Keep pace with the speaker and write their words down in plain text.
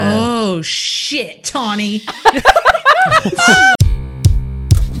Oh, shit, Tawny.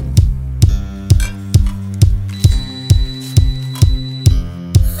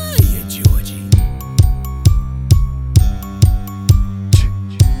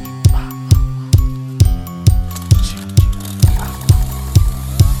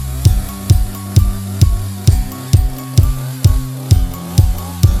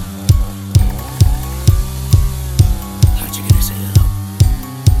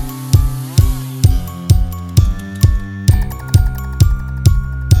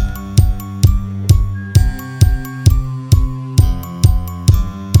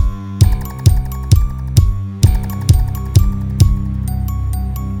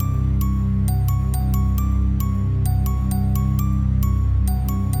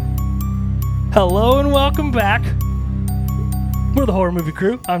 Hello and welcome back. We're the Horror Movie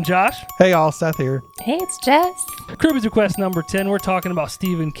Crew. I'm Josh. Hey y'all, Seth here. Hey, it's Jess. Crew's request number 10. We're talking about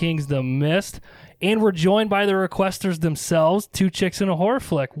Stephen King's The Mist. And we're joined by the requesters themselves, Two Chicks in a Horror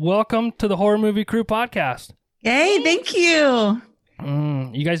Flick. Welcome to the Horror Movie Crew podcast. Hey, thank you.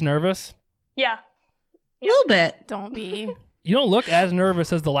 You guys nervous? Yeah. A little bit. Don't be. You don't look as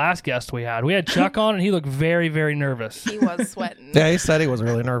nervous as the last guest we had. We had Chuck on and he looked very, very nervous. He was sweating. Yeah, he said he was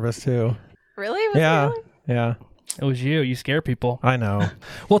really nervous too. Really? Was he Yeah, really? yeah, It was you. You scare people. I know.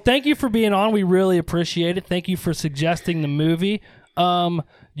 Well, thank you for being on. We really appreciate it. Thank you for suggesting the movie.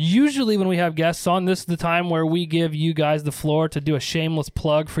 Usually when we have guests on, this is the time where we give you guys the floor to do a shameless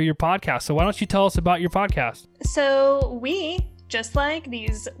plug for your podcast. So why don't you tell us about your podcast? So we, just like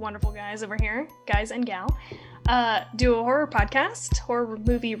these wonderful guys over here, guys and gal, do a horror podcast, horror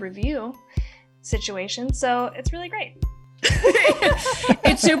movie review situation. So it's really great.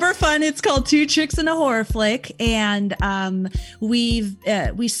 It's super fun. It's called Two Chicks in a Horror Flick, and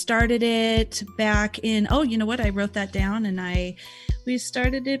we started it back in. Oh, you know what? I wrote that down, and we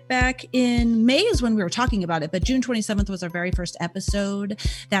started it back in May is when we were talking about it, but June 27th was our very first episode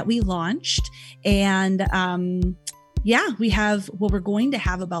that we launched, and we're going to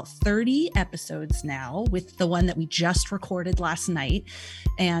have about 30 episodes now with the one that we just recorded last night,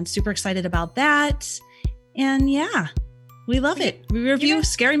 and super excited about that. And yeah. We love it. We review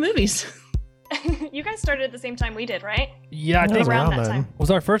scary movies. You guys started at the same time we did, right? Yeah, I think around that then. time.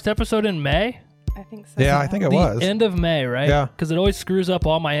 was our first episode in May? I think so. Yeah, I think it The was. end of May, right? Yeah. Because it always screws up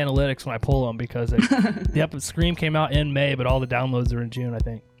all my analytics when I pull them because the Scream came out in May, but all the downloads are in June, I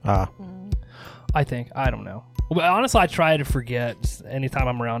think. Ah, I don't know. But honestly, I try to forget anytime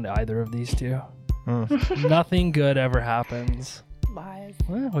I'm around either of these two. Nothing good ever happens. Lies.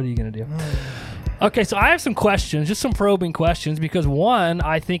 Well, what are you going to do? Okay, so I have some questions, just some probing questions, because one,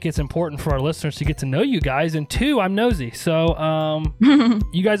 I think it's important for our listeners to get to know you guys, and two, I'm nosy. So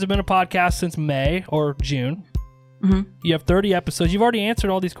you guys have been a podcast since May or June. Mm-hmm. You have 30 episodes. You've already answered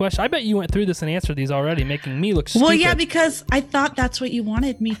all these questions. I bet you went through this and answered these already, making me look stupid. Well, yeah, because I thought that's what you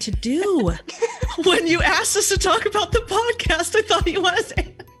wanted me to do. When you asked us to talk about the podcast, I thought you wanted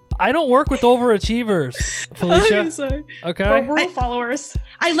to. I don't work with overachievers, Felicia. I'm sorry. Okay? We're rule followers.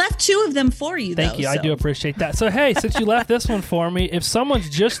 I left two of them for you, Thank you. I do appreciate that. So, hey, since you left this one for me, if someone's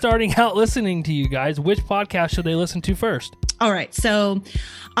just starting out listening to you guys, which podcast should they listen to first? All right. So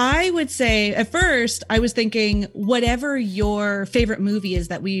I would say at first I was thinking whatever your favorite movie is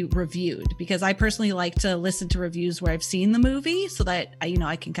that we reviewed, because I personally like to listen to reviews where I've seen the movie so that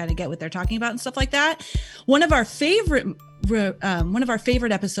I can kind of get what they're talking about and stuff like that. One of our favorite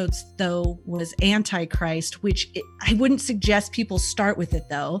episodes though was Antichrist, which I wouldn't suggest people start with it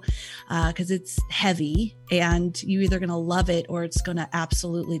though, because it's heavy and you're either going to love it or it's going to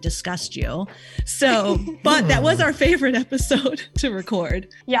absolutely disgust you. So, but that was our favorite episode to record.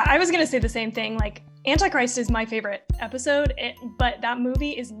 Yeah, I was going to say the same thing. Like, Antichrist is my favorite episode, but that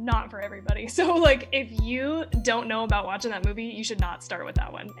movie is not for everybody. So, like, if you don't know about watching that movie, you should not start with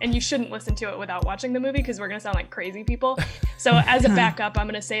that one. And you shouldn't listen to it without watching the movie because we're going to sound like crazy people. So, as a backup, I'm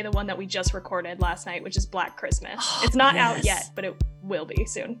going to say the one that we just recorded last night, which is Black Christmas. It's not out yet, but it will be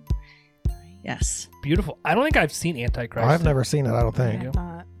soon. Yes. Beautiful. I don't think I've seen Antichrist. I've never seen it. I don't think.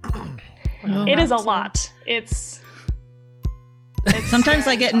 Not. It is a lot. It's Sometimes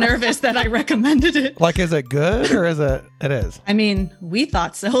I get nervous that I recommended it. Like, is it good or is it? It is. I mean, we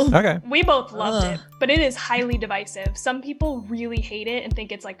thought so. Okay. We both loved it, but it is highly divisive. Some people really hate it and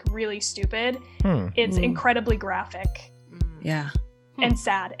think it's like really stupid. It's incredibly graphic Yeah. and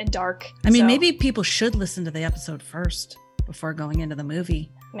sad and dark. I mean, So, maybe people should listen to the episode first before going into the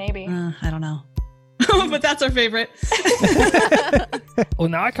movie. maybe. I don't know. But that's our favorite. Well,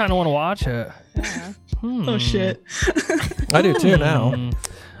 now I kind of want to watch it. Yeah. Oh, shit. I do too now.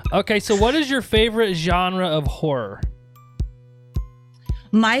 Okay, so what is your favorite genre of horror?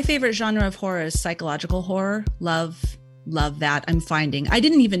 My favorite genre of horror is psychological horror. Love that. I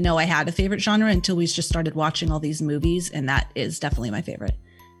didn't even know I had a favorite genre until we just started watching all these movies, and that is definitely my favorite.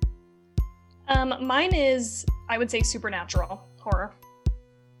 Mine is, I would say, supernatural horror.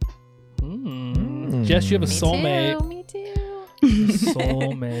 Jess, you have a Me soulmate. too. Me too.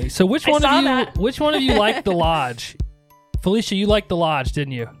 Soulmate. So which I one saw of you? that. Which one of you liked The Lodge? Felicia, you liked The Lodge,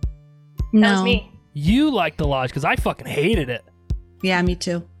 didn't you? No. That was me. You liked The Lodge because I fucking hated it. Yeah, me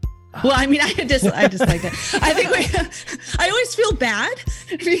too. Well, I mean, I disliked it. I think I always feel bad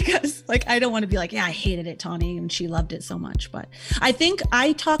because, like, I don't want to be like, yeah, I hated it, Tawny, and she loved it so much. But I think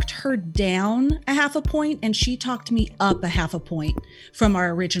I talked her down a half a point, and she talked me up a half a point from our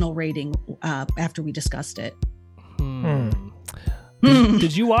original rating after we discussed it.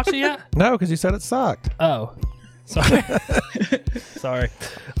 Did you watch it yet? No, because you said it sucked. Oh, sorry. Sorry.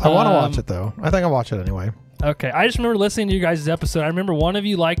 I want to watch it though. I think I'll watch it anyway. Okay, I just remember listening to you guys' episode. I remember one of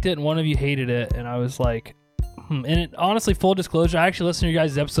you liked it and one of you hated it, and I was like, And it, honestly, full disclosure, I actually listened to your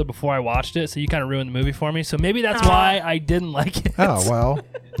guys' episode before I watched it, so you kind of ruined the movie for me. So maybe that's why I didn't like it. Oh, well.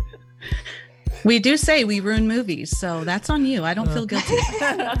 We do say we ruin movies, so that's on you. I don't feel guilty.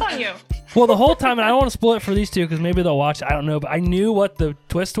 That's on you. Well, the whole time, and I don't want to spoil it for these two because maybe they'll watch it. I don't know, but I knew what the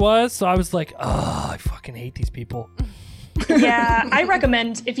twist was, so I was like, oh, I fucking hate these people. Yeah, I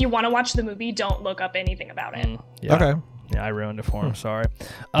recommend if you want to watch the movie, don't look up anything about it. Yeah. Okay. Yeah, I ruined it for him. Sorry.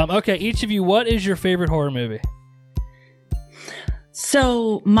 Okay, each of you, what is your favorite horror movie?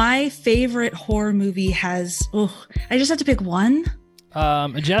 So my favorite horror movie has, I just have to pick one.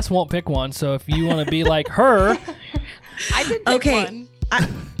 Jess won't pick one, so if you want to be like her, I did pick Okay. one.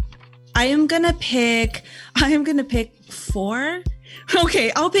 I am gonna pick 4.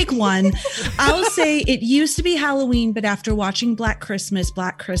 Okay, I'll pick one. I'll say it used to be Halloween, but after watching Black Christmas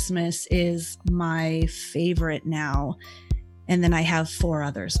is my favorite now. And then I have 4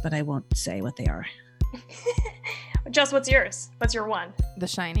 others, but I won't say what they are. Jess, what's yours? What's your one? The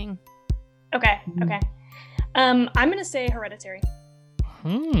Shining. Okay. I'm gonna say Hereditary.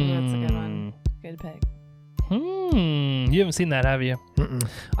 That's a good one. Good pick. You haven't seen that, have you? Mm-mm.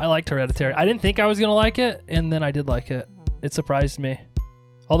 I liked Hereditary. I didn't think I was going to like it, and then I did like it. It surprised me.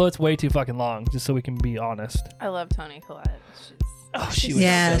 Although it's way too fucking long, just so we can be honest. I love Toni Collette. She was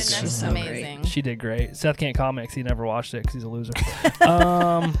Yes, so she's good. so amazing. She did great. Seth can't comment because he never watched it because he's a loser.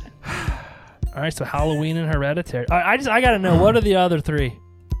 All right, so Halloween and Hereditary. I got to know, what are the other 3?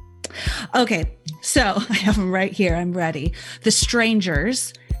 Okay, so I have them right here. I'm ready. The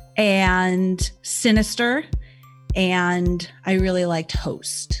Strangers and Sinister, and I really liked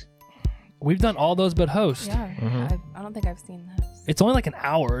Host. We've done all those but Host. Yeah, I don't think I've seen those. It's only like an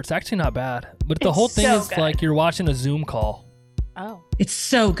hour. It's actually not bad. But the It's whole thing so is good. like you're watching a Zoom call. Oh, It's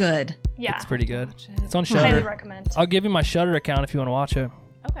so good. Yeah, It's pretty good. watch it. It's on highly Shudder. recommend. I'll give you my Shudder account if you want to watch it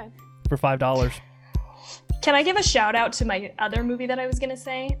Okay. for $5. Can I give a shout out to my other movie that I was gonna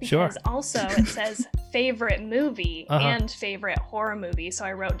say? Because Sure. also it says favorite movie Uh-huh. and favorite horror movie. So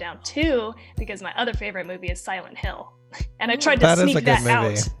I wrote down 2 because my other favorite movie is Silent Hill. And I tried to That is sneak a good that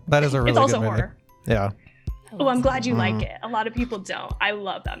movie. out. That is a really It's also good movie. horror. Yeah. Oh, I'm glad you like it. A lot of people don't. I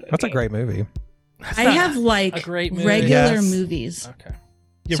love that movie. That's a great movie. I have like a great movie. regular Yes. movies. Okay.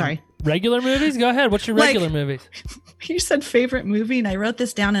 You have Sorry. Regular movies? Go ahead. What's your Like- regular movies? You said favorite movie, and I wrote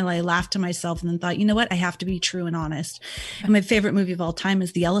this down and I laughed to myself and then thought, you know what? I have to be true and honest. And my favorite movie of all time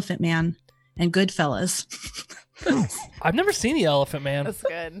is The Elephant Man and Goodfellas. I've never seen The Elephant Man. That's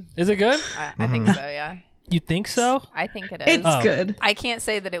good. Is it good? I think so. Yeah, You think so? I think it is. It's Oh. good. I can't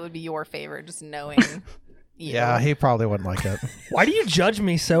say that it would be your favorite, just knowing. You. Yeah, he probably wouldn't like it. Why do you judge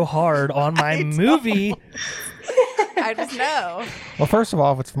me so hard on my movie? I just know. Well, first of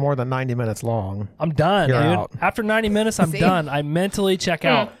all, if it's more than 90 minutes long, I'm done, You're dude. out. After 90 minutes, I'm See? done. I mentally check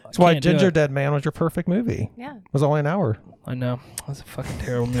out. that's why Can't do Ginger it. Dead Man was your perfect movie. It Yeah. was only an hour. I know. That's a fucking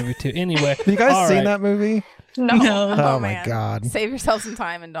terrible movie, too. Anyway. Have you guys all seen right. that movie? No. No. Oh, my man. God. Save yourself some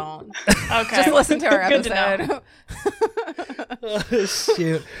time and don't. Okay. Just listen to our Good to know. episode. Oh,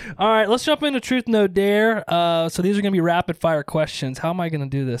 shoot. All right, let's jump into Truth No Dare. So these are going to be rapid fire questions. How am I going to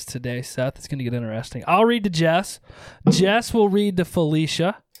do this today, Seth? It's going to get interesting. I'll read to Jess. Jess will read to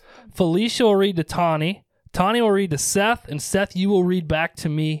Felicia. Felicia will read to Tawny. Tawny will read to Seth. And Seth, you will read back to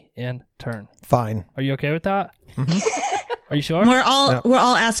me in turn. Fine. Are you okay with that? Are you sure? We're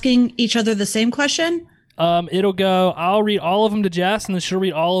all asking each other the same question. It'll go, I'll read all of them to Jess, and then she'll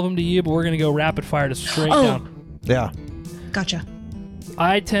read all of them to you, but we're going to go rapid fire to straight Oh. down. Yeah. Gotcha.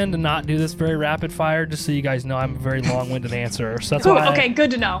 I tend to not do this very rapid fire, just so you guys know I'm a very long-winded answerer. So that's Ooh, why. okay,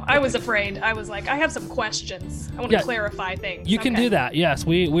 good to know. I was afraid. I was like, I have some questions. I want to clarify things. You can do that. Yes,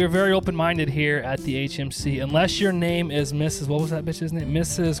 we're very open-minded here at the HMC. Unless your name is Mrs. What was that bitch's name?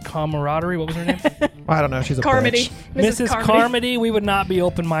 Mrs. Camaraderie. What was her name? I don't know. She's a Carmody. bitch. Mrs. Carmody. We would not be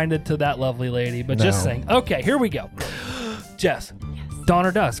open-minded to that lovely lady. But just saying. Okay, here we go. Jess, dawn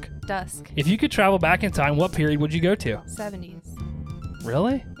or dusk? Dusk. If you could travel back in time, what period would you go to? 70s.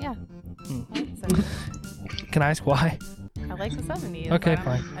 Really? Yeah. I like the 70s. Can I ask why? I like the 70s. Okay, I don't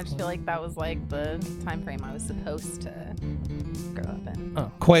know. fine. I just feel like that was like the time frame I was supposed to grow up in.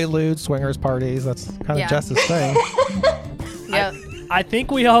 Quaaludes, swingers parties. That's kind of Yeah. Jess's thing. Yep. I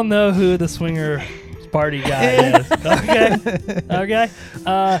think we all know who the swinger party guy is. Okay.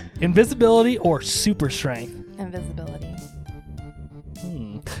 Okay. Invisibility or super strength? Invisibility.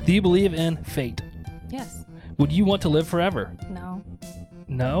 Do you believe in fate? Yes. Would you want to live forever? No.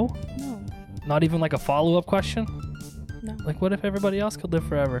 No? No. Not even like a follow-up question? No. Like, what if everybody else could live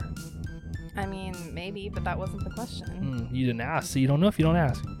forever? I mean, maybe, but that wasn't the question. You didn't ask, so you don't know if you don't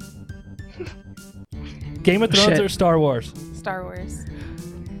ask. Game of Thrones Shit. or Star Wars? Star Wars.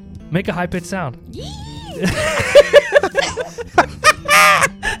 Make a high-pitched sound.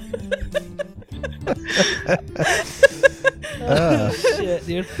 Shit,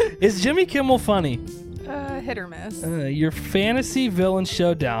 dude. Is Jimmy Kimmel funny? Hit or miss. Your fantasy villain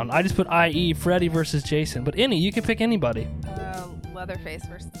showdown. I just put i.e. Freddy versus Jason, but you can pick anybody. Leatherface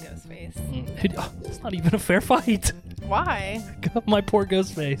versus Ghostface. It's not even a fair fight. Why? My poor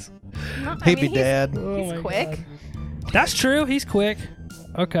Ghostface. No, He'd be dead. He's my quick. God. That's true. He's quick.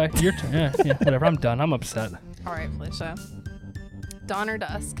 Okay, your turn. Yeah, whatever. I'm done. I'm upset. All right, Felicia. Dawn or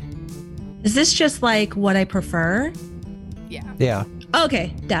dusk? Is this just like what I prefer? Yeah. Yeah.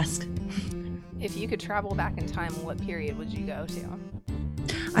 Okay, dusk. If you could travel back in time, what period would you go to?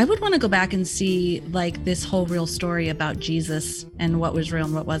 I would want to go back and see like this whole real story about Jesus and what was real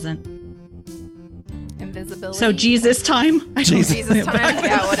and what wasn't. Invisibility. So Jesus time. I don't Jesus. Jesus time?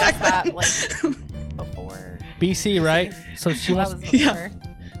 Yeah, what is that? Like before? BC, right? So she That wants. was before.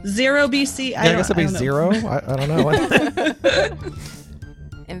 Yeah. 0 BC. I guess it'd be 0. I don't know.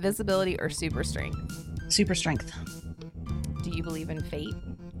 Invisibility or super strength? Super strength. Do you believe in fate?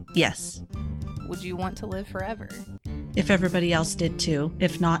 Yes. Would you want to live forever? If everybody else did too.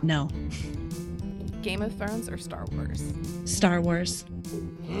 If not, no. Game of Thrones or Star Wars? Star Wars.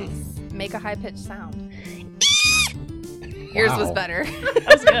 Make a high-pitched sound. Yours was Wow. better. That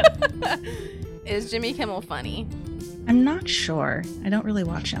was good. Is Jimmy Kimmel funny? I'm not sure. I don't really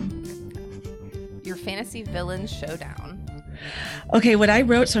watch him. Your fantasy villain showdown. Okay, what I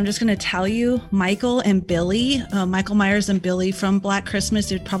wrote, so I'm just going to tell you, Michael and Billy, Michael Myers and Billy from Black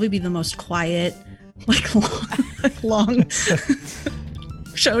Christmas, it'd probably be the most quiet, like long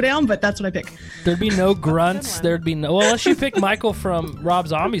showdown, but that's what I pick. There'd be no grunts. one. There'd be no. Well, unless you pick Michael from Rob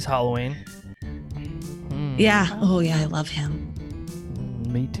Zombie's Halloween. Yeah. Oh, yeah, I love him.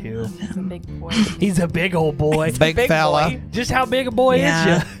 Me too. He's a big boy. He's a big old boy. Big fella. Just how big a boy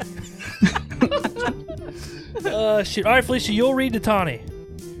Yeah. is you? Shit. All right, Felicia, you'll read to Tawny.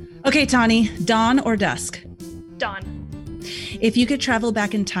 Okay, Tawny, dawn or dusk? Dawn. If you could travel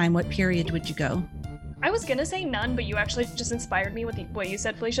back in time, what period would you go? I was gonna say none, but you actually just inspired me with what you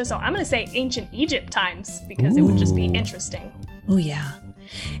said, Felicia. So I'm gonna say ancient Egypt times because it would just be Ooh. interesting. Oh, yeah.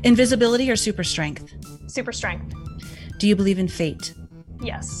 Invisibility or super strength? Super strength. Do you believe in fate?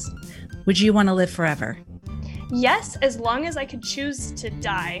 Yes. Would you want to live forever? Yes, as long as I could choose to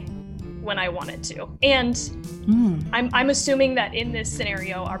die when I wanted to. And I'm assuming that in this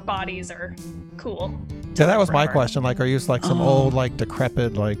scenario, our bodies are cool. Yeah, that was my Forever. question. Like, are you just like some Oh. old, like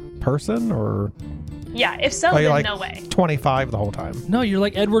decrepit, like person, or Yeah, if so, are you then like no way. 25 the whole time? No, you're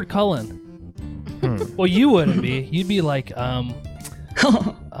like Edward Cullen. Hmm. Well, you wouldn't be. You'd be like, No.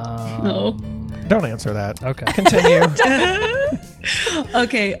 Don't answer that. Okay. Continue.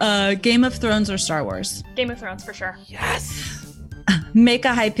 Okay, Game of Thrones or Star Wars? Game of Thrones for sure. Make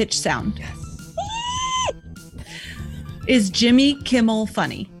a high-pitched sound. Is Jimmy Kimmel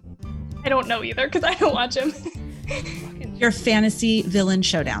funny? I don't know either because I don't watch him. Your fantasy villain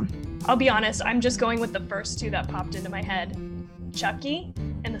showdown. I'll be honest, I'm just going with the first two that popped into my head. Chucky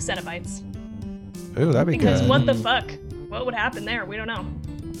and the Cenobites. Ooh, that'd be Because good. what the fuck? What would happen there? We don't know.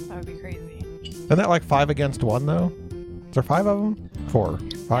 That would be crazy. Isn't that like 5 against 1 though? Is there 5 of them? 4,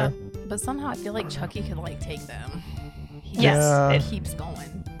 5. Yeah, but somehow I feel like Chucky could like take them. Yes, Yeah. It keeps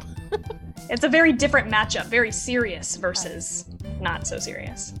going. It's a very different matchup, very serious versus not so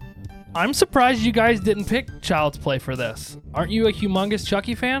serious. I'm surprised you guys didn't pick Child's Play for this. Aren't you a humongous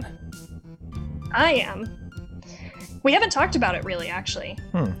Chucky fan? I am. We haven't talked about it really, actually.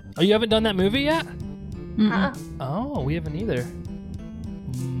 Oh, you haven't done that movie yet? Uh-uh. Oh, we haven't either.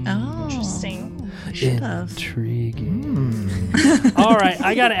 Oh, Interesting. should have. Intriguing. All right,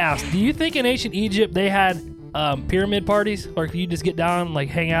 I gotta ask. Do you think in ancient Egypt they had pyramid parties, or could you just get down, like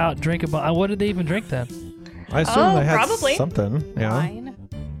hang out, drink a bunch? What did they even drink then? I assume they had probably. something. Yeah. Wine.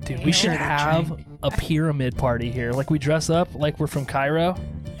 Dude, we should have a pyramid party here. Like we dress up like we're from Cairo.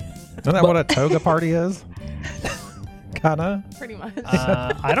 Isn't that what a toga party is? Kinda. Pretty much.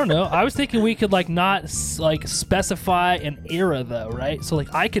 I don't know. I was thinking we could like not like specify an era though, right? So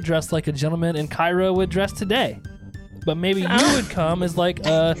like I could dress like a gentleman in Cairo would dress today, but maybe you would come as like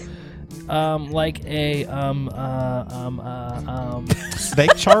a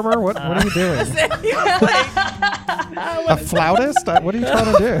Snake charmer? What are you doing? A flautist? What are you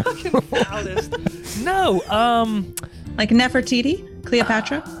trying to do? No, Like Nefertiti,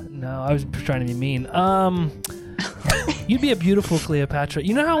 Cleopatra. no, I was trying to be mean. You'd be a beautiful Cleopatra.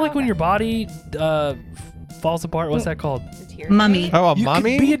 You know how like when your body falls apart, what's that called? Mummy. Oh, a You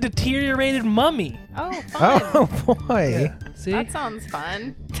mummy? could be a deteriorated mummy. Oh, fun. Oh boy. See? That sounds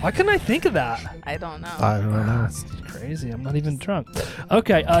fun. Why couldn't I think of that? I don't know. I don't know. That's crazy. I'm not even drunk.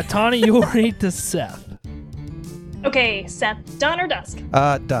 Okay, Tawny, you read to Seth. Okay, Seth, dawn or dusk?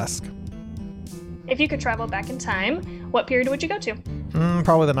 Dusk. If you could travel back in time, what period would you go to?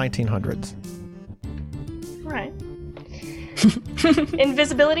 Probably the 1900s. All right.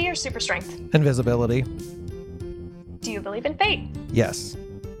 Invisibility or super strength? Invisibility. Do you believe in fate? Yes.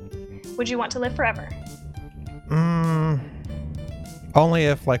 Would you want to live forever? Only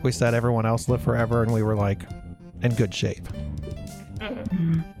if, like we said, everyone else lived forever and we were like in good shape.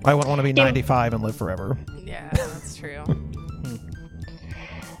 I wouldn't want to be 95 and live forever. Yeah, that's true.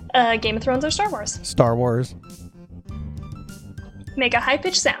 Game of Thrones or Star Wars? Star Wars. Make a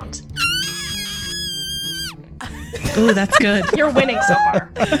high-pitched sound. Ooh, that's good. You're winning so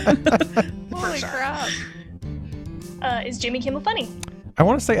far. Holy crap. Is Jimmy Kimmel funny? I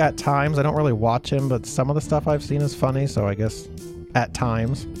want to say at times. I don't really watch him, but some of the stuff I've seen is funny, so I guess at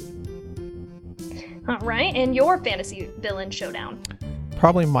times. All right, and your fantasy villain showdown?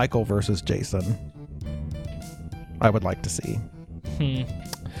 Probably Michael versus Jason. I would like to see.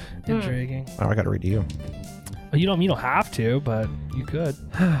 Intriguing. Oh, I got to read to you. Well, you don't have to, but you could.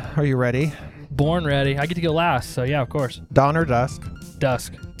 Are you ready? Born ready. I get to go last, so yeah, of course. Dawn or dusk?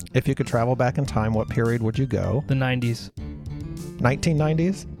 Dusk. If you could travel back in time, what period would you go? The 90s.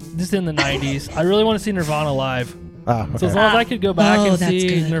 1990s? Just in the 90s. I really want to see Nirvana live. Ah, okay. So as long as I could go back Oh, and that's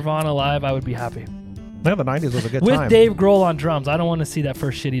see good. Nirvana live, I would be happy. Yeah, the 90s was a good With time. Dave Grohl on drums. I don't want to see that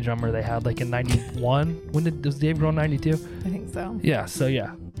first shitty drummer they had like in 91. When was Dave Grohl 92? I think so. Yeah, so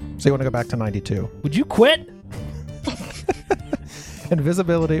yeah. So you want to go back to 92? Would you quit?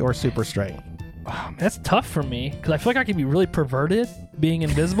 Invisibility or super strength? Oh, man, that's tough for me because I feel like I could be really perverted being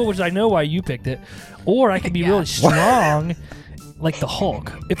invisible, which I know why you picked it. Or I could be Yeah. really strong like the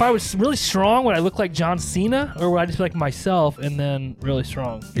Hulk. If I was really strong, would I look like John Cena or would I just be like myself and then really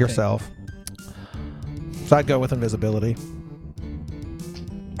strong? Yourself. So I'd go with invisibility.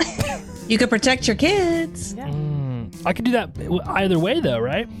 You could protect your kids. Yeah. I could do that either way though,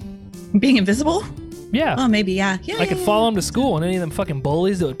 right? Being invisible? Yeah. Oh, maybe, yeah. Yeah. I could follow them to school and any of them fucking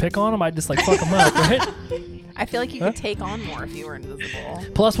bullies that would pick on them, I'd just like fuck them up, right? I feel like you could take on more if you were invisible.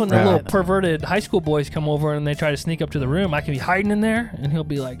 Plus, when the Yeah. little perverted high school boys come over and they try to sneak up to the room, I could be hiding in there, and he'll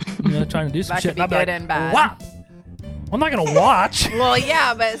be like, trying to do some That shit. could be I'd good and bad. Wow. I'm not gonna watch. Well,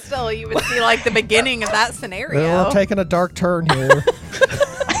 yeah, but still, you would see like the beginning of that scenario. We're taking a dark turn here.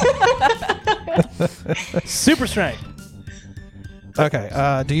 Super strength.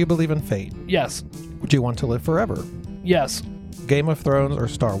 Okay. Do you believe in fate? Yes. Would you want to live forever? Yes. Game of Thrones or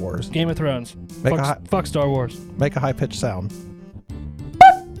Star Wars? Game of Thrones. Make Fuck Star Wars. Make a high-pitched sound.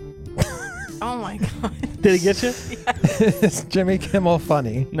 Oh my god. Did it get you? Is Jimmy Kimmel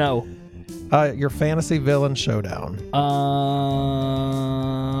funny? No. Your fantasy villain showdown.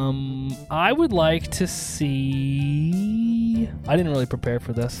 I would like to see. I didn't really prepare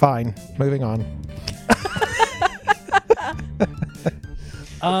for this. Fine. Moving on.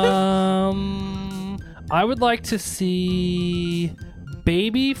 I would like to see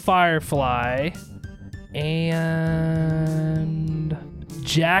Baby Firefly and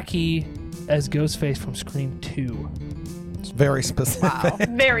Jackie as Ghostface from Scream 2. It's very specific. Wow.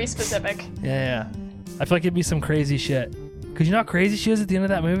 Very specific. Yeah. I feel like it'd be some crazy shit. Because you know how crazy she is at the end of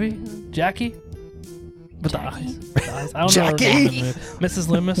that movie? Jackie? With the eyes. I don't know her Jackie? name in the movie. Mrs.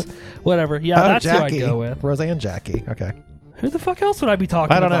 Loomis? Whatever. Yeah, Oh, that's Jackie. who I'd go with. Roseanne Jackie. Okay. Who the fuck else would I be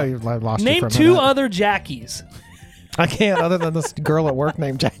talking I don't about? know. I lost you Name for a two minute. other Jackies. I can't other than this girl at work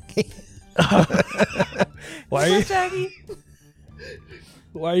named Jackie. Why are you? Jackie?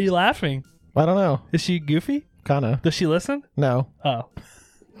 Why are you laughing? I don't know. Is she goofy? Kinda. Does she listen? No. Oh,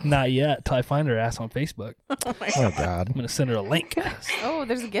 not yet. Till I find her ass on Facebook. Oh my Oh God. God. I'm gonna send her a link. Oh,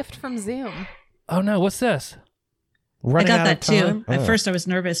 there's a gift from Zoom. Oh no, what's this? Running I got out that of time? too. At first, I was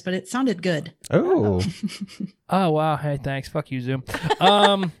nervous, but it sounded good. Oh. Oh wow. Hey, thanks. Fuck you, Zoom.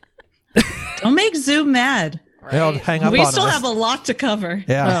 Don't make Zoom mad. They'll hang up We on still us. have a lot to cover.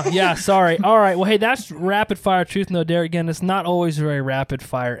 Yeah. Oh, yeah, sorry. All right. Well, hey, that's rapid fire truth no dare. Again, it's not always very rapid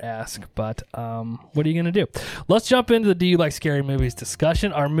fire esque, but what are you gonna do? Let's jump into the Do You Like Scary Movies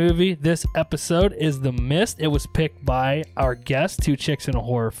discussion. Our movie this episode is The Mist. It was picked by our guest, Two Chicks in a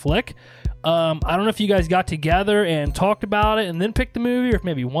Horror Flick. I don't know if you guys got together and talked about it and then picked the movie, or if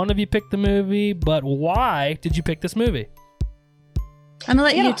maybe one of you picked the movie. But why did you pick this movie? I'm gonna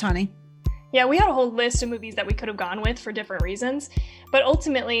let Yeah. you, Tawny. Yeah, we had a whole list of movies that we could have gone with for different reasons. But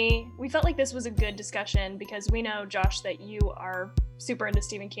ultimately, we felt like this was a good discussion because we know, Josh, that you are super into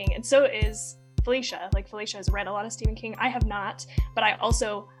Stephen King. And so is Felicia. Like, Felicia has read a lot of Stephen King. I have not, but I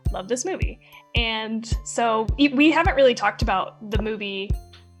also love this movie. And so we haven't really talked about the movie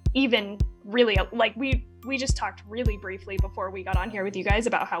even really, like, we just talked really briefly before we got on here with you guys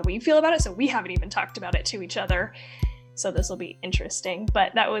about how we feel about it. So we haven't even talked about it to each other. So this will be interesting,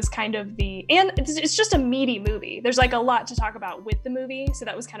 but that was kind of and it's just a meaty movie. There's like a lot to talk about with the movie. So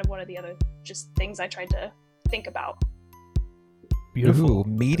that was kind of one of the other just things I tried to think about. Beautiful. Ooh,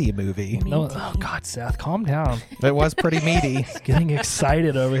 meaty movie. No, oh God, Seth, calm down. It was pretty meaty. Getting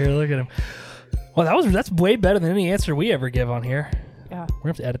excited over here. Look at him. Well, that's way better than any answer we ever give on here. Yeah. We're gonna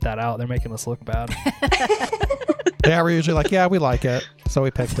have to edit that out. They're making us look bad. Yeah, we're usually like, yeah, we like it, so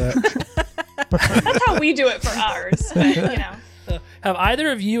we picked it. That's how we do it for ours, but you know. Have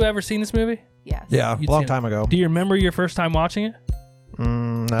either of you ever seen this movie? Yes. Yeah, You'd long seen time ago. Do you remember your first time watching it?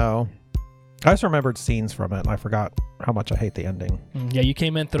 No. I just remembered scenes from it, and I forgot how much I hate the ending. Yeah, you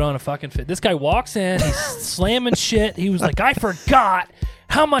came in throwing a fucking fit. This guy walks in, he's slamming shit. He was like, I forgot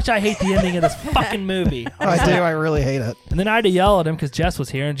how much I hate the ending of this fucking movie. I do. I really hate it. And then I had to yell at him because Jess was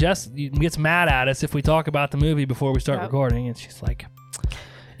here, and Jess gets mad at us if we talk about the movie before we start Yep. recording. And she's like,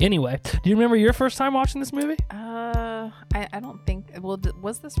 anyway, do you remember your first time watching this movie? I don't think. Well,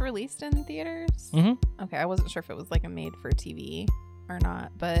 was this released in theaters? Mm-hmm. Okay, I wasn't sure if it was like a made for TV or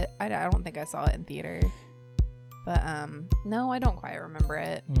not, but I don't think I saw it in theater. But no, I don't quite remember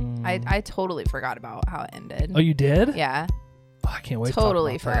it. I totally forgot about how it ended. Oh, you did? Yeah, Oh, I can't wait. to talk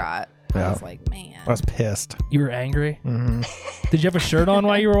totally about that. forgot. I Yeah. was like, man. I was pissed. You were angry. hmm Did you have a shirt on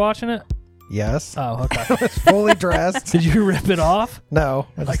while you were watching it? Yes. Oh, okay. Fully dressed. Did you rip it off No.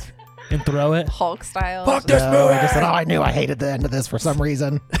 I like just, and throw it? Hulk style. Fuck this no, movie! I just said, I knew I hated the end of this for some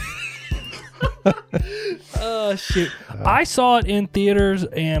reason. Oh shoot! I saw it in theaters,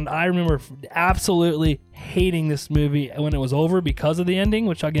 and I remember absolutely hating this movie when it was over because of the ending,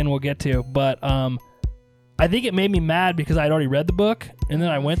 which again we'll get to. But I think it made me mad because I'd already read the book, and then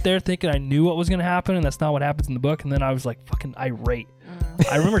I went there thinking I knew what was going to happen, and that's not what happens in the book. And then I was like fucking irate.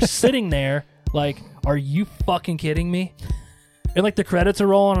 I remember sitting there like, "Are you fucking kidding me?" And like the credits are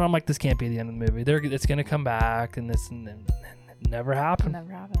rolling, and I'm like, "This can't be the end of the movie. It's going to come back," and this and then it never happened.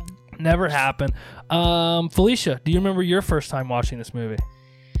 Never happened. Never happened. Felicia, do you remember your first time watching this movie?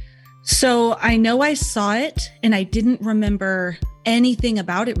 So I know I saw it and I didn't remember anything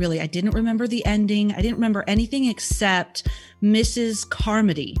about it really. I didn't remember the ending. I didn't remember anything except Mrs.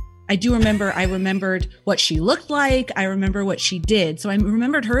 Carmody. I remembered what she looked like. I remember what she did. So I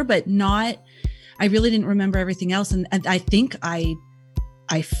remembered her, but I really didn't remember everything else. And I think I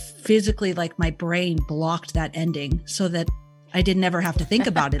physically, like, my brain blocked that ending so that I didn't ever have to think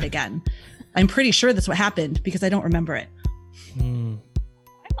about it again. I'm pretty sure that's what happened because I don't remember it.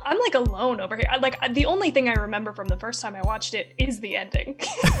 I'm like alone over here. The only thing I remember from the first time I watched it is the ending.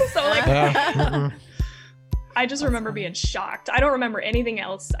 So like, Yeah. I just remember being shocked. I don't remember anything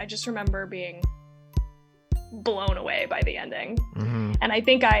else. I just remember being blown away by the ending. hmm And I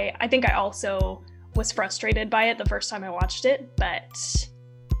think I also was frustrated by it the first time I watched it, but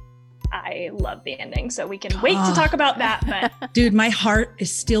I love the ending, so we can wait to talk about that. But Dude, my heart is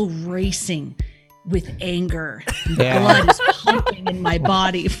still racing with anger. Yeah. Blood is pumping in my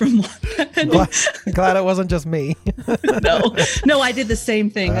body from Glad it wasn't just me. No, I did the same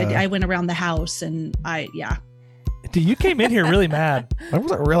thing. Uh. I went around the house and Dude, you came in here really mad. I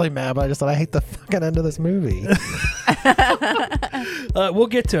wasn't really mad, but I just said I hate the fucking end of this movie. We'll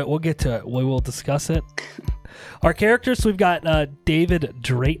get to it. We will discuss it. Our characters, we've got David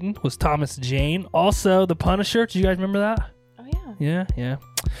Drayton was Thomas Jane. Also, The Punisher. Do you guys remember that? Oh yeah. Yeah.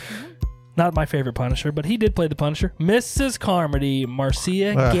 Not my favorite Punisher, but he did play the Punisher. Mrs. Carmody,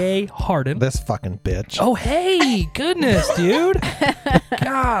 Marcia Gay Harden. This fucking bitch. Oh, hey, goodness, dude.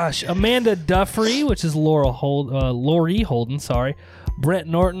 Gosh. Amanda Duffrey, which is Laurie Holden, sorry. Brent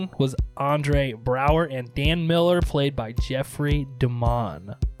Norton was Andre Brower, and Dan Miller played by Jeffrey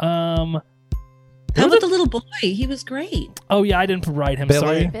DeMond. How about the little boy? He was great. Oh, yeah, I didn't write him. Billy.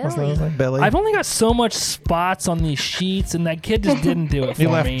 Sorry. What's his name? Billy. I've only got so much spots on these sheets, and that kid just didn't do it for you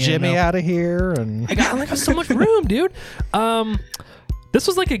left me. Jimmy out of here, and I only got so much room, dude. This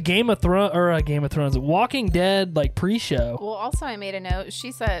was like a Game of Thrones, Walking Dead like pre-show. Well, also I made a note.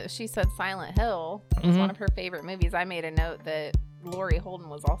 She said Silent Hill was one of her favorite movies. I made a note that Laurie Holden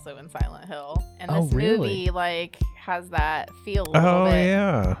was also in Silent Hill, and this movie like has that feel a little bit.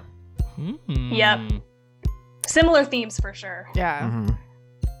 yeah. Yep. Similar themes for sure. Yeah. Mm-hmm.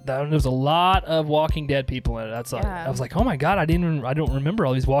 There's a lot of Walking Dead people in it. That's like, Yeah. I was like, oh my god, I don't remember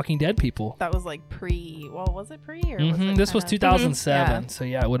all these Walking Dead people. That was like was it pre or was it This was kinda- 2007, Yeah. so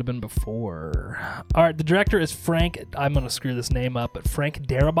yeah, it would have been before. All right, the director is Frank. I'm gonna screw this name up, but Frank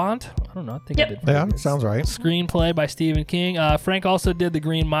Darabont. I don't know. I think I Yep. did. Yeah, pretty good. sounds right. Screenplay by Stephen King. Frank also did The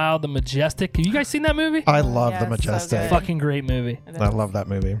Green Mile, The Majestic. Have you guys seen that movie? I love Yeah, The so Majestic. good. Fucking great movie. It I is. love that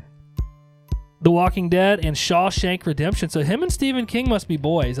movie. The Walking Dead and Shawshank Redemption. So him and Stephen King must be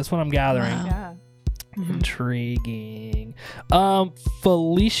boys. That's what I'm gathering. Wow. Yeah. Intriguing.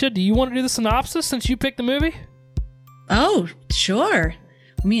 Felicia, do you want to do the synopsis since you picked the movie? Oh, sure.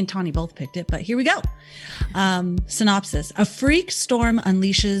 Me and Tawny both picked it, but here we go. Synopsis. A freak storm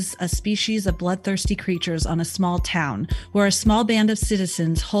unleashes a species of bloodthirsty creatures on a small town where a small band of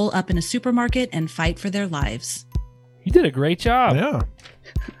citizens hole up in a supermarket and fight for their lives. You did a great job. Yeah.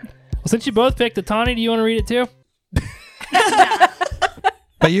 Well, since you both picked it, Tawny, do you want to read it too?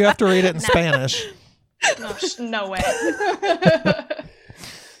 But you have to read it in Spanish. No way.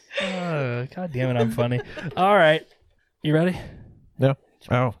 God damn it, I'm funny. All right. You ready? Yeah.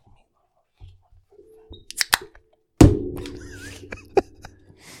 Oh.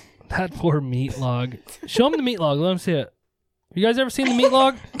 That poor meat log. Show him the meat log. Let him see it. You guys ever seen the meat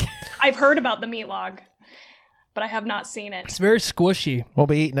log? I've heard about the meat log, but I have not seen it. It's very squishy. We'll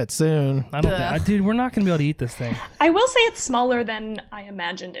be eating it soon. I don't think, dude, we're not going to be able to eat this thing. I will say it's smaller than I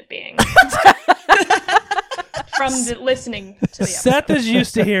imagined it being. From listening to the episode. Seth is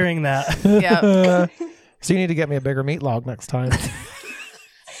used to hearing that. Yeah. So you need to get me a bigger meat log next time.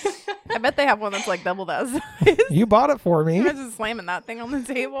 I bet they have one that's like double that size. You bought it for me. Imagine just slamming that thing on the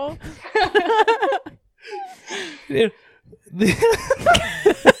table. Dude,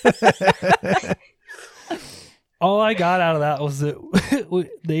 all I got out of that was that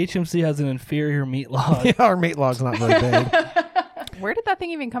the HMC has an inferior meat log. Yeah, our meat log's not very big. Where did that thing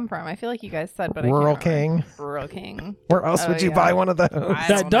even come from? I feel like you guys said, but I Rural can't remember. King. Rural King. Where else Oh, would you yeah. buy one of those? I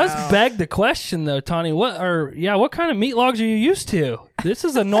That don't does know. beg the question, though, Tawny. What kind of meat logs are you used to? This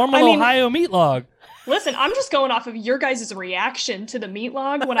is a normal I mean- Ohio meat log. Listen, I'm just going off of your guys' reaction to the meat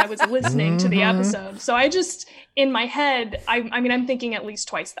log when I was listening to the episode. So I just, in my head, I mean, I'm thinking at least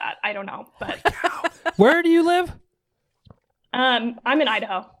twice that. I don't know, but Where do you live? I'm in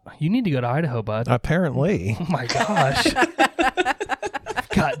Idaho. You need to go to Idaho, bud. Apparently. Oh my gosh.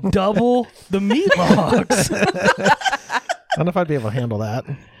 Got double the meat logs I don't know if I'd be able to handle that.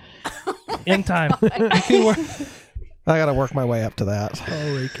 in time. You can work. I got to work my way up to that.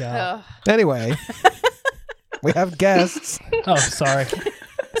 Holy cow. Ugh. Anyway, we have guests. Oh, sorry.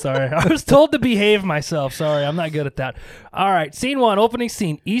 Sorry. I was told to behave myself. Sorry. I'm not good at that. All right. Scene 1, opening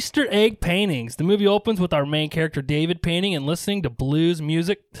scene. Easter egg paintings. The movie opens with our main character, David, painting and listening to blues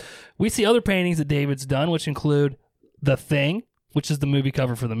music. We see other paintings that David's done, which include The Thing, which is the movie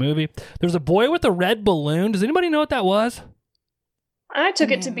cover for the movie. There's a boy with a red balloon. Does anybody know what that was? I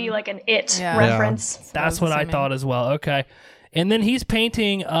took it to be like an It Yeah. reference. That's what I thought as well. Okay. And then he's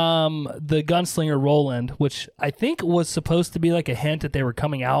painting the gunslinger Roland, which I think was supposed to be like a hint that they were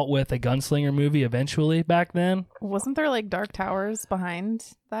coming out with a gunslinger movie eventually back then. Wasn't there like Dark Towers behind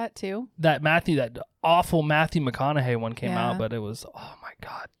that too? That awful Matthew McConaughey one came Yeah. out, but it was, oh my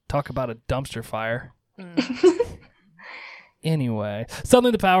God, talk about a dumpster fire. Anyway,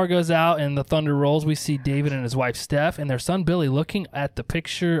 suddenly the power goes out and the thunder rolls. We see David and his wife Steph and their son Billy looking at the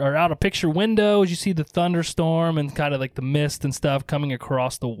picture or out a picture window as you see the thunderstorm and kind of like the mist and stuff coming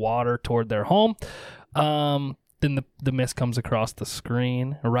across the water toward their home. Then the mist comes across the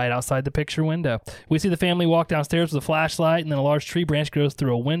screen right outside the picture window. We see the family walk downstairs with a flashlight, and then a large tree branch goes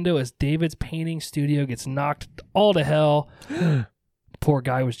through a window as David's painting studio gets knocked all to hell. Poor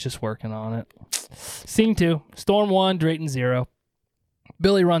guy was just working on it. Scene 2, Storm 1, Drayton 0.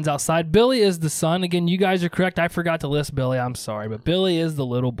 Billy runs outside. Billy is the son. Again, you guys are correct. I forgot to list Billy. I'm sorry, but Billy is the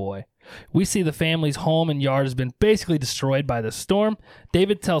little boy. We see the family's home and yard has been basically destroyed by the storm.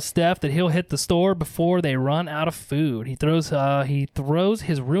 David tells Steph that he'll hit the store before they run out of food. He throws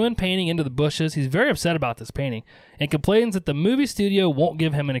his ruined painting into the bushes. He's very upset about this painting and complains that the movie studio won't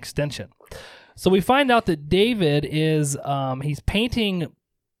give him an extension. So we find out that David is he's painting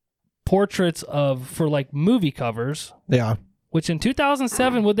portraits for like movie covers. Yeah. Which in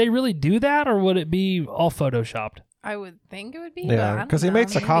 2007, would they really do that, or would it be all photoshopped? I would think it would be. Yeah, because he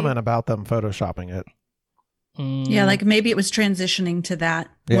makes a comment about them photoshopping it. Yeah, like maybe it was transitioning to that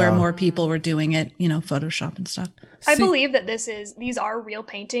where more people were doing it, Photoshop and stuff. I believe that these are real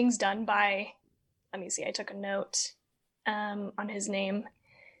paintings done by, let me see, I took a note on his name,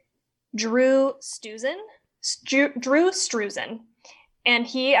 Drew Struzan. And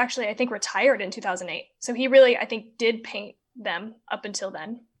he actually, I think, retired in 2008. So he really, I think, did paint them up until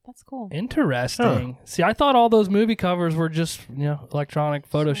then. That's cool. Interesting. Huh. See, I thought all those movie covers were just, electronic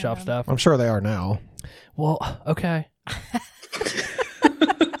Photoshop stuff. I'm sure they are now. Well, okay.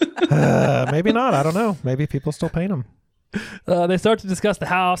 Maybe not. I don't know. Maybe people still paint them. They start to discuss the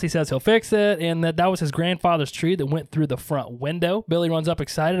house. He says he'll fix it, and that was his grandfather's tree that went through the front window. Billy runs up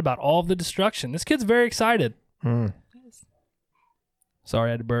excited about all of the destruction. This kid's very excited. Sorry,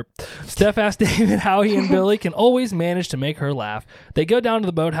 I had to burp. Steph asks David how he and Billy can always manage to make her laugh. They go down to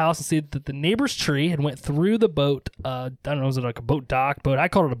the boathouse and see that the neighbor's tree had went through the boat. I don't know, is it like a boat dock? I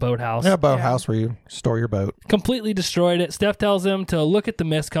call it a boathouse. Yeah, boathouse where you store your boat. Completely destroyed it. Steph tells him to look at the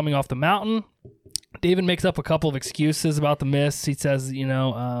mist coming off the mountain. David makes up a couple of excuses about the mist. He says,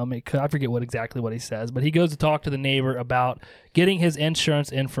 I forget exactly what he says, but he goes to talk to the neighbor about getting his insurance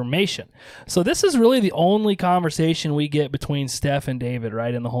information. So this is really the only conversation we get between Steph and David,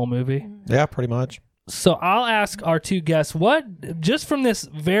 right, in the whole movie? Yeah, pretty much. So I'll ask our two guests, just from this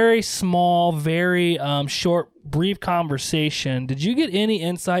very small, very short, brief conversation, did you get any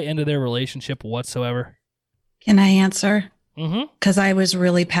insight into their relationship whatsoever? Can I answer? Because I was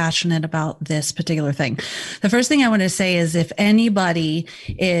really passionate about this particular thing. The first thing I want to say is if anybody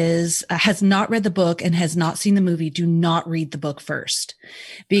has not read the book and has not seen the movie, do not read the book first.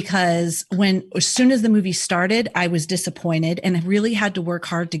 Because as soon as the movie started, I was disappointed and I really had to work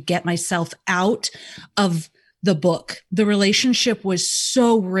hard to get myself out of the book. The relationship was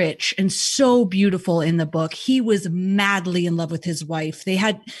so rich and so beautiful in the book. He was madly in love with his wife. They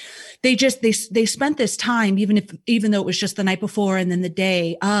spent this time, even though it was just the night before and then the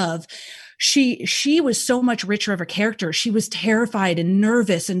day of, she was so much richer of a character. She was terrified and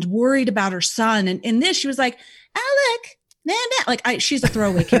nervous and worried about her son. And in this, she was like, Alec, she's a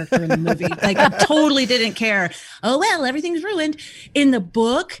throwaway character in the movie. Like, I totally didn't care. Oh, well, everything's ruined. In the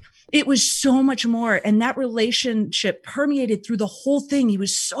book, it was so much more. And that relationship permeated through the whole thing. He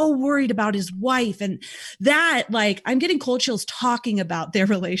was so worried about his wife. And that, I'm getting cold chills talking about their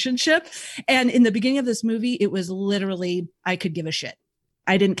relationship. And in the beginning of this movie, it was literally, I could give a shit.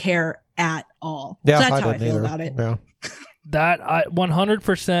 I didn't care at all. Yeah, so that's how I feel about it. Yeah. That I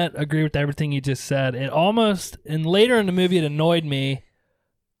 100% agree with everything you just said. It almost, and later in the movie, it annoyed me.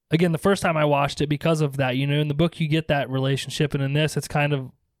 Again, the first time I watched it because of that, in the book, you get that relationship. And in this, it's kind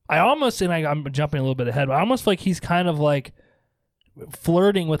of, I'm jumping a little bit ahead, but I almost feel like he's kind of like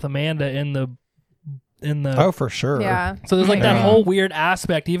flirting with Amanda in the. Oh, for sure. Yeah. So there's that whole weird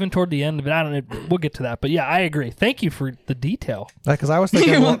aspect, even toward the end of it. I don't know. We'll get to that, but yeah, I agree. Thank you for the detail. Because I was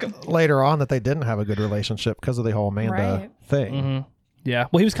thinking later on that they didn't have a good relationship because of the whole Amanda thing. Mm-hmm. Yeah.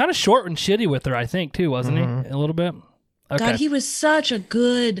 Well, he was kind of short and shitty with her, I think, too, wasn't he? A little bit. Okay. God, he was such a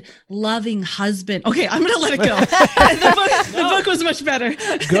good, loving husband. Okay, I'm going to let it go. The book was much better.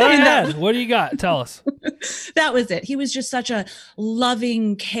 Go ahead. What do you got? Tell us. That was it. He was just such a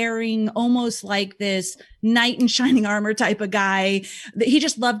loving, caring, almost like this knight in shining armor type of guy. He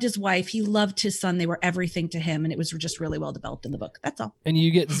just loved his wife. He loved his son. They were everything to him. And it was just really well developed in the book. That's all. And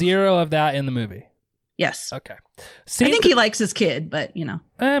you get zero of that in the movie. Yes. Okay. I think he likes his kid, but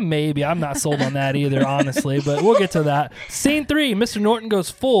maybe. I'm not sold on that either, honestly, but we'll get to that. Scene 3, Mr. Norton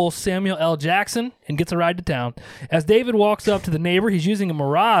goes full Samuel L. Jackson and gets a ride to town. As David walks up to the neighbor, he's using a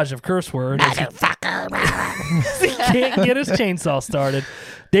mirage of curse words. He can't get his chainsaw started.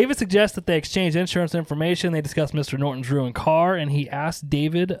 David suggests that they exchange insurance information. They discuss Mr. Norton's ruined car, and he asks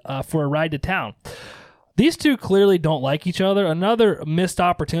David for a ride to town. These two clearly don't like each other. Another missed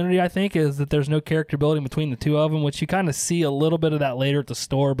opportunity, I think, is that there's no character building between the two of them, which you kind of see a little bit of that later at the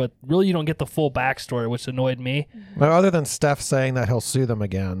store, but really you don't get the full backstory, which annoyed me. Well, other than Steph saying that he'll sue them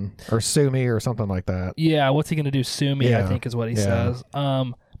again, or sue me, or something like that. Yeah, what's he going to do? Sue me, I think is what he says.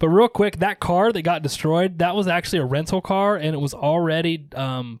 But real quick, that car that got destroyed, that was actually a rental car, and it was already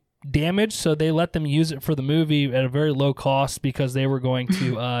damaged, so they let them use it for the movie at a very low cost because they were going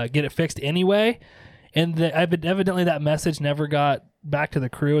to get it fixed anyway. And evidently that message never got back to the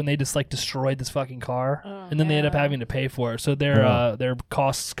crew, and they just like destroyed this fucking car, and then they ended up having to pay for it. So their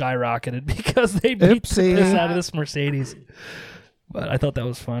costs skyrocketed because they beat the piss out of this Mercedes. But I thought that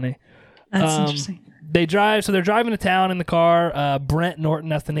was funny. That's interesting. They're driving to town in the car. Brent Norton,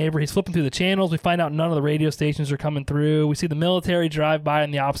 that's the neighbor. He's flipping through the channels. We find out none of the radio stations are coming through. We see the military drive by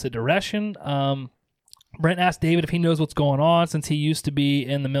in the opposite direction. Brent asks David if he knows what's going on since he used to be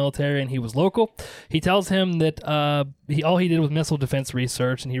in the military and he was local. He tells him that all he did was missile defense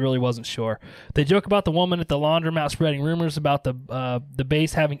research and he really wasn't sure. They joke about the woman at the laundromat spreading rumors about the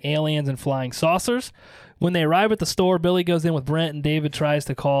base having aliens and flying saucers. When they arrive at the store, Billy goes in with Brent and David tries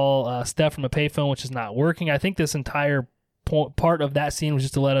to call Steph from a payphone, which is not working. I think this entire part of that scene was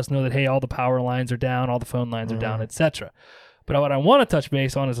just to let us know that, hey, all the power lines are down, all the phone lines are down, etc. But what I want to touch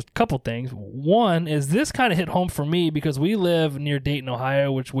base on is a couple things. One is this kind of hit home for me because we live near Dayton,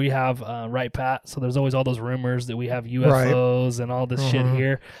 Ohio, which we have Wright Pat. So there's always all those rumors that we have UFOs and all this shit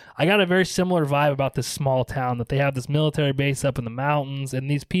here. I got a very similar vibe about this small town, that they have this military base up in the mountains, and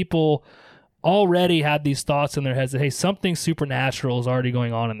these people already had these thoughts in their heads that, hey, something supernatural is already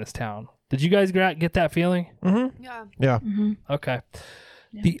going on in this town. Did you guys get that feeling? Mm-hmm. Yeah. Mm-hmm. Okay.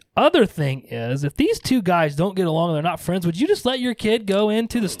 Yeah. The other thing is, if these two guys don't get along and they're not friends, would you just let your kid go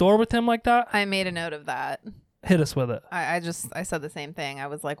into the store with him like that? I made a note of that. Hit us with it. I said the same thing. I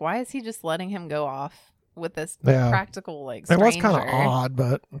was like, why is he just letting him go off with this practical, like, stranger? It was kind of odd,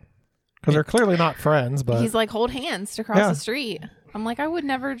 but because they're clearly not friends. But he's like, hold hands to cross the street. I'm like, I would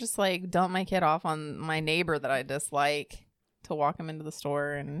never just like dump my kid off on my neighbor that I dislike to walk him into the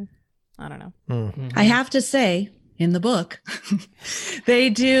store, and I don't know. Mm-hmm. I have to say, in the book,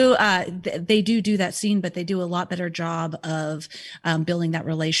 they do that scene, but they do a lot better job of building that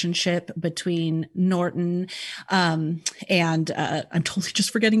relationship between Norton and I'm totally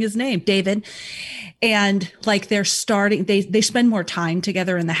just forgetting his name, David. And like they spend more time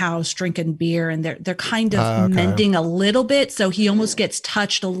together in the house drinking beer, and they're kind of mending a little bit. So he almost gets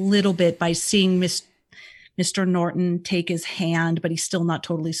touched a little bit by seeing Mr. Norton take his hand, but he's still not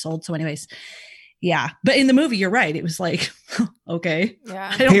totally sold. So anyways, yeah. But in the movie, you're right. It was like, okay.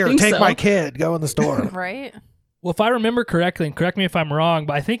 Yeah. Here, take my kid. Go in the store. Right. Well, if I remember correctly, and correct me if I'm wrong,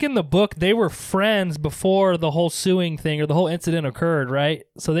 but I think in the book, they were friends before the whole suing thing or the whole incident occurred, right?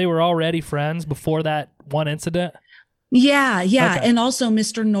 So they were already friends before that one incident? Yeah. Okay. And also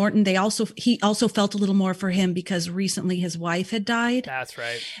Mr. Norton, he also felt a little more for him because recently his wife had died. That's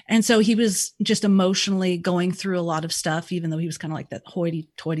right. And so he was just emotionally going through a lot of stuff, even though he was kind of like that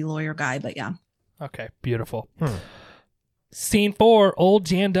hoity-toity lawyer guy, but yeah. Okay, beautiful. Scene 4, old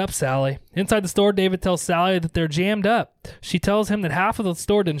jammed up Sally. Inside the store, David tells Sally that they're jammed up. She tells him that half of the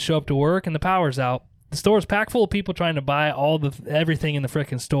store didn't show up to work and the power's out. The store is packed full of people trying to buy everything in the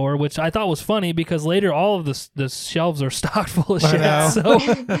frickin' store, which I thought was funny because later all of the shelves are stocked full of shit. So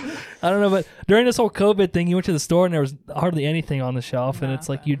I don't know, but during this whole COVID thing, you went to the store and there was hardly anything on the shelf, and it's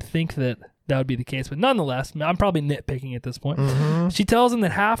like you'd think that would be the case, but nonetheless, I'm probably nitpicking at this point. Mm-hmm. She tells him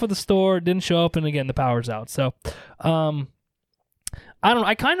that half of the store didn't show up, and again, the power's out. So, I don't know.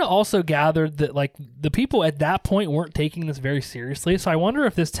 I kind of also gathered that like the people at that point weren't taking this very seriously. So I wonder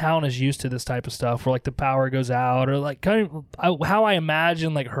if this town is used to this type of stuff, where like the power goes out, or like kind of how I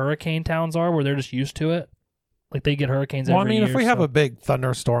imagine like hurricane towns are, where they're just used to it. Like they get hurricanes every year. If we have a big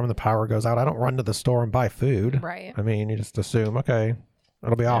thunderstorm and the power goes out, I don't run to the store and buy food. Right. I mean, you just assume, okay,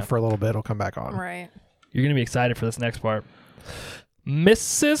 it'll be off for a little bit. It'll come back on. Right. You're going to be excited for this next part.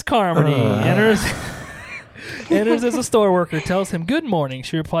 Mrs. Carmody enters as a store worker, tells him good morning.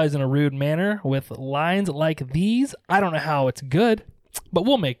 She replies in a rude manner with lines like these. I don't know how it's good, but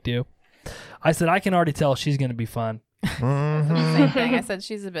we'll make do. I said, I can already tell she's going to be fun. Mm-hmm. Same thing. I said,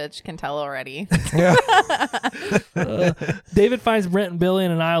 she's a bitch. Can tell already. Yeah. David finds Brent and Billy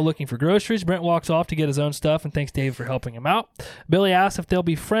in an aisle looking for groceries. Brent walks off to get his own stuff and thanks David for helping him out. Billy asks if they'll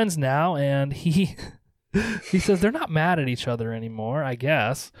be friends now, and he says they're not mad at each other anymore, I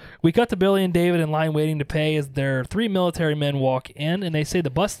guess. We cut to Billy and David in line waiting to pay as their 3 military men walk in, and they say the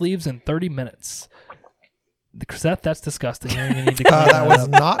bus leaves in 30 minutes. Seth, that's disgusting. You need to that was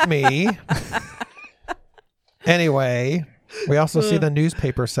not me. Anyway, we also see the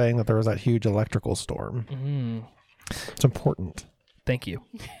newspaper saying that there was that huge electrical storm. Mm. It's important. Thank you.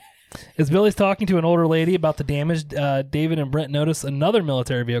 As Billy's talking to an older lady about the damage, David and Brent notice another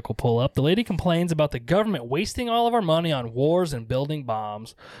military vehicle pull up. The lady complains about the government wasting all of our money on wars and building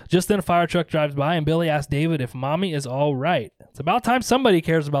bombs. Just then a fire truck drives by and Billy asks David if mommy is all right. It's about time somebody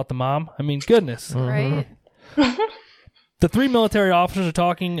cares about the mom. I mean, goodness. Right. The 3 military officers are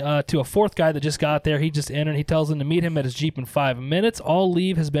talking to a fourth guy that just got there. He just entered. He tells them to meet him at his Jeep in 5 minutes. All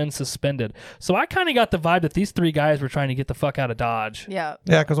leave has been suspended. So I kind of got the vibe that these 3 guys were trying to get the fuck out of Dodge. Yeah.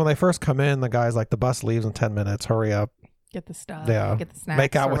 Yeah, because when they first come in, the guy's like, the bus leaves in 10 minutes. Hurry up. Get the stuff. Yeah. Get the snacks.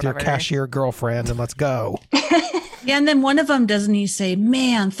 Make out or with your whatever. cashier girlfriend and let's go. Yeah, and then one of them doesn't he say,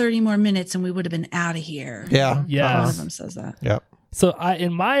 "Man, 30 more minutes and we would have been out of here." Yeah. Yes. One of them says that. Yep. So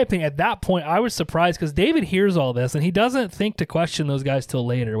in my opinion, at that point, I was surprised because David hears all this and he doesn't think to question those guys till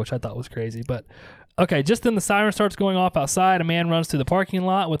later, which I thought was crazy. But okay, just then the siren starts going off outside. A man runs through the parking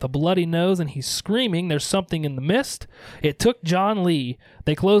lot with a bloody nose and he's screaming, "There's something in the mist." It took John Lee.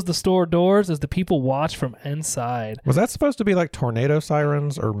 They closed the store doors as the people watched from inside. Was that supposed to be like tornado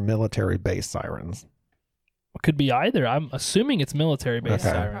sirens or military base sirens? Could be either. I'm assuming it's military-based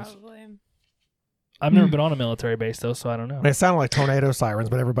Okay. sirens. Probably. I've never been on a military base though, so I don't know. I mean, it sounded like tornado sirens,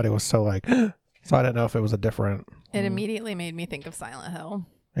 but everybody was so like, so I didn't know if it was a different. It immediately made me think of Silent Hill.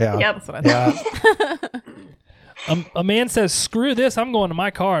 Yeah. Yep. That's what I thought. A man says, "Screw this, I'm going to my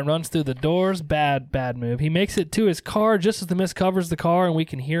car," and runs through the doors. Bad move. He makes it to his car just as the mist covers the car, and we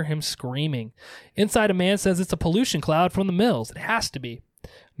can hear him screaming. Inside, a man says it's a pollution cloud from the mills. It has to be.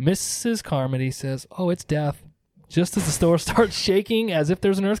 Mrs. Carmody says, "Oh, it's death," just as the store starts shaking as if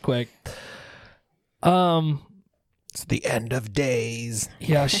there's an earthquake. It's the end of days.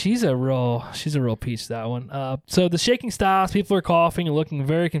 Yeah, she's a real peach, that one. So the shaking stops. People are coughing and looking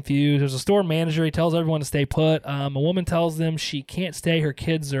very confused. There's a store manager. He tells everyone to stay put. A woman tells them she can't stay. Her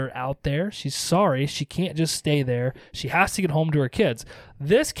kids are out there. She's sorry. She can't just stay there. She has to get home to her kids.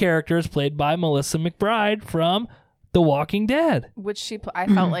 This character is played by Melissa McBride from The Walking Dead. Which I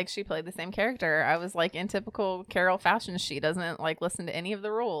felt like she played the same character. I was like, in typical Carol fashion, she doesn't like listen to any of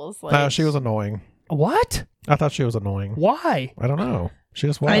the rules. Like, No, she was annoying. What? I thought she was annoying. Why? I don't know. She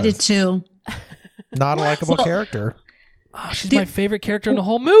just was. I did too. Not a likable Well- character. Oh, she's my favorite character in the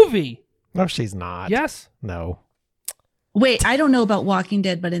whole movie. No, she's not. Yes. No. Wait, I don't know about Walking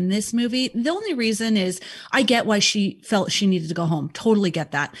Dead, but in this movie, the only reason is I get why she felt she needed to go home. Totally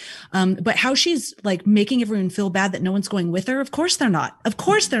get that. But how she's like making everyone feel bad that no one's going with her. Of course they're not. Of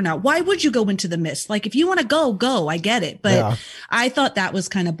course they're not. Why would you go into the mist? Like if you want to go. I get it. But Yeah. I thought that was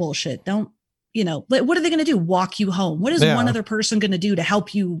kind of bullshit. Don't, like, what are they going to do? Walk you home? What is Yeah. one other person going to do to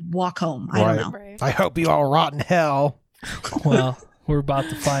help you walk home? I Right. don't know. right. I hope you all rot in hell. Well, we're about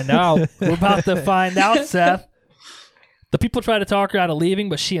to find out. We're about to find out, Seth. The people try to talk her out of leaving,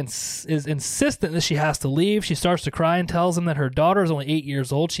 but she is insistent that she has to leave. She starts to cry and tells them that her daughter is only 8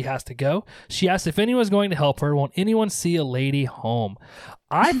 years old. She has to go. She asks if anyone's going to help her. Won't anyone see a lady home?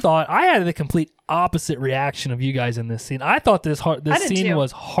 I thought I had the complete opposite reaction of you guys in this scene. I thought this I did scene too.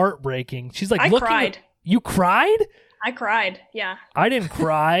 was heartbreaking. She's like, I looking cried. You cried? I cried. Yeah. I didn't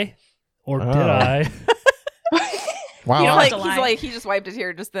cry, or did Oh. I? Wow. You don't Like have to he's lie. like he just wiped a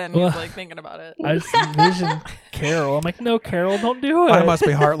tear just then. Well, He's like thinking about it. I just envisioned Carol. I'm like, no, Carol, don't do it. I must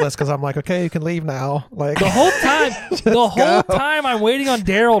be heartless because I'm like, okay, you can leave now. Like The whole time I'm waiting on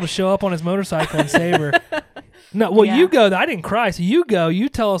Daryl to show up on his motorcycle and save her. No, well, Yeah. you go. I didn't cry, so you go. You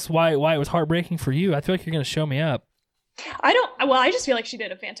tell us why it was heartbreaking for you. I feel like you're going to show me up. I just feel like she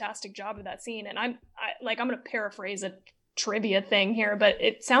did a fantastic job of that scene. And I'm going to paraphrase a trivia thing here, but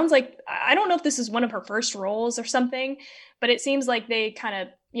it sounds like, I don't know if this is one of her first roles or something, but it seems like they kind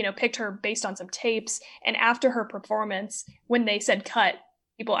of, picked her based on some tapes. And after her performance, when they said cut,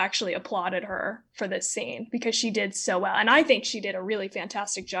 people actually applauded her for this scene because she did so well. And I think she did a really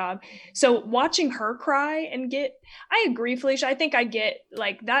fantastic job. So watching her cry and I agree, Felicia. I think I get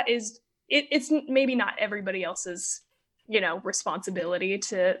like that is, it's maybe not everybody else's, responsibility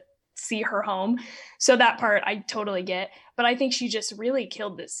to see her home. So that part I totally get, but I think she just really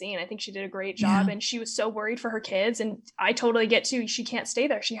killed this scene. I think she did a great job and she was so worried for her kids. And I totally get too, she can't stay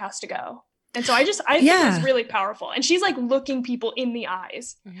there. She has to go. And so I think it was really powerful. And she's like looking people in the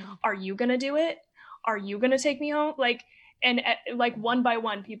eyes. Mhm. Are you going to do it? Are you going to take me home? Like one by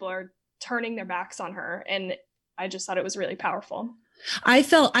one, people are turning their backs on her. And I just thought it was really powerful. I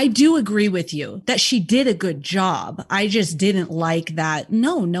do agree with you that she did a good job. I just didn't like that.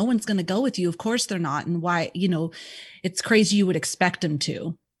 No one's going to go with you. Of course they're not. And why, it's crazy you would expect them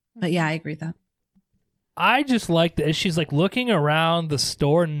to. But yeah, I agree with that. I just like that she's like looking around the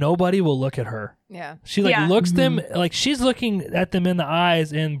store. Nobody will look at her. Yeah. She like Yeah. looks them like she's looking at them in the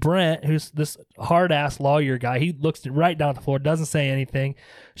eyes. And Brent, who's this hard ass lawyer guy, he looks right down at the floor, doesn't say anything.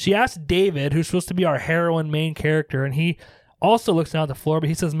 She asks David, who's supposed to be our heroine main character, and he also looks down at the floor, but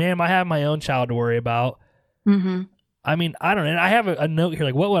he says, "Ma'am, I have my own child to worry about." I mean, I don't know. And I have a note here,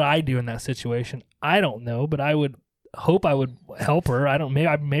 like, what would I do in that situation? I don't know, but I would hope I would help her. I don't. Maybe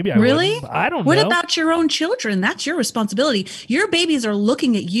I Really? wouldn't. I don't What know. about your own children? That's your responsibility. Your babies are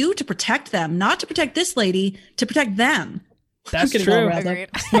looking at you to protect them, not to protect this lady, to protect them. That's I'm getting all true. riled up. Agreed.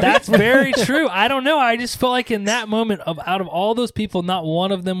 That's very true. I don't know. I just felt like in that moment, out of all those people, not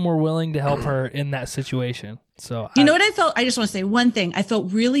one of them were willing to help her in that situation. So You know what I felt? I just want to say one thing. I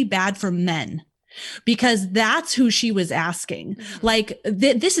felt really bad for men because that's who she was asking. Like,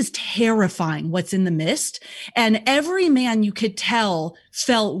 this is terrifying what's in the mist. And every man you could tell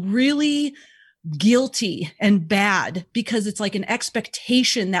felt really guilty and bad because it's like an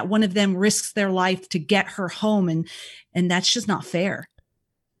expectation that one of them risks their life to get her home. And that's just not fair.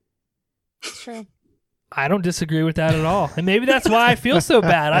 It's true. I don't disagree with that at all. And maybe that's why I feel so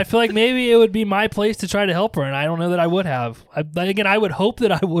bad. I feel like maybe it would be my place to try to help her, and I don't know that I would have. Again, I would hope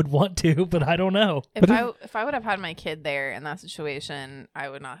that I would want to, but I don't know. If I would have had my kid there in that situation, I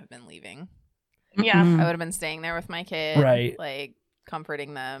would not have been leaving. Yeah. Mm-mm. I would have been staying there with my kid, Right. like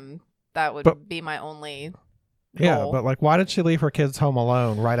comforting them. That would be my only Yeah, goal. but like, why did she leave her kids home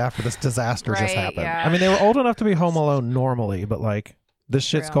alone right after this disaster just Right, happened? yeah. I mean, they were old enough to be home alone normally, but like, this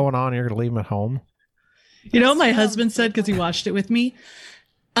shit's Real. going on, you're going to leave them at home? You know what my husband said because he watched it with me?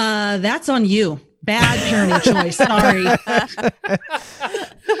 That's on you. Bad parenting choice. Sorry.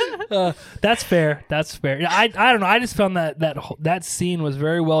 That's fair. That's fair. I don't know. I just found that scene was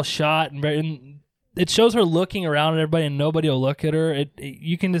very well shot and it shows her looking around at everybody and nobody will look at her.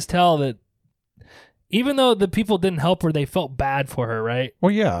 You can just tell that even though the people didn't help her, they felt bad for her, right?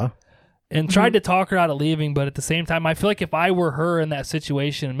 Well, yeah. And tried to talk her out of leaving, but at the same time, I feel like if I were her in that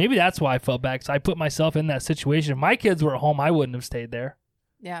situation, maybe that's why I felt bad, because I put myself in that situation. If my kids were at home, I wouldn't have stayed there.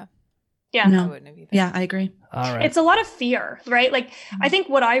 yeah, Yeah. I No. wouldn't have either. Yeah, I agree. All right. It's a lot of fear, right? Like, I think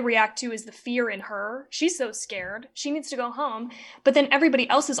what I react to is the fear in her. She's so scared. She needs to go home. But then everybody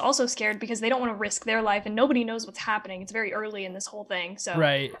else is also scared because they don't want to risk their life and nobody knows what's happening. It's very early in this whole thing. So,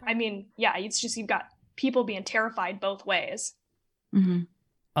 Right. I mean, yeah, it's just you've got people being terrified both ways. Mm-hmm.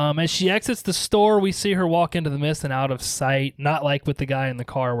 As she exits the store, we see her walk into the mist and out of sight, not like with the guy in the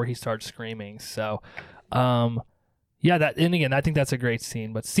car where he starts screaming. So, yeah, and again, I think that's a great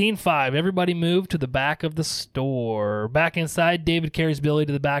scene. But scene 5, everybody moved to the back of the store. Back inside, David carries Billy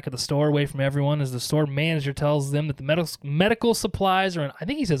to the back of the store away from everyone as the store manager tells them that the medical supplies are in, I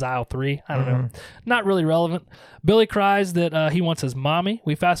think he says aisle 3. I don't know. Not really relevant. Billy cries that he wants his mommy.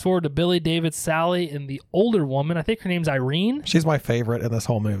 We fast forward to Billy, David, Sally, and the older woman. I think her name's Irene. She's my favorite in this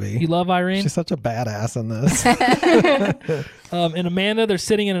whole movie. You love Irene? She's such a badass in this. And Amanda, they're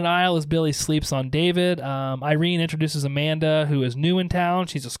sitting in an aisle as Billy sleeps on David. Irene introduces Amanda, who is new in town.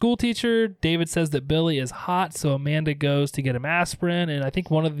 She's a school teacher. David says that Billy is hot, so Amanda goes to get him aspirin. And I think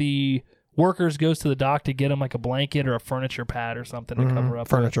one of the workers goes to the dock to get him like a blanket or a furniture pad or something to cover up.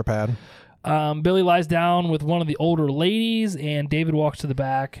 Furniture pad. Billy lies down with one of the older ladies, and David walks to the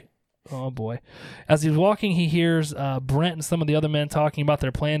back. Oh, boy. As he's walking, he hears Brent and some of the other men talking about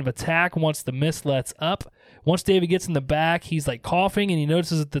their plan of attack once the mist lets up. Once David gets in the back, he's like coughing, and he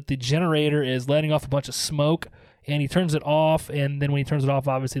notices that the generator is letting off a bunch of smoke, and he turns it off, and then when he turns it off,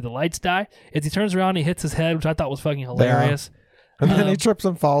 obviously the lights die. As he turns around, he hits his head, which I thought was fucking hilarious. And then he trips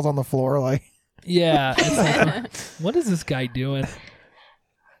and falls on the floor like... Yeah. It's like, what is this guy doing?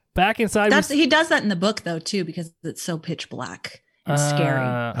 Back inside... He does that in the book, though, too, because it's so pitch black and scary.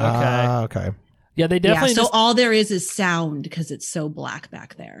 Okay. Okay. Yeah, they definitely Yeah, so just... all there is sound because it's so black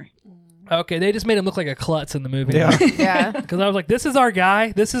back there. Okay, they just made him look like a klutz in the movie. Yeah. Yeah. Because I was like, this is our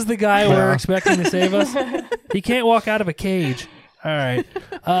guy. This is the guy we're expecting to save us. He can't walk out of a cage. All right.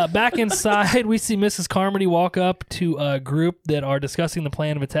 Back inside, we see Mrs. Carmody walk up to a group that are discussing the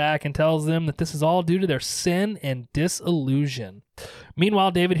plan of attack and tells them that this is all due to their sin and disillusion.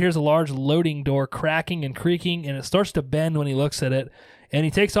 Meanwhile, David hears a large loading door cracking and creaking, and it starts to bend when he looks at it. And he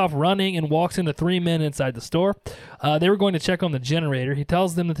takes off running and walks into 3 men inside the store. They were going to check on the generator. He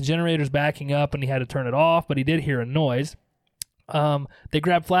tells them that the generator's backing up and he had to turn it off, but he did hear a noise. They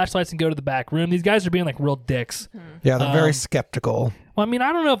grab flashlights and go to the back room. These guys are being like real dicks. Yeah, they're very skeptical. Well, I mean,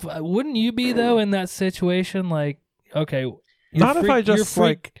 I don't know if wouldn't you be though in that situation? Like, okay, Not if I just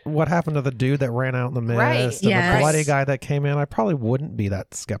like what happened to the dude that ran out in the mist Right. and Yes. the bloody guy that came in. I probably wouldn't be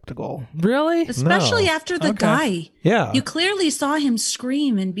that skeptical. really. Especially No. after the Okay. guy. Yeah. You clearly saw him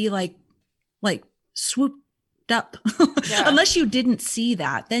scream and be like swooped up. Yeah. Unless you didn't see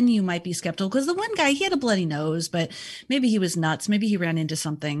that, then you might be skeptical. Because the one guy, he had a bloody nose, but maybe he was nuts. Maybe he ran into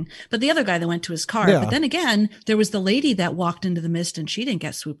something. But the other guy that went to his car. Yeah. But then again, there was the lady that walked into the mist and she didn't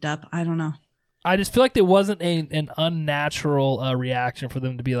get swooped up. I don't know. I just feel like there wasn't an unnatural reaction for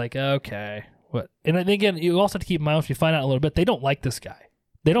them to be like, okay, what? And then again, you also have to keep in mind if you find out a little bit, they don't like this guy.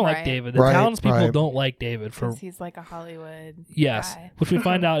 They don't like Right. David. The Right, townspeople right. don't like David for 'Cause he's like a Hollywood yes, guy. which we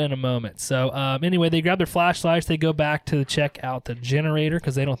find out in a moment. So anyway, they grab their flashlights. They go back to check out the generator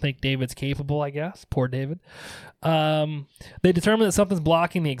because they don't think David's capable. I guess poor David. They determine that something's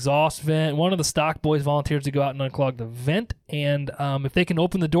blocking the exhaust vent. One of the stock boys volunteers to go out and unclog the vent, and if they can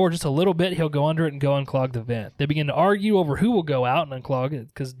open the door just a little bit, he'll go under it and go unclog the vent. They begin to argue over who will go out and unclog it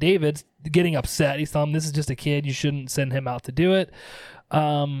because David's getting upset. He's telling him this is just a kid. You shouldn't send him out to do it.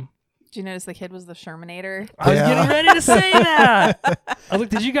 Did you notice the kid was the Shermanator? I was Yeah. getting ready to say that. I was like,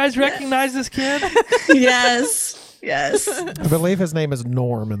 did you guys recognize this kid? Yes. Yes. I believe his name is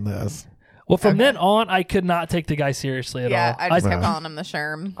Norm in this. Well, from then on, I could not take the guy seriously at Yeah, all. I just kept Right. calling him the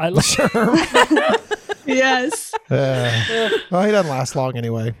Sherm. Yes. Well, he doesn't last long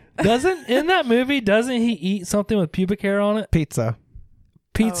anyway. in that movie, doesn't he eat something with pubic hair on it? Pizza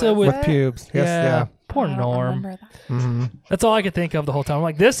Pizza Oh, with with pubes. Yes, yeah. Poor I don't Norm. remember that. hmm That's all I could think of the whole time. I'm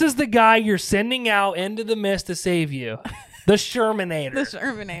like, this is the guy you're sending out into the mist to save you. The Shermanator. The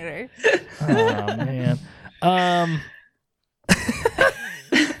Shermanator. Oh, man.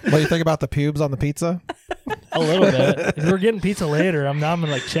 What do you think about the pubes on the pizza? A little bit. If we're getting pizza later, I'm going to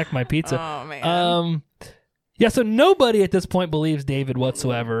like check my pizza. Oh man. Yeah, so nobody at this point believes David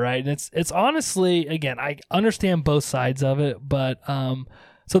whatsoever, right? And it's honestly, again, I understand both sides of it, but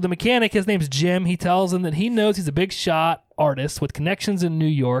so the mechanic, his name's Jim, he tells him that he knows he's a big shot artist with connections in New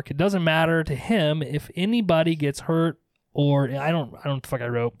York. It doesn't matter to him if anybody gets hurt or I don't know what the fuck I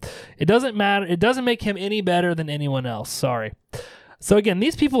wrote. It doesn't matter. It doesn't make him any better than anyone else. Sorry. So again,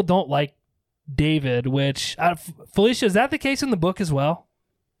 these people don't like David, which Felicia, is that the case in the book as well?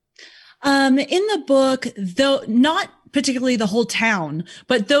 In the book, though, not particularly the whole town,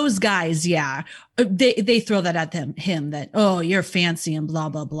 but those guys, yeah, they throw that at him that, oh, you're fancy and blah,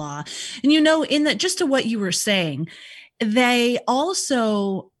 blah, blah. And, in that, just to what you were saying, they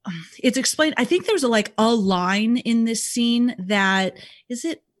also, it's explained, I think there's a line in this scene that, is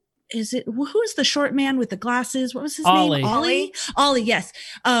it, who is the short man with the glasses? What was his Ollie. name? Ollie, yes.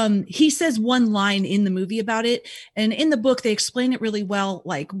 He says one line in the movie about it. And in the book, they explain it really well.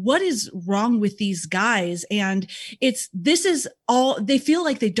 Like, what is wrong with these guys? And this is all, they feel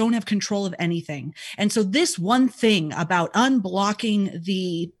like they don't have control of anything. And so this one thing about unblocking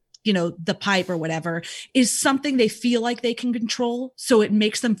the pipe or whatever is something they feel like they can control. So it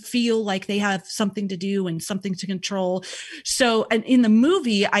makes them feel like they have something to do and something to control. So, and in the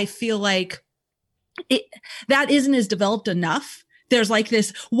movie, I feel like that isn't as developed enough. There's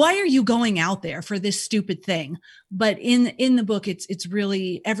this, why are you going out there for this stupid thing? But in the book, it's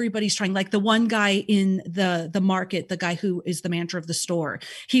really, everybody's trying, like the one guy in the market, the guy who is the manager of the store,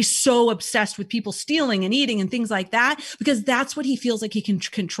 he's so obsessed with people stealing and eating and things like that, because that's what he feels like he can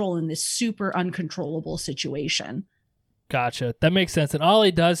control in this super uncontrollable situation. Gotcha. That makes sense. And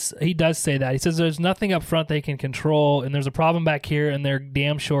Ollie he does say that. He says there's nothing up front they can control, and there's a problem back here, and they're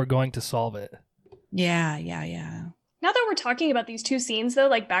damn sure going to solve it. Yeah. Now that we're talking about these two scenes, though,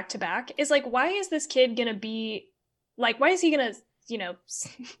 back to back, is why is this kid gonna be why is he gonna,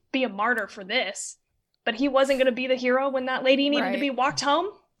 be a martyr for this? But he wasn't gonna be the hero when that lady needed to be walked home?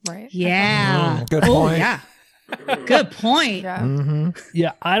 Right. Yeah. Good point. Yeah. Good point. Yeah. Mm-hmm.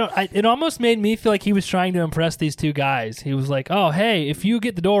 Yeah, it almost made me feel like he was trying to impress these two guys. He was like, "Oh, hey, if you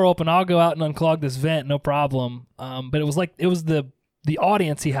get the door open, I'll go out and unclog this vent, no problem." But it was the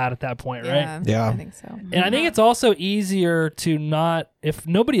audience he had at that point, right? Yeah. I think so. And I think it's also easier to not, if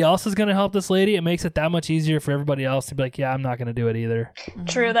nobody else is going to help this lady, it makes it that much easier for everybody else to be like, yeah, I'm not going to do it either.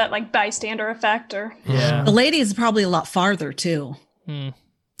 True, that bystander effect, or Yeah. The lady is probably a lot farther too.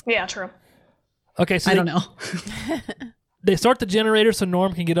 yeah, true. Okay, so I don't know. they start the generator so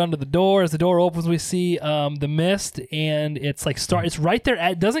Norm can get under the door. As the door opens, we see the mist, and it's it's right there.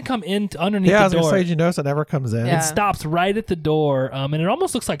 It doesn't come in underneath Yeah, I was the going to door. say, did you notice it never comes in? Yeah. It stops right at the door, and it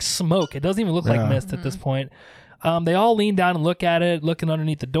almost looks like smoke. It doesn't even look like Yeah. mist at this point. They all lean down and look at it, looking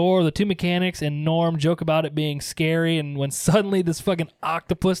underneath the door. The two mechanics and Norm joke about it being scary, and when suddenly this fucking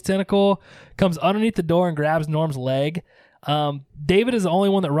octopus tentacle comes underneath the door and grabs Norm's leg. David is the only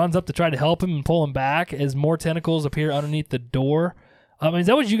one that runs up to try to help him and pull him back as more tentacles appear underneath the door. Is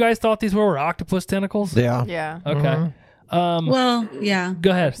that what you guys thought these were octopus tentacles? Yeah. Yeah. Okay. Well, yeah. Go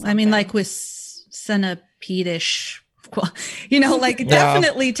ahead. I mean, with centipede-ish,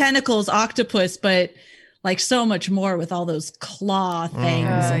 definitely tentacles, octopus, but so much more with all those claw things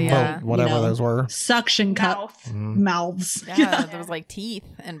and yeah. Whatever those were. suction cup mouths. Yeah, there was teeth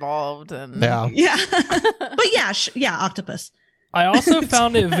involved, and Yeah. Yeah. But yeah, octopus. I also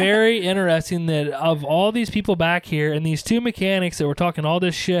found it very interesting that of all these people back here and these two mechanics that were talking all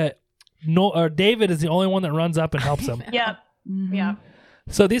this shit, David is the only one that runs up and helps him. Yeah. Mhm. Yeah.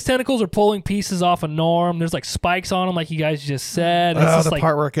 So these tentacles are pulling pieces off of Norm. There's like spikes on them, like you guys just said. Oh, it's the like,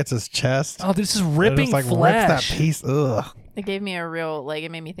 part where it gets his chest. oh, this is ripping it just, flesh. rips that piece. Ugh. It gave me a real, like,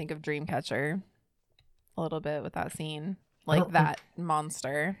 it made me think of Dreamcatcher a little bit with that scene. Like that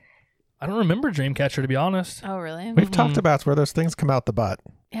monster. I don't remember Dreamcatcher, to be honest. Oh, really? We've talked about where those things come out the butt.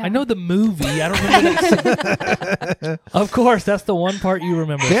 Yeah. I know the movie. I don't remember that scene. Of course, that's the one part you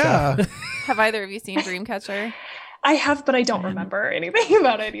remember. Yeah. Seth. Have either of you seen Dreamcatcher? I have, but I don't remember anything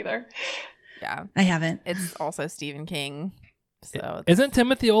about it either. Yeah. I haven't. It's also Stephen King. So Isn't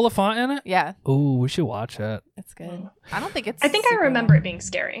Timothy Oliphant in it? yeah, Ooh, we should watch it. it's good. I don't think it's I think I super remember long. it being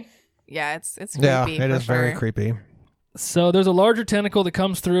scary. Yeah, it's creepy. Yeah, it for is very sure. creepy. So there's a larger tentacle that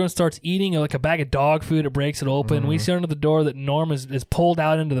comes through and starts eating like a bag of dog food. It breaks it open. We see under the door that Norm is pulled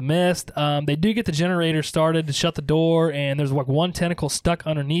out into the mist. They do get the generator started to shut the door, and there's like one tentacle stuck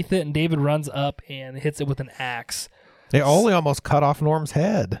underneath it, and David runs up and hits it with an axe. They only almost cut off Norm's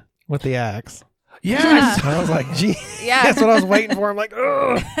head with the axe. Yes! I was like, gee. Yeah. That's what I was waiting for. I'm like,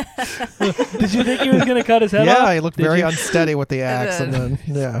 ugh. Did you think he was going to cut his head off? Yeah, he looked Did very you? unsteady with the axe. And then,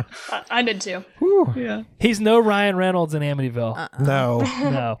 yeah. I did too. Whew. Yeah. He's no Ryan Reynolds in Amityville. No,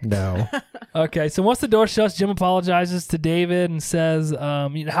 No. no. Okay, so once the door shuts, Jim apologizes to David and says,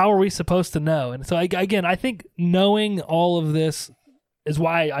 how are we supposed to know? And so, again, I think knowing all of this is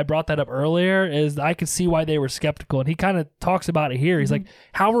why I brought that up earlier, is I could see why they were skeptical. And he kind of talks about it here. He's like,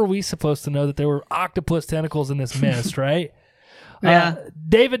 how are we supposed to know that there were octopus tentacles in this mist, right? Yeah.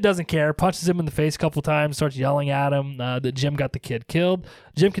 David doesn't care, punches him in the face a couple times, starts yelling at him that Jim got the kid killed.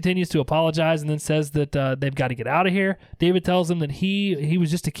 Jim continues to apologize and then says that they've got to get out of here. David tells him that he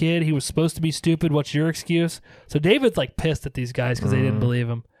was just a kid. He was supposed to be stupid. What's your excuse? So David's like pissed at these guys because they didn't believe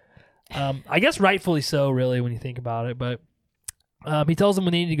him. I guess rightfully so, really, when you think about it. But he tells them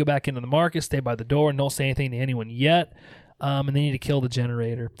when they need to go back into the market, stay by the door, and don't say anything to anyone yet. And they need to kill the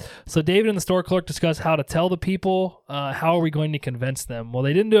generator. So David and the store clerk discuss how to tell the people. How are we going to convince them? Well,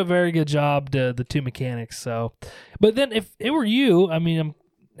 they didn't do a very good job, the two mechanics. So, but then if it were you, I mean,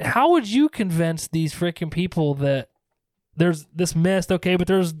 how would you convince these freaking people that there's this mist, okay, but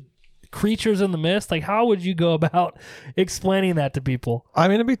there's creatures in the mist? Like, how would you go about explaining that to people? I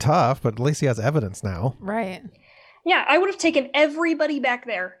mean, it'd be tough, but at least he has evidence now. Right. Yeah, I would have taken everybody back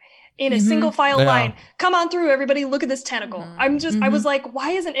there in a single file Yeah. line. Come on through, everybody. Look at this tentacle. I was like,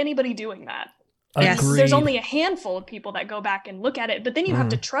 why isn't anybody doing that? Yes. Agreed. There's only a handful of people that go back and look at it, but then you have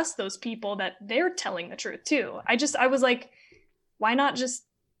to trust those people that they're telling the truth too. I was like, why not just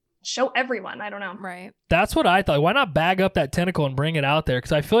show everyone? I don't know. Right. That's what I thought. Why not bag up that tentacle and bring it out there?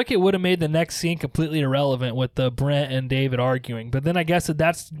 Because I feel like it would have made the next scene completely irrelevant with the Brent and David arguing. But then I guess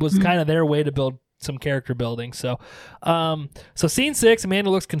that was kind of their way to build some character building. So scene 6, Amanda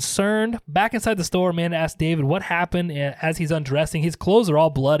looks concerned. Back inside the store, Amanda asks David what happened as he's undressing. His clothes are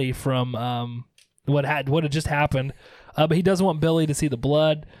all bloody from what had just happened. But he doesn't want Billy to see the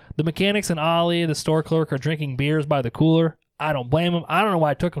blood. The mechanics and Ollie, the store clerk, are drinking beers by the cooler. I don't blame him. I don't know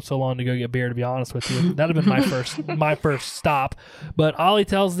why it took him so long to go get beer, to be honest with you. That'd have been my first stop. But Ollie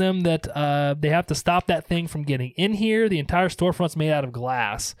tells them that they have to stop that thing from getting in here. The entire storefront's made out of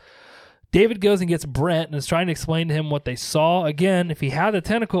glass. David goes and gets Brent and is trying to explain to him what they saw. Again, if he had the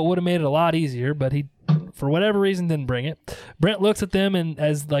tentacle, it would have made it a lot easier, but he, for whatever reason, didn't bring it. Brent looks at them and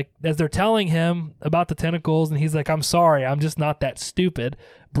as they're telling him about the tentacles, and he's like, I'm sorry, I'm just not that stupid.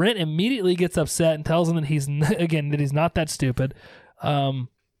 Brent immediately gets upset and tells him that he's not that stupid. So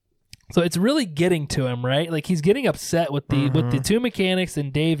it's really getting to him, right? Like, he's getting upset with the two mechanics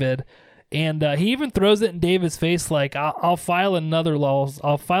and David. And he even throws it in David's face, like, I'll file another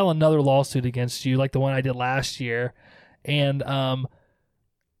lawsuit against you, like the one I did last year. And I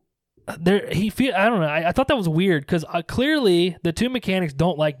don't know. I thought that was weird because clearly the two mechanics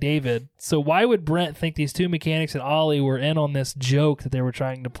don't like David. So why would Brent think these two mechanics and Ollie were in on this joke that they were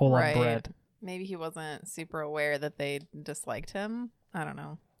trying to pull on Brent? Maybe he wasn't super aware that they disliked him. I don't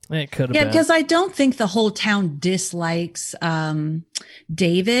know. It could have Yeah, been. because I don't think the whole town dislikes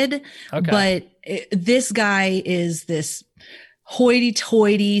David, but this guy is this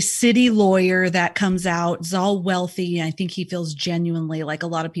hoity-toity city lawyer that comes out, is all wealthy, and I think he feels genuinely like a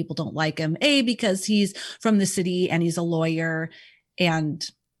lot of people don't like him, because he's from the city and he's a lawyer, and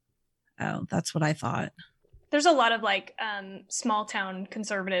that's what I thought. There's a lot of like small town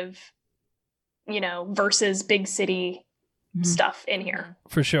conservative, versus big city stuff in here.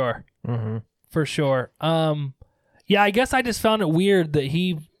 For sure. Mm-hmm. For sure. Yeah, I guess I just found it weird that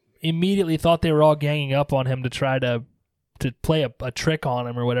he immediately thought they were all ganging up on him to try to play a trick on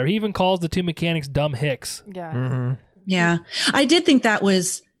him or whatever. He even calls the two mechanics dumb hicks. Yeah. Mm-hmm. Yeah, I did think that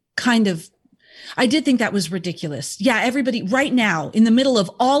was kind of I did think that was ridiculous. Yeah, everybody right now in the middle of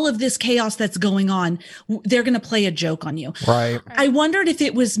all of this chaos that's going on, they're going to play a joke on you. Right. I wondered if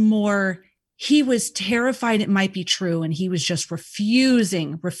it was more he was terrified it might be true and he was just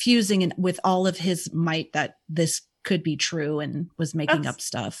refusing and with all of his might that this could be true and was making up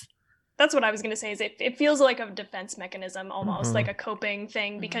stuff. That's what I was going to say is it feels like a defense mechanism almost, like a coping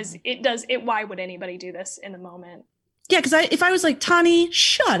thing, because why would anybody do this in the moment? Yeah, because if I was like, Tani,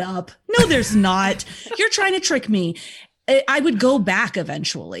 shut up. No, there's not. You're trying to trick me. I would go back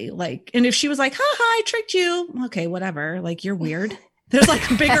eventually. Like, and if she was like, ha, I tricked you. Okay, whatever. Like, you're weird. There's like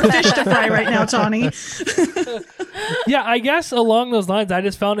bigger fish to fry right now, Tani. Yeah, I guess along those lines, I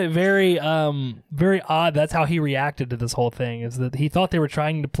just found it very, very odd. That's how he reacted to this whole thing. Is that he thought they were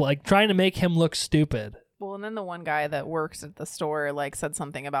trying to make him look stupid. Well, and then the one guy that works at the store said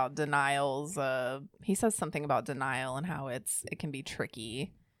something about denials. He says something about denial and how it can be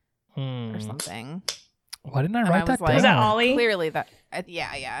tricky or something. Why didn't I write that down? Was that Ollie? Clearly that.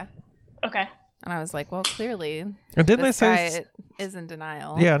 Yeah. Okay. And I was like, well, clearly, And didn't this they say guy is in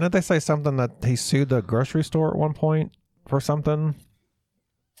denial. Yeah, didn't they say something that he sued the grocery store at one point for something?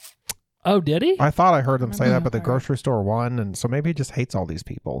 Oh, did he? I thought I heard him say that, but the grocery store won, and so maybe he just hates all these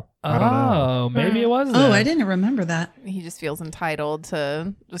people. I don't know. Oh, maybe it was that. Oh, I didn't remember that. He just feels entitled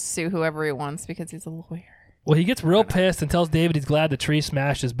to just sue whoever he wants because he's a lawyer. Well, he gets real pissed and tells David he's glad the tree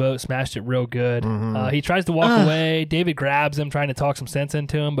smashed his boat, smashed it real good. He tries to walk away. David grabs him, trying to talk some sense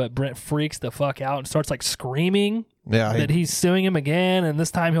into him, but Brent freaks the fuck out and starts like screaming that he's suing him again, and this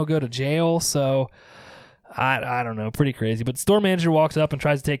time he'll go to jail. So I don't know, pretty crazy. But the store manager walks up and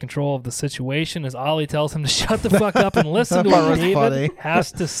tries to take control of the situation as Ollie tells him to shut the fuck up and listen to what David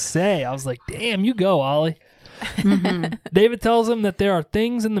has to say. I was like, damn, you go, Ollie. David tells him that there are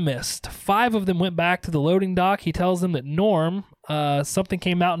things in the mist. 5 of them went back to the loading dock. He tells them that Norm, something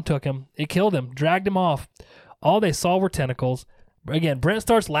came out and took him. It killed him, dragged him off. All they saw were tentacles. Again, Brent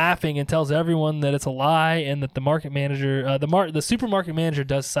starts laughing and tells everyone that it's a lie and that the market manager, the supermarket manager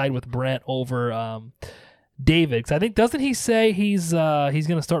does side with Brent over David. Because I think, doesn't he say he's going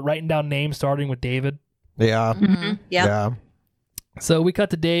to start writing down names starting with David? Yeah. Yeah. So we cut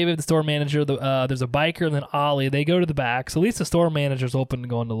to David, the store manager. There's a biker and then Ollie. They go to the back. So at least the store manager's open to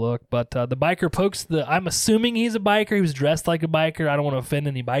going to look. But the biker pokes I'm assuming he's a biker. He was dressed like a biker. I don't want to offend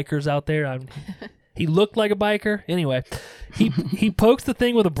any bikers out there. He looked like a biker. Anyway, he pokes the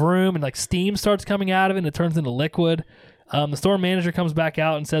thing with a broom and like steam starts coming out of it and it turns into liquid. The store manager comes back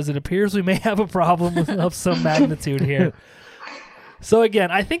out and says, it appears we may have a problem of some magnitude here. So again,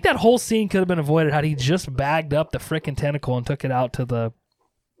 I think that whole scene could have been avoided had he just bagged up the frickin' tentacle and took it out to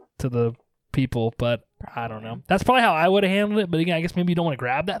the people, but I don't know. That's probably how I would have handled it, but again, I guess maybe you don't want to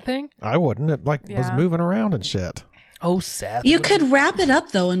grab that thing. I wouldn't. It was moving around and shit. Oh, Seth. You could wrap it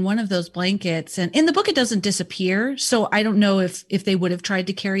up though in one of those blankets, and in the book it doesn't disappear, so I don't know if they would have tried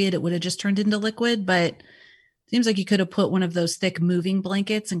to carry it would have just turned into liquid, but seems like you could have put one of those thick moving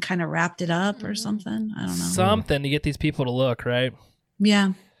blankets and kind of wrapped it up or something. I don't know. Something to get these people to look, right?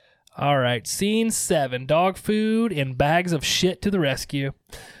 Yeah. All right. Scene 7. Dog food and bags of shit to the rescue.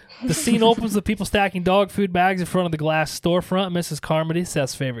 The scene opens with people stacking dog food bags in front of the glass storefront. Mrs. Carmody,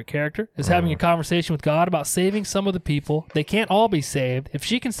 Seth's favorite character, is having a conversation with God about saving some of the people. They can't all be saved. If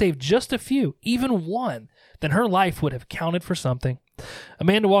she can save just a few, even one, then her life would have counted for something.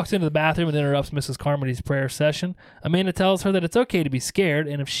 Amanda walks into the bathroom and interrupts Mrs. Carmody's prayer session. Amanda tells her that it's okay to be scared,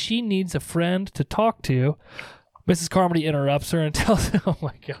 and if she needs a friend to talk to, Mrs. Carmody interrupts her and tells her, oh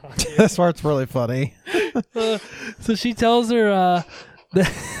my God. This part's really funny. So she tells her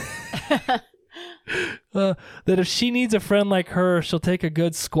that if she needs a friend like her, she'll take a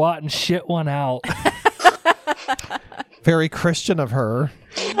good squat and shit one out. Very Christian of her.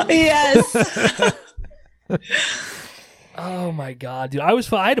 Yes. Oh my God, dude. I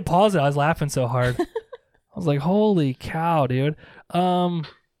had to pause it. I was laughing so hard. I was like, holy cow, dude.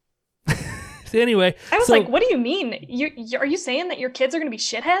 Anyway, I was like, what do you mean? Are you saying that your kids are going to be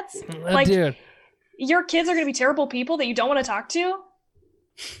shitheads? Dude, your kids are going to be terrible people that you don't want to talk to?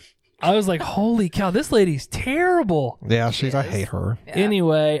 I was like, holy cow, this lady's terrible. Yeah, I hate her. Yeah.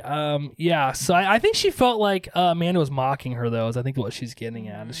 Anyway, yeah, so I think she felt like Amanda was mocking her, though, is I think what she's getting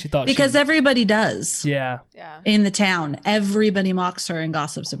at. She thought Because everybody does. Yeah. In the town. Everybody mocks her and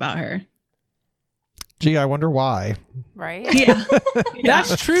gossips about her. Gee, I wonder why. Right? Yeah.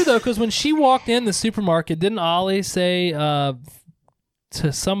 That's true, though, because when she walked in the supermarket, didn't Ollie say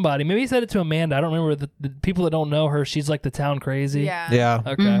to somebody, maybe he said it to Amanda, I don't remember, the people that don't know her, she's like the town crazy? Yeah.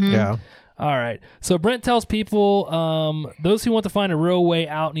 Okay. Yeah. All right. So Brent tells people those who want to find a real way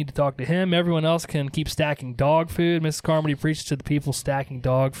out need to talk to him. Everyone else can keep stacking dog food. Mrs. Carmody preaches to the people stacking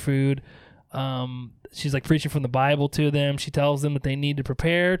dog food. She's like preaching from the Bible to them. She tells them that they need to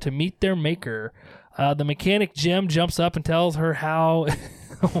prepare to meet their maker. The mechanic Jim jumps up and tells her how,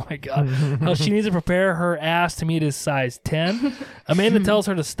 oh my God, how she needs to prepare her ass to meet his size 10. Amanda tells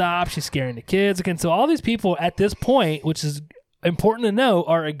her to stop. She's scaring the kids. Again, so all these people at this point, which is important to know,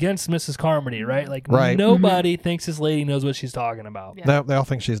 are against Mrs. Carmody, right? Like nobody thinks this lady knows what she's talking about. Yeah. They all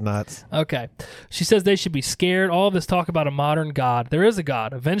think she's nuts. Okay. She says they should be scared. All of this talk about a modern God. There is a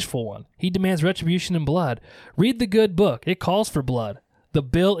God, a vengeful one. He demands retribution and blood. Read the good book. It calls for blood. The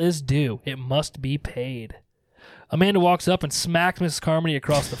bill is due. It must be paid. Amanda walks up and smacks Mrs. Carmody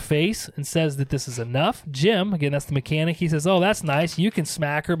across the face and says that this is enough. Jim, again, that's the mechanic, he says, oh, that's nice. You can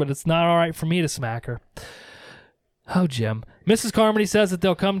smack her, but it's not all right for me to smack her. Oh, Jim. Mrs. Carmody says that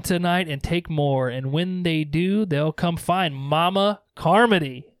they'll come tonight and take more, and when they do, they'll come find Mama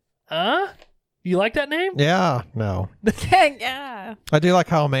Carmody. Huh? You like that name? Yeah, no. Yeah. I do like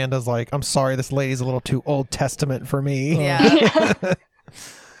how Amanda's like, I'm sorry, this lady's a little too Old Testament for me. Yeah.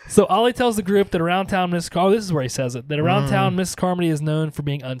 So Ollie tells the group that around town, this is where he says it, that around town, Mrs. Carmody is known for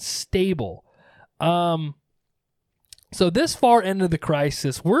being unstable. So this far into the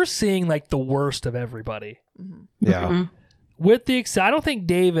crisis, we're seeing like the worst of everybody. Yeah. With the I don't think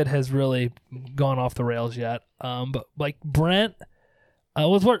David has really gone off the rails yet. But like Brent, so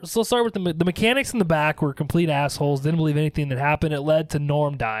let's start with the mechanics in the back were complete assholes. Didn't believe anything that happened. It led to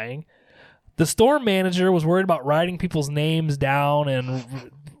Norm dying. The store manager was worried about writing people's names down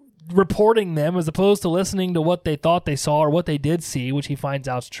and reporting them as opposed to listening to what they thought they saw or what they did see, which he finds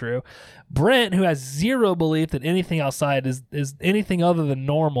out is true. Brent, who has zero belief that anything outside is anything other than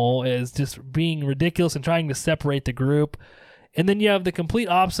normal, is just being ridiculous and trying to separate the group. And then you have the complete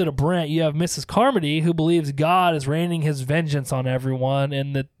opposite of Brent. You have Mrs. Carmody, who believes God is raining his vengeance on everyone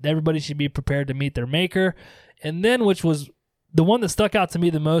and that everybody should be prepared to meet their maker. And then, which was the one that stuck out to me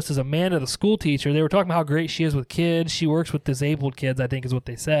the most, is Amanda, the school teacher. They were talking about how great she is with kids. She works with disabled kids, I think is what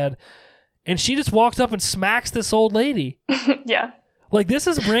they said. And she just walks up and smacks this old lady. Yeah. Like, this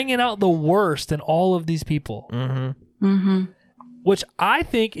is bringing out the worst in all of these people. Which I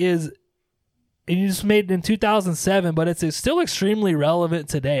think is, and you just made it in 2007, but it's still extremely relevant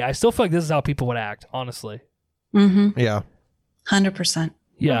today. I still feel like this is how people would act, honestly. Yeah. 100%.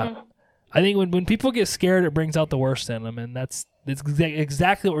 Yeah. I think when people get scared, it brings out the worst in them, and it's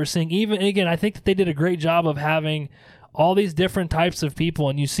exactly what we're seeing. Even again, I think that they did a great job of having all these different types of people,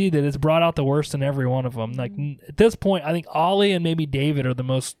 and you see that it's brought out the worst in every one of them. Like at this point, I think Ollie and maybe David are the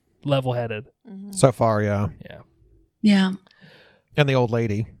most level-headed So far, yeah. Yeah. And the old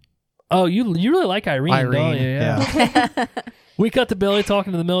lady. Oh, you really like Irene, don't you? Yeah. We cut to Billy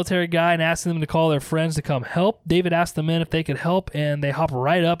talking to the military guy and asking them to call their friends to come help. David asked the men if they could help, and they hop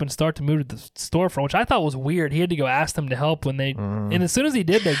right up and start to move to the storefront, which I thought was weird. He had to go ask them to help when they, and as soon as he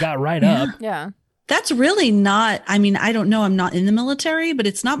did, they got right up. Yeah. That's really not, I mean, I don't know, I'm not in the military, but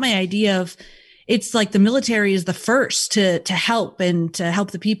it's not my idea of, it's like the military is the first to help and to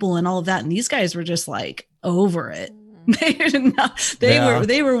help the people and all of that. And these guys were just like over it.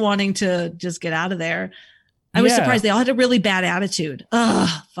 They were wanting to just get out of there. I was surprised. They all had a really bad attitude.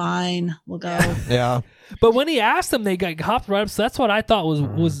 Ugh, fine, we'll go. Yeah. But when he asked them, they got hopped right up. So that's what I thought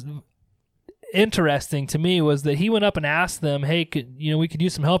was interesting to me, was that he went up and asked them, hey, we could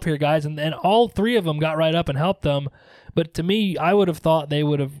use some help here, guys. And all three of them got right up and helped them. But to me, I would have thought they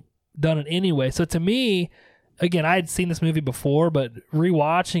would have done it anyway. So to me, again, I had seen this movie before, but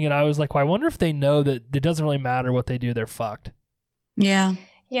rewatching it, I was like, well, I wonder if they know that it doesn't really matter what they do, they're fucked. Yeah.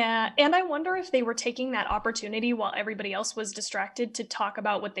 Yeah, and I wonder if they were taking that opportunity while everybody else was distracted to talk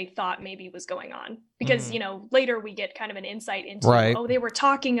about what they thought maybe was going on. Because, later we get kind of an insight into, they were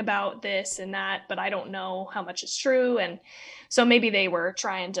talking about this and that, but I don't know how much is true. And so maybe they were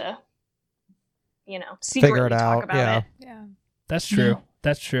trying to, secretly figure it talk out. about it. Yeah. That's true. Yeah.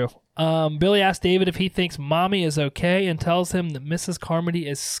 That's true. Billy asks David if he thinks Mommy is okay and tells him that Mrs. Carmody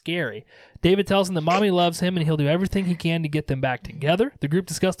is scary. David tells him that Mommy loves him and he'll do everything he can to get them back together. The group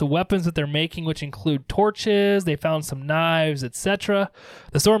discuss the weapons that they're making, which include torches, they found some knives, etc.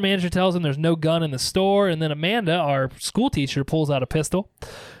 The store manager tells him there's no gun in the store, and then Amanda, our school teacher, pulls out a pistol.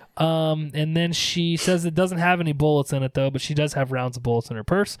 And then she says it doesn't have any bullets in it, though, but she does have rounds of bullets in her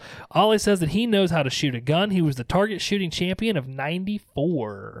purse. Ollie says that he knows how to shoot a gun. He was the target shooting champion of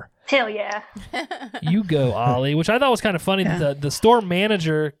 94. Hell yeah. You go, Ollie, which I thought was kind of funny. Yeah. The store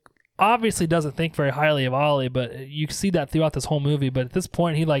manager obviously doesn't think very highly of Ollie, but you see that throughout this whole movie. But at this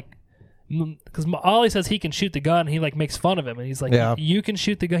point, he because Ollie says he can shoot the gun, he makes fun of him. And he's like, you can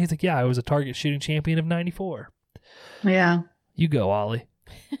shoot the gun? He's like, yeah, I was a target shooting champion of 94. Yeah. You go, Ollie.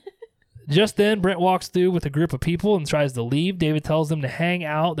 Just then, Brent walks through with a group of people and tries to leave. David tells them to hang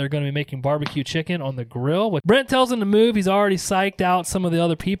out. They're going to be making barbecue chicken on the grill. When Brent tells him to move, he's already psyched out some of the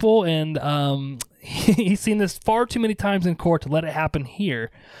other people, and he's seen this far too many times in court to let it happen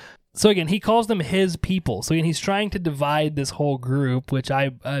here. So again, he calls them his people. So again, he's trying to divide this whole group, which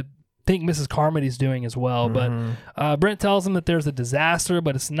I think Mrs. Carmody's doing as well. But Brent tells him that there's a disaster,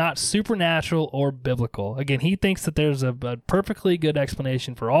 but it's not supernatural or biblical. Again, he thinks that there's a perfectly good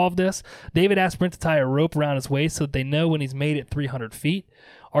explanation for all of this. David asks Brent to tie a rope around his waist so that they know when he's made it 300 feet.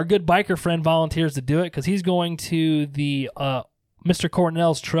 Our good biker friend volunteers to do it because he's going to the Mr.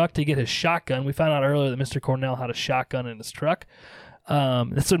 Cornell's truck to get his shotgun. We found out earlier that Mr. Cornell had a shotgun in his truck.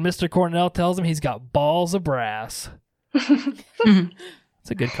 That's what Mr. Cornell tells him. He's got balls of brass. It's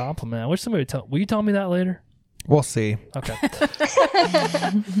a good compliment. I wish somebody would will you tell me that later? We'll see. Okay.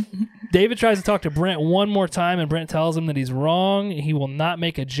 David tries to talk to Brent one more time, and Brent tells him that he's wrong. He will not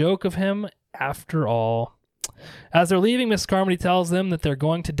make a joke of him after all. As they're leaving, Mrs. Carmody tells them that they're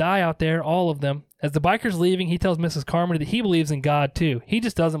going to die out there, all of them. As the biker's leaving, he tells Mrs. Carmody that he believes in God too. He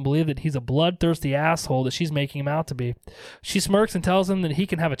just doesn't believe that he's a bloodthirsty asshole that she's making him out to be. She smirks and tells him that he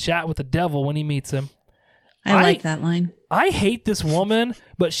can have a chat with the devil when he meets him. I like that line. I hate this woman,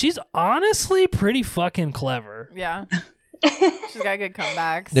 but she's honestly pretty fucking clever. Yeah. She's got good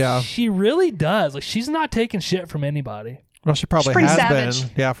comebacks. Yeah. She really does. Like, she's not taking shit from anybody. Well, she probably pretty has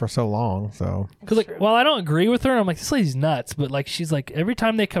savage. been, for so long. So, Because, like, while I don't agree with her, I'm like, this lady's nuts. But, like, she's like, every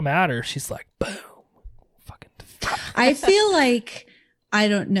time they come at her, she's like, boom. Fucking. I feel like, I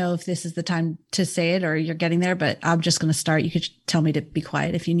don't know if this is the time to say it or you're getting there, but I'm just going to start. You could tell me to be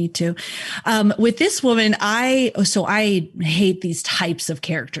quiet if you need to. With this woman, I hate these types of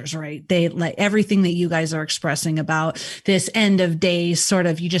characters, right? They like everything that you guys are expressing about this end of days sort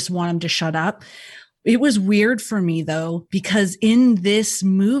of, you just want them to shut up. It was weird for me though, because in this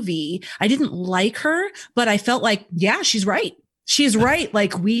movie, I didn't like her, but I felt like, yeah, she's right. She's right.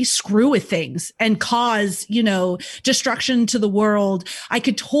 Like, we screw with things and cause, destruction to the world. I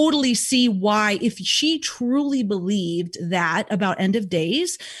could totally see why, if she truly believed that about end of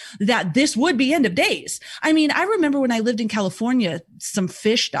days, that this would be end of days. I mean, I remember when I lived in California, some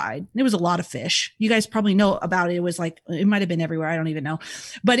fish died. There was a lot of fish. You guys probably know about it. It was like, it might've been everywhere. I don't even know,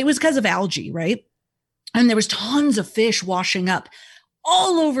 but it was because of algae, right? And there was tons of fish washing up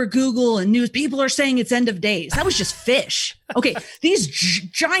all over Google and news. People are saying it's end of days. That was just fish. Okay. These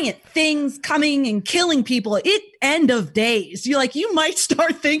giant things coming and killing people. End of days. You might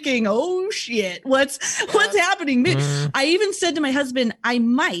start thinking, oh shit, what's happening? I even said to my husband, I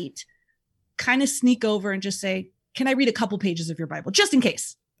might kind of sneak over and just say, can I read a couple pages of your Bible? Just in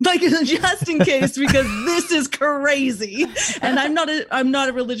case. Just in case, because this is crazy. And I'm not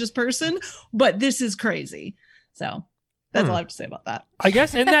a religious person, but this is crazy. So that's all I have to say about that. I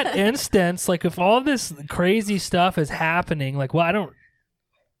guess in that instance, like, if all this crazy stuff is happening, like, well,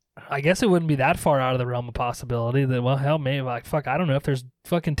 I guess it wouldn't be that far out of the realm of possibility that, well, hell, maybe, like, fuck, I don't know if there's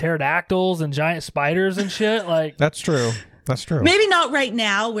fucking pterodactyls and giant spiders and shit. Like, that's true. That's true. Maybe not right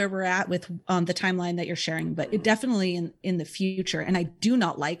now where we're at with the timeline that you're sharing, but it definitely in the future. And I do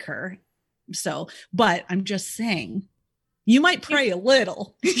not like her. So, but I'm just saying, you might pray a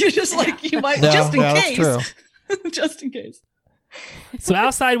little. You're just like, you might, just in case. That's true. Just in case. So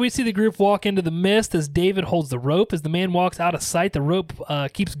outside, we see the group walk into the mist as David holds the rope. As the man walks out of sight, the rope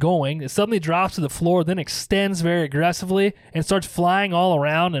keeps going. It suddenly drops to the floor, then extends very aggressively and starts flying all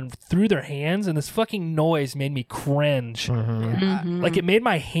around and through their hands. And this fucking noise made me cringe. Like, it made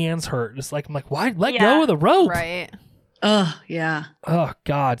my hands hurt. Just like, I'm like, why? Let go of the rope. Right. Oh, yeah. Oh,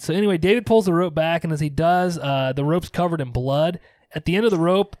 God. So anyway, David pulls the rope back, and as he does, the rope's covered in blood. At the end of the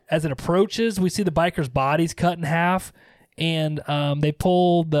rope, as it approaches, we see the biker's bodies cut in half, and they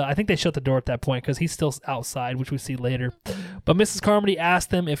pull I think they shut the door at that point because he's still outside, which we see later. But Mrs. Carmody asked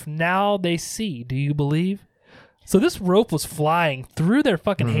them if now they see. Do you believe? So this rope was flying through their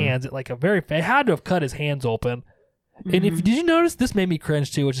fucking hands at like it had to have cut his hands open. And did you notice, this made me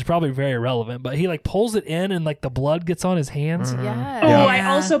cringe too, which is probably very irrelevant, but he like pulls it in and like the blood gets on his hands. Yeah. Oh, Yeah.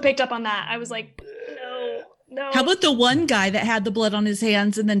 I also picked up on that. I was like, no. How about the one guy that had the blood on his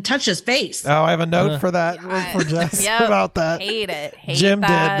hands and then touched his face? Oh, I have a note for that for Jess about that. Hate it. Jim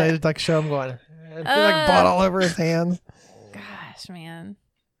that. did. They like show him going. He like blood all over his hands. Gosh, man.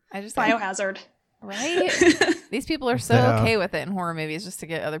 I just Biohazard. Right? These people are so okay with it in horror movies just to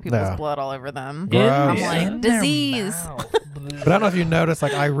get other people's blood all over them. I'm like, disease. But I don't know if you noticed,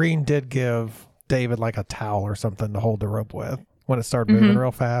 like, Irene did give David like a towel or something to hold the rope with when it started moving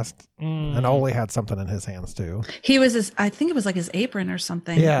real fast. And Ole had something in his hands too. He was I think it was like his apron or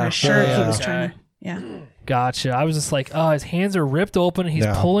something. Yeah, or a shirt yeah. he was trying to. Yeah. Gotcha. I was just like, oh, his hands are ripped open. And he's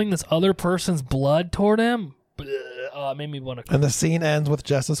pulling this other person's blood toward him. It made me want to. And the scene ends with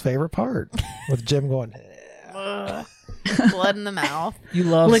Jess's favorite part, with Jim going, blood in the mouth. You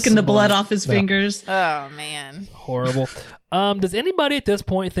love licking the blood off his fingers. Oh man, horrible. Does anybody at this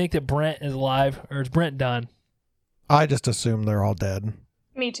point think that Brent is alive, or is Brent done? I just assume they're all dead.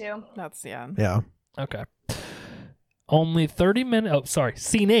 Me too. That's Yeah. Okay. Only 30 minutes. Oh, sorry.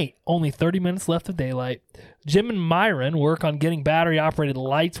 Scene 8. Only 30 minutes left of daylight. Jim and Myron work on getting battery-operated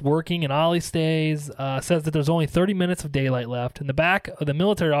lights working, and Ollie says that there's only 30 minutes of daylight left. In the back, the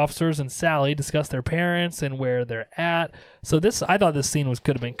military officers and Sally discuss their parents and where they're at. So I thought this scene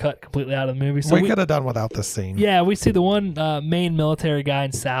could have been cut completely out of the movie. So we could have done without this scene. Yeah, we see the one main military guy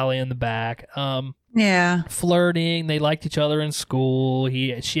and Sally in the back. Yeah. Flirting. They liked each other in school.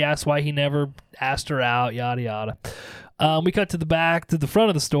 She asked why he never asked her out, yada, yada. We cut to the front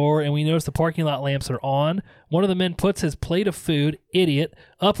of the store, and we notice the parking lot lamps are on. One of the men puts his plate of food, idiot,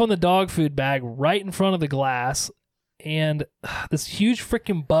 up on the dog food bag right in front of the glass, and this huge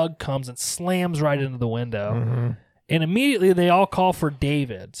freaking bug comes and slams right into the window. Mm-hmm. And immediately they all call for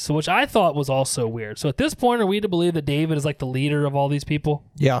David, which I thought was also weird. So at this point, are we to believe that David is like the leader of all these people?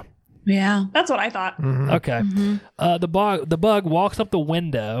 Yeah. Yeah. That's what I thought. Mm-hmm. Okay. Mm-hmm. The bug walks up the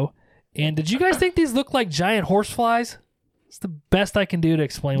window, and did you guys think these look like giant horseflies? It's the best I can do to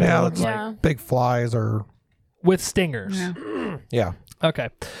explain what they look like. Big flies or with stingers. Yeah. Okay.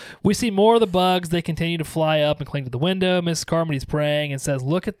 We see more of the bugs. They continue to fly up and cling to the window. Mrs. Carmody's praying and says,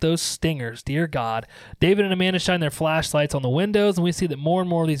 "Look at those stingers, dear God." David and Amanda shine their flashlights on the windows, and we see that more and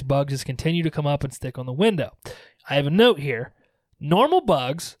more of these bugs just continue to come up and stick on the window. I have a note here. Normal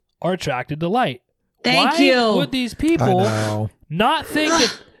bugs are attracted to light. Thank Why you. would these people not think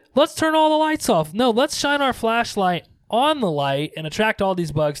that, let's turn all the lights off? No, let's shine our flashlight on the light and attract all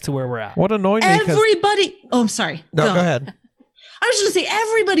these bugs to where we're at. What annoyed me? Everybody. Oh, I'm sorry. No, go ahead. I was just going to say,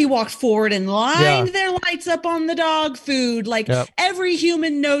 everybody walked forward and lined their lights up on the dog food. Like every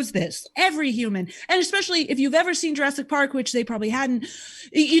human knows this. Every human. And especially if you've ever seen Jurassic Park, which they probably hadn't,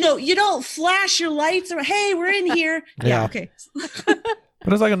 you don't flash your lights or, hey, we're in here. Yeah. Okay.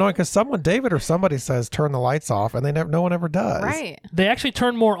 But it's like annoying because David or somebody says turn the lights off, and no one ever does. right. They actually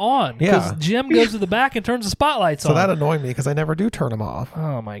turn more on. Because Jim goes to the back and turns the spotlights on. So that annoyed me because I never do turn them off.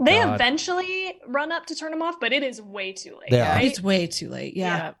 Oh my God. They eventually run up to turn them off, but it is way too late. Yeah. Right? It's way too late.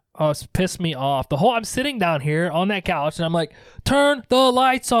 Yeah. Oh, it's pissed me off. I'm sitting down here on that couch and I'm like, turn the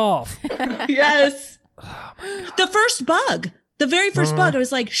lights off. Yes. The first bug. The very first bug, I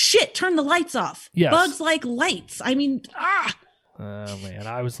was like, shit, turn the lights off. Yes. Bugs like lights. I mean, Oh, man.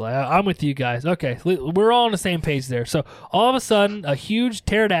 I was like, I'm with you guys. Okay. We're all on the same page there. So all of a sudden, a huge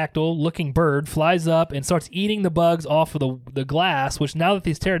pterodactyl-looking bird flies up and starts eating the bugs off of the glass, which now that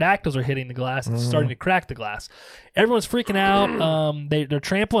these pterodactyls are hitting the glass, it's starting to crack the glass. Everyone's freaking out. They're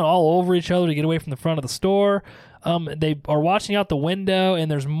trampling all over each other to get away from the front of the store. They are watching out the window,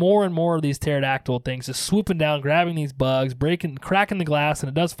 and there's more and more of these pterodactyl things just swooping down, grabbing these bugs, cracking the glass, and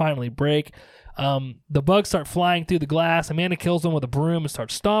it does finally break. The bugs start flying through the glass. Amanda kills one with a broom and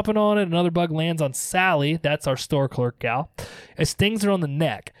starts stomping on it. Another bug lands on Sally. That's our store clerk gal. It stings her on the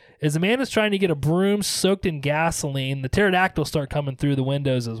neck. As Amanda's trying to get a broom soaked in gasoline, the pterodactyls start coming through the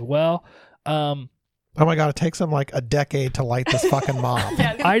windows as well. Oh my God, it takes them like a decade to light this fucking mop.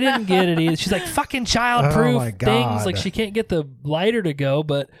 I didn't get it either. She's like, fucking childproof things. Like, she can't get the lighter to go.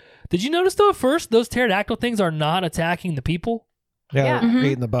 But did you notice, though, at first, those pterodactyl things are not attacking the people? Yeah, Yeah.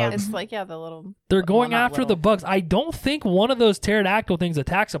 eating the bugs. It's like the little. They're going well, not after little. the bugs. I don't think one of those pterodactyl things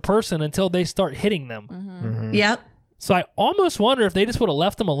attacks a person until they start hitting them. Mm-hmm. yep. So I almost wonder if they just would have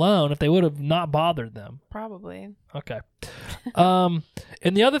left them alone, if they would have not bothered them. Probably. Okay. And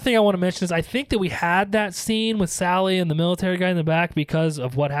the other thing I want to mention is I think that we had that scene with Sally and the military guy in the back because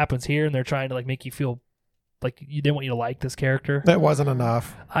of what happens here, and they're trying to like make you feel like they want you to like this character. That wasn't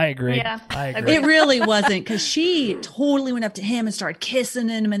enough. I agree. Yeah. I agree. It really wasn't, because she totally went up to him and started kissing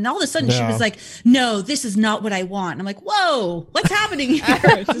him, and all of a sudden she Yeah. was like, no, this is not what I want. I'm like, whoa, what's happening here?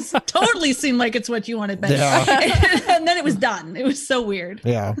 It just totally seemed like it's what you wanted, but and then it was done. It was so weird.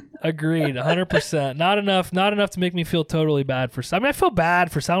 Yeah. Agreed, 100%. Not enough to make me feel totally bad for. I mean, I feel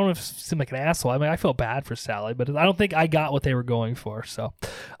bad for Sally. I don't know if I seem like an asshole. I mean, I feel bad for Sally, but I don't think I got what they were going for. So,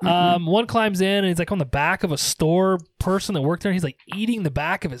 one climbs in and he's like on the back of a store person that worked there. And he's like eating the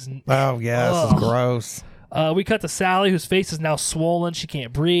back of his. Oh yeah, this is gross. We cut to Sally, whose face is now swollen. She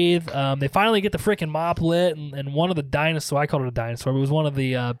can't breathe. They finally get the freaking mop lit, and one of the dinosaur. I called it a dinosaur, but it was one of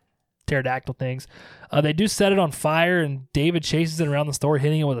the pterodactyl things. They do set it on fire, and David chases it around the store,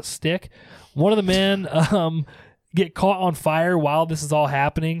 hitting it with a stick. One of the men get caught on fire while this is all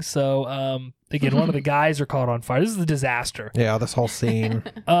happening. So again, one of the guys are caught on fire. This is a disaster. Yeah, this whole scene.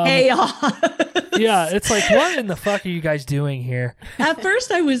 Chaos. Yeah, it's like, what in the fuck are you guys doing here? At first,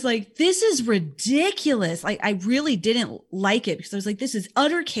 I was like, this is ridiculous. Like, I really didn't like it because I was like, this is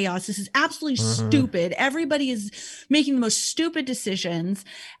utter chaos. This is absolutely stupid. Everybody is making the most stupid decisions.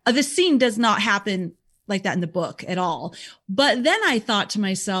 The scene does not happen like that in the book at all. But then I thought to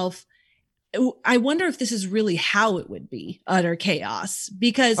myself, I wonder if this is really how it would be, utter chaos,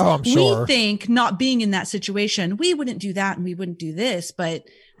 because we think, not being in that situation, we wouldn't do that and we wouldn't do this. But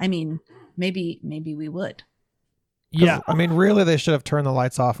I mean, maybe we would. Yeah. I mean, really, they should have turned the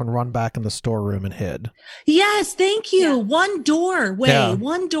lights off and run back in the storeroom and hid. Yes, thank you. Yeah.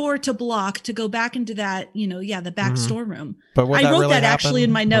 One door to block to go back into that, the back storeroom. But would I that wrote really that happen? actually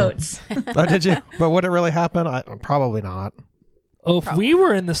in my notes. Oh, did you? But would it really happen? Probably not. Oh, if we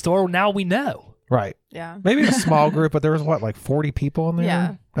were in the store, now we know. Right. Yeah. Maybe a small group, but there was like 40 people in there?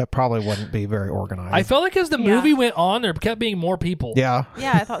 Yeah. That probably wouldn't be very organized. I felt like as the movie went on, there kept being more people. Yeah.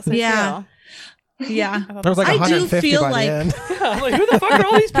 Yeah, I thought so Yeah. too. Yeah. There was like I do 150 feel by like- the end. I'm like, who the fuck are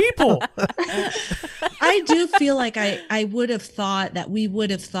all these people? I do feel like I would have thought that we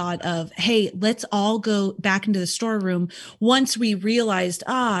would have thought of, hey, let's all go back into the storeroom once we realized,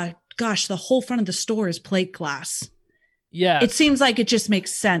 gosh, the whole front of the store is plate glass. Yeah. It seems like it just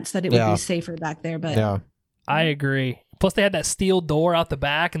makes sense that it would Yeah. be safer back there, but Yeah. I agree. Plus, they had that steel door out the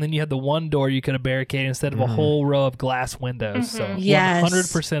back, and then you had the one door you could have barricaded instead of a whole row of glass windows. So, Yes.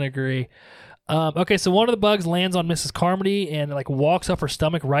 100% agree. Okay, so one of the bugs lands on Mrs. Carmody and like walks up her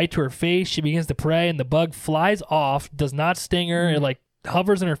stomach right to her face. She begins to pray, and the bug flies off, does not sting her. It like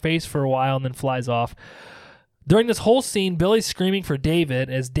hovers in her face for a while and then flies off. During this whole scene, Billy's screaming for David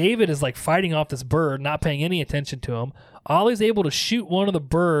as David is like fighting off this bird, not paying any attention to him. Ollie's able to shoot one of the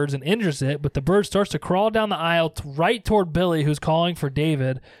birds and injures it, but the bird starts to crawl down the aisle right toward Billy, who's calling for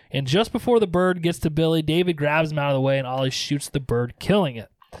David. And just before the bird gets to Billy, David grabs him out of the way and Ollie shoots the bird, killing it.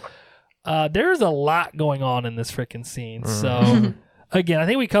 There's a lot going on in this freaking scene. So, again, I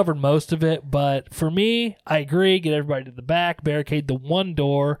think we covered most of it, but for me, I agree. Get everybody to the back, barricade the one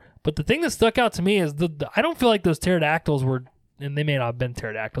door. But the thing that stuck out to me is I don't feel like those pterodactyls were, and they may not have been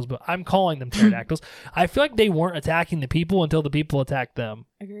pterodactyls, but I'm calling them pterodactyls. I feel like they weren't attacking the people until the people attacked them.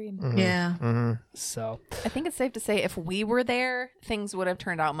 Agreed. yeah. So, I think it's safe to say if we were there, things would have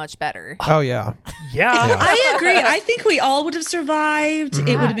turned out much better. Oh, yeah. yeah. I agree. I think we all would have survived. It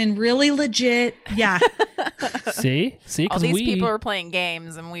would have been really legit. Yeah. See? All Because these we... people were playing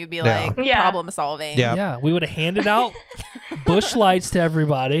games, and we'd be Yeah. like Yeah. problem solving. Yeah. Yeah, we would have handed out bush lights to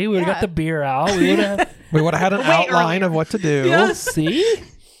everybody. We would have got Yeah. the beer out. We would have... We would have had an outline of what to do. Yeah, see?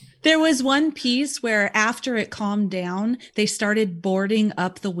 There was one piece where after it calmed down, they started boarding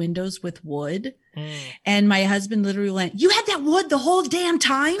up the windows with wood. And my husband literally went, "You had that wood the whole damn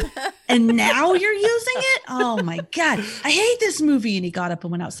time? And now you're using it? Oh my God. I hate this movie." And he got up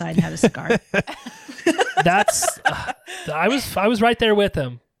and went outside and had a cigar. That's I was right there with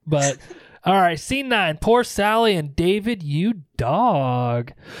him. But all right, scene 9. Poor Sally and David, you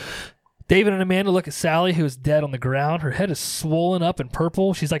dog. David and Amanda look at Sally, who is dead on the ground. Her head is swollen up and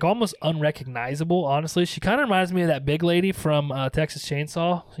purple. She's like almost unrecognizable, honestly. She kind of reminds me of that big lady from Texas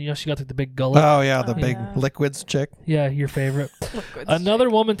Chainsaw. You know, she got like the big gullet. Oh, yeah. The big yeah. liquids chick. Yeah, your favorite. Another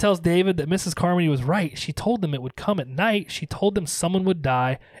woman tells David that Mrs. Carmody was right. She told them it would come at night. She told them someone would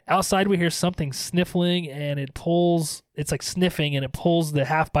die. Outside, we hear something sniffling, and it's like sniffing, and it pulls the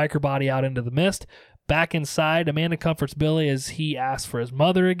half biker body out into the mist. Back inside, Amanda comforts Billy as he asks for his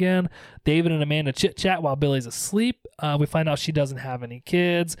mother again. David and Amanda chit-chat while Billy's asleep. We find out she doesn't have any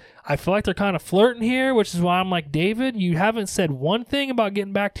kids. I feel like they're kind of flirting here, which is why I'm like, David, you haven't said one thing about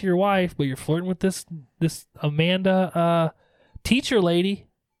getting back to your wife, but you're flirting with this Amanda teacher lady.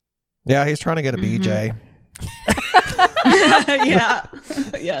 Yeah, he's trying to get a BJ. Yeah.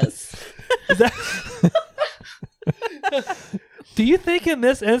 Yes. Do you think in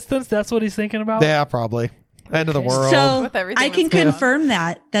this instance that's what he's thinking about? Yeah, probably. End of the world. So With everything I can that's going on. confirm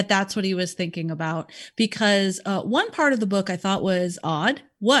that's what he was thinking about, because one part of the book I thought was odd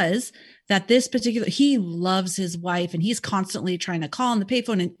was that he loves his wife and he's constantly trying to call on the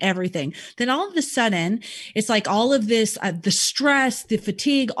payphone and everything. Then all of a sudden, it's like all of this, the stress, the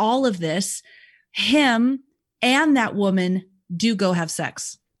fatigue, all of this, him and that woman do go have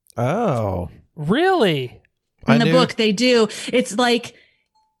sex. Oh. Really? In the book, they do. It's like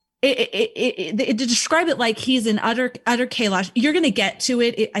to describe it like he's in utter chaos. You're going to get to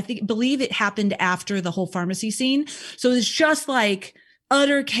it. I believe it happened after the whole pharmacy scene. So it's just like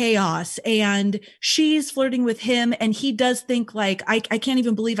utter chaos, and she's flirting with him, and he does think like, I can't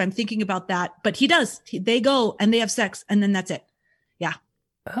even believe I'm thinking about that, but he does. They go and they have sex, and then that's it. Yeah.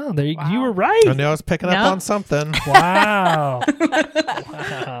 Oh, you were right. I knew I was picking up on something. Wow.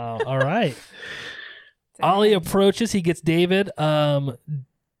 Wow. All right. Ollie approaches. He gets David.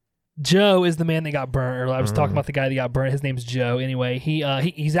 Joe is the man that got burnt. Or I was talking about the guy that got burnt. His name's Joe. Anyway,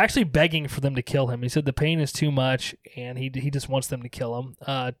 he's actually begging for them to kill him. He said the pain is too much, and he just wants them to kill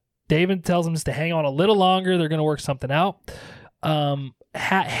him. David tells him just to hang on a little longer. They're going to work something out.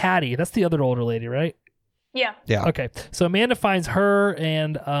 Hattie, that's the other older lady, right? Yeah. Okay. So Amanda finds her,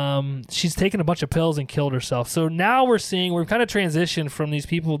 and she's taken a bunch of pills and killed herself. So now we've kind of transitioned from these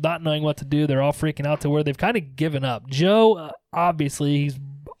people not knowing what to do. They're all freaking out to where they've kind of given up. Joe, obviously, he's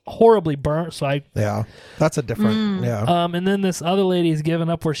horribly burnt. So that's a different. And then this other lady has given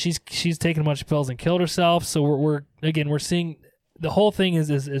up where she's taken a bunch of pills and killed herself. So we're seeing the whole thing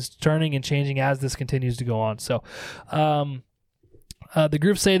is turning and changing as this continues to go on. So, the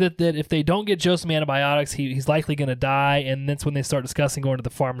group say that if they don't get Joe some antibiotics, he's likely going to die, and that's when they start discussing going to the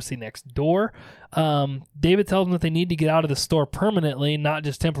pharmacy next door. David tells them that they need to get out of the store permanently, not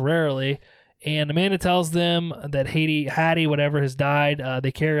just temporarily, and Amanda tells them that Hattie, whatever, has died.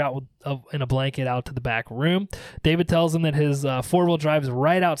 They carry her out in a blanket out to the back room. David tells them that his four-wheel drive is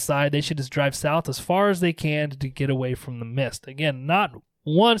right outside. They should just drive south as far as they can to get away from the mist. Again, not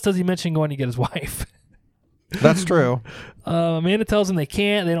once does he mention going to get his wife. That's true. Amanda tells them they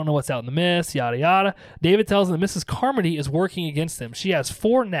can't. They don't know what's out in the mist, yada, yada. David tells them that Mrs. Carmody is working against them. She has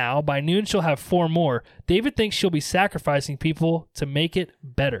 4 now. By noon, she'll have 4 more. David thinks she'll be sacrificing people to make it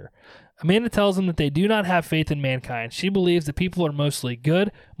better. Amanda tells them that they do not have faith in mankind. She believes that people are mostly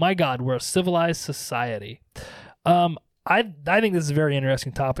good. My God, we're a civilized society. I think this is a very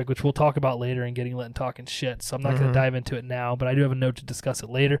interesting topic, which we'll talk about later in Getting Lit and Talking Shit, so I'm not going to dive into it now, but I do have a note to discuss it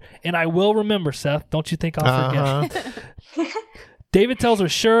later. And I will remember, Seth. Don't you think I'll forget? David tells her,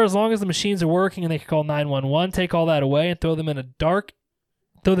 sure, as long as the machines are working and they can call 911, take all that away and throw them in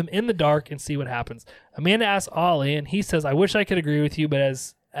the dark and see what happens. Amanda asks Ollie, and he says, I wish I could agree with you, but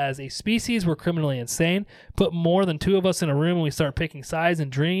as a species, we're criminally insane. Put more than 2 of us in a room and we start picking sides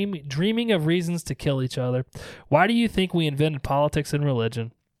and dreaming of reasons to kill each other. Why do you think we invented politics and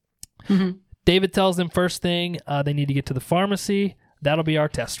religion? Mm-hmm. David tells them first thing, they need to get to the pharmacy. That'll be our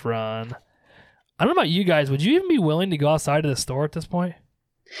test run. I don't know about you guys. Would you even be willing to go outside of the store at this point?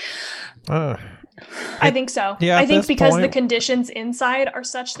 I think so. Yeah, I think because the conditions inside are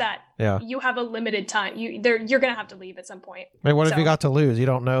such that you have a limited time. You're going to have to leave at some point. I mean, what have you got to lose? You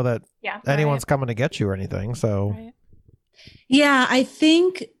don't know that anyone's coming to get you or anything. So, yeah, I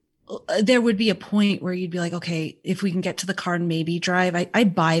think there would be a point where you'd be like, okay, if we can get to the car and maybe drive, I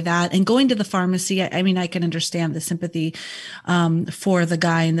buy that. And going to the pharmacy, I mean, I can understand the sympathy for the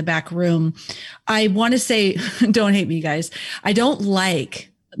guy in the back room. I want to say, don't hate me, guys. I don't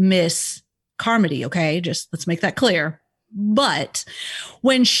like Miss Carmody, okay? Just let's make that clear. But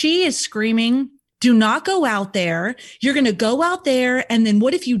when she is screaming, do not go out there. You're going to go out there. And then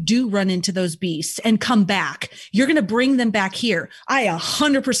what if you do run into those beasts and come back? You're going to bring them back here. I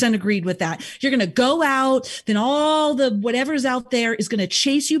 100% agreed with that. You're going to go out. Then all the whatever's out there is going to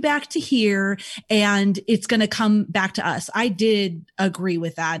chase you back to here. And it's going to come back to us. I did agree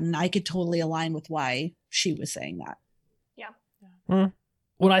with that. And I could totally align with why she was saying that. Yeah.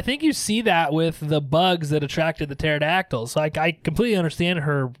 Well, I think you see that with the bugs that attracted the pterodactyls. So I completely understand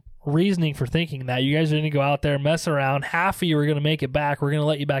her reasoning for thinking that. You guys are going to go out there, mess around. Half of you are going to make it back. We're going to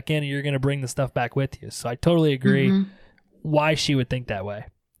let you back in, and you're going to bring the stuff back with you. So I totally agree why she would think that way.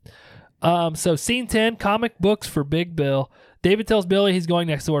 So scene 10, comic books for Big Bill. David tells Billy he's going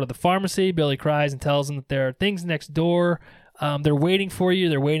next door to the pharmacy. Billy cries and tells him that there are things next door. They're waiting for you.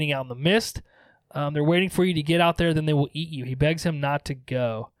 They're waiting out in the mist. They're waiting for you to get out there, then they will eat you. He begs him not to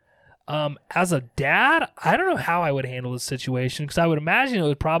go. As a dad, I don't know how I would handle this situation, because I would imagine it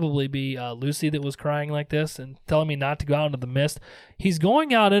would probably be Lucy that was crying like this and telling me not to go out into the mist. He's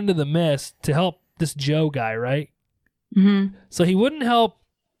going out into the mist to help this Joe guy, right? Mm-hmm. So he wouldn't help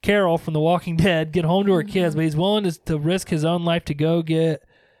Carol from The Walking Dead get home to her kids, but he's willing to risk his own life to go get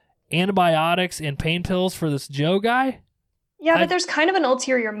antibiotics and pain pills for this Joe guy? Yeah, but there's kind of an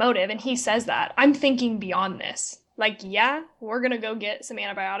ulterior motive, and he says that. I'm thinking beyond this. Like, yeah, we're going to go get some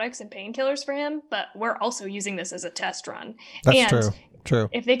antibiotics and painkillers for him, but we're also using this as a test run. That's true.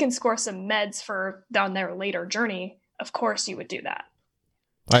 If they can score some meds for down their later journey, of course you would do that.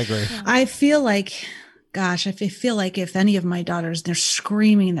 I agree. I feel like gosh, I feel like if any of my daughters, they're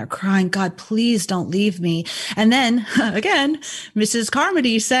screaming, they're crying, God, please don't leave me. And then again, Mrs.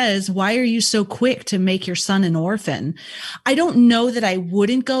 Carmody says, why are you so quick to make your son an orphan? I don't know that I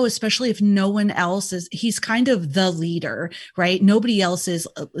wouldn't go, especially if no one else is. He's kind of the leader, right? Nobody else is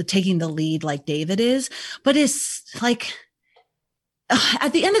taking the lead like David is, but it's like,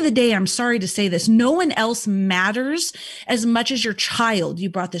 at the end of the day, I'm sorry to say this, no one else matters as much as your child. You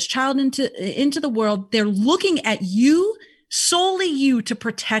brought this child into the world. They're looking at you, solely you, to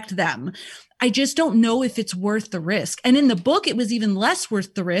protect them. I just don't know if it's worth the risk. And in the book, it was even less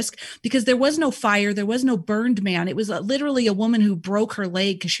worth the risk because there was no fire. There was no burned man. It was literally a woman who broke her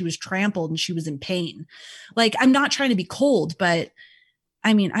leg because she was trampled and she was in pain. Like, I'm not trying to be cold, but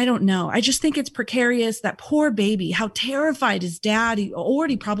I mean, I don't know. I just think it's precarious. That poor baby, how terrified his dad. He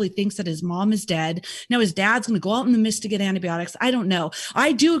already probably thinks that his mom is dead. Now his dad's going to go out in the mist to get antibiotics. I don't know.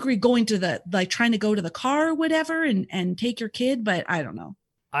 I do agree going to trying to go to the car or whatever and take your kid, but I don't know.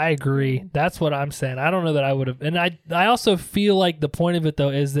 I agree. That's what I'm saying. I don't know that I would have. And I also feel like the point of it, though,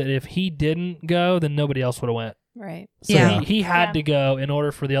 is that if he didn't go, then nobody else would have went. Right. So he had to go in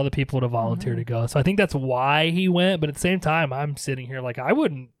order for the other people to volunteer to go. So I think that's why he went. But at the same time, I'm sitting here like, I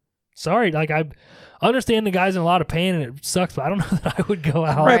wouldn't. Sorry. Like, I understand the guy's in a lot of pain and it sucks, but I don't know that I would go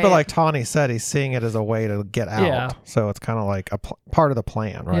out. Right. But like Tawny said, he's seeing it as a way to get out. Yeah. So it's kind of like a part of the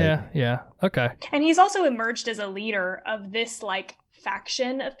plan, right? Yeah. Yeah. Okay. And he's also emerged as a leader of this like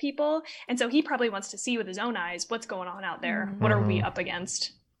faction of people. And so he probably wants to see with his own eyes what's going on out there. What are we up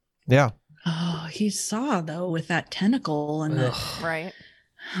against? Yeah. Oh, he saw though with that tentacle and right.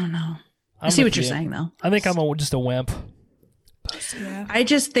 I don't know. I see what you're saying though. I think I'm just a wimp. Yeah. I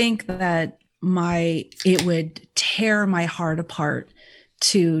just think that it would tear my heart apart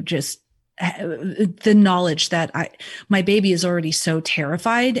to just the knowledge that my baby is already so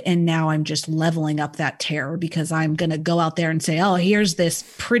terrified, and now I'm just leveling up that terror because I'm going to go out there and say, oh, here's this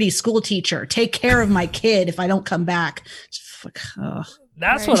pretty school teacher. Take care of my kid if I don't come back.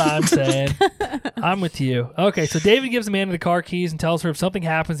 That's what I'm saying. I'm with you. Okay, so David gives Amanda the car keys and tells her if something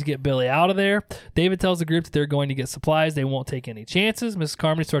happens to get Billy out of there. David tells the group that they're going to get supplies. They won't take any chances. Mrs.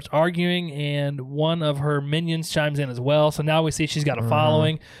 Carmody starts arguing, and one of her minions chimes in as well. So now we see she's got a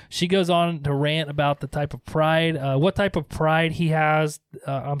following. She goes on to rant about the type of pride, what type of pride he has.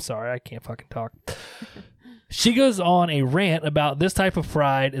 I'm sorry, I can't fucking talk. She goes on a rant about this type of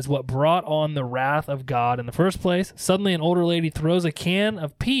pride is what brought on the wrath of God in the first place. Suddenly, an older lady throws a can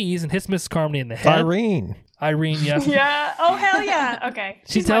of peas and hits Mrs. Carmody in the head. Irene, yes. Yeah. Oh, hell yeah. Okay.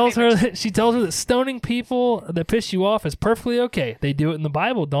 She tells her that stoning people that piss you off is perfectly okay. They do it in the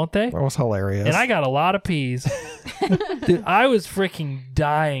Bible, don't they? that was hilarious. And I got a lot of peas. Dude, I was freaking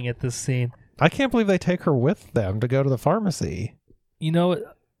dying at this scene. I can't believe they take her with them to go to the pharmacy. You know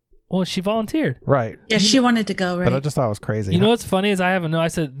what? Well, she volunteered. Right. Yeah, she wanted to go, right? But I just thought it was crazy. You know what's funny is I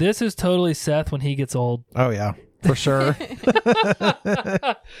said, this is totally Seth when he gets old. Oh, yeah. For sure.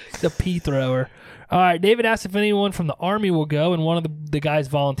 The pea thrower. All right, David asks if anyone from the army will go, and one of the guys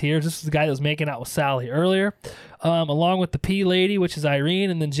volunteers. This is the guy that was making out with Sally earlier, along with the pea lady, which is Irene,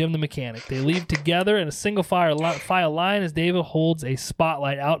 and then Jim the mechanic. They leave together in a single file line as David holds a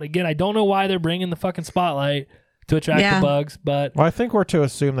spotlight out. Again, I don't know why they're bringing the fucking spotlight to attract the bugs, but... Well, I think we're to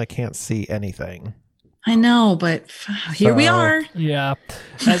assume they can't see anything. I know, but here we are. Yeah.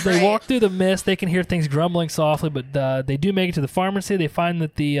 As they walk through the mist, they can hear things grumbling softly, but they do make it to the pharmacy. They find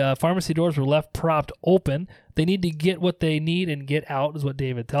that the pharmacy doors were left propped open. They need to get what they need and get out, is what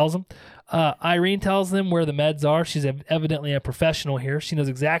David tells them. Irene tells them where the meds are. She's evidently a professional here. She knows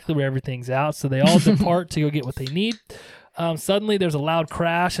exactly where everything's out, so they all depart to go get what they need. Suddenly, there's a loud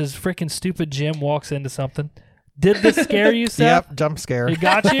crash as freaking stupid Jim walks into something. Did this scare you, Seth? Yep, jump scare. It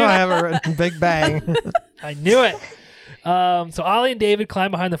got you? I have a big bang. I knew it. So Ollie and David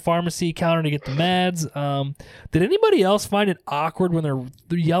climb behind the pharmacy counter to get the meds. Did anybody else find it awkward when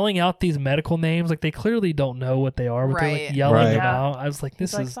they're yelling out these medical names? Like, they clearly don't know what they are, but they're like yelling them out. I was like,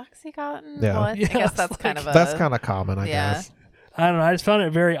 this is... like Oxycontin? Yeah. Well, I guess that's kind of That's kind of common, I guess. I don't know. I just found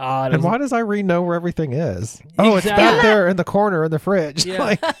it very odd. And why does Irene know where everything is? Oh, it's back there in the corner in the fridge. Yeah.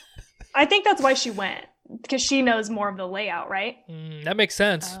 Like, I think that's why she went, because she knows more of the layout, right? That makes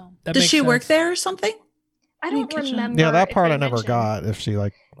sense. Oh. Does she work there or something? I don't remember. yeah, that if part they I never mentioned. got. If she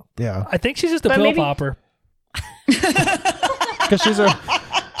I think she's just a But pill maybe- popper. because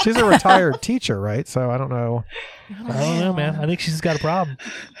she's a retired teacher, right? So I don't know. I don't know, man. I think she's got a problem.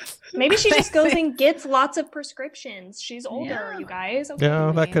 Maybe she just goes and gets lots of prescriptions. She's older, you guys. Okay.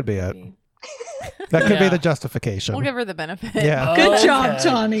 Yeah, that could be it. That could be the justification. We'll give her the benefit. Yeah. Good Okay. job,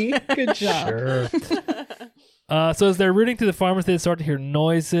 Johnny. Good job. Sure. So as they're rooting through the pharmacy, they start to hear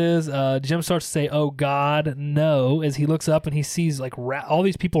noises. Jim starts to say, "Oh God, no!" As he looks up and he sees like all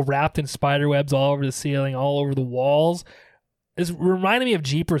these people wrapped in spider webs all over the ceiling, all over the walls. It's reminding me of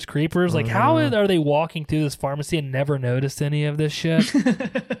Jeepers Creepers. Like, how are they walking through this pharmacy and never noticed any of this shit?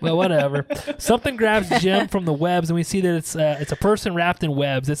 Well, whatever. Something grabs Jim from the webs, and we see that it's a person wrapped in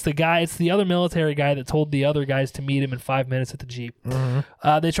webs. It's the other military guy that told the other guys to meet him in 5 minutes at the Jeep.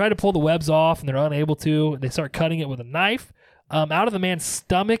 They try to pull the webs off, and they're unable to. They start cutting it with a knife. Out of the man's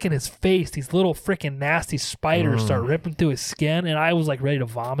stomach and his face, these little freaking nasty spiders start ripping through his skin, and I was like ready to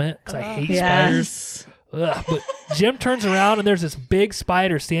vomit because I hate spiders. Ugh, but Jim turns around and there's this big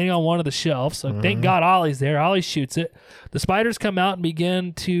spider standing on one of the shelves. So thank God Ollie's there. Ollie shoots it. The spiders come out and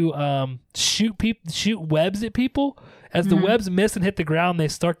begin to shoot webs at people. As the webs miss and hit the ground, they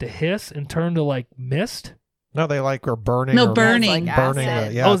start to hiss and turn to like mist. No, they like are burning. No, burning. Like burning.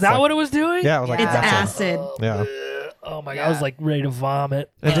 Oh, is that what it was doing? Yeah, it was like It's acid. acid. Yeah. Oh my God, I was like ready to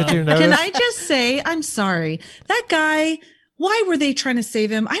vomit. And did you notice? Can I just say, I'm sorry. That guy, why were they trying to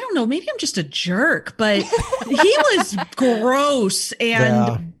save him? I don't know. Maybe I'm just a jerk, but he was gross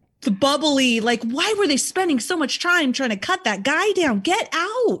and bubbly. Like, why were they spending so much time trying to cut that guy down? Get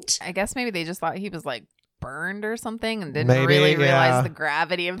out. I guess maybe they just thought he was like burned or something and didn't Maybe, really yeah. realize the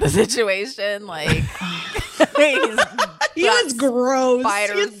gravity of the situation. Like, He was gross.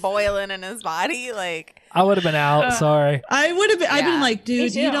 spiders boiling in his body. Like, I would have been out. Sorry. I would have been. I've been Yeah. like,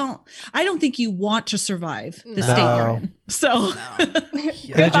 dude, Me too. I don't think you want to survive the No. state you're in. So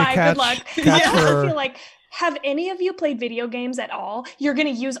Goodbye. Good luck. catch I also her- feel like, have any of you played video games at all? You're going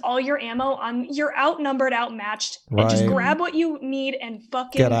to use all your ammo on, you're outnumbered, outmatched, and just Right. grab what you need and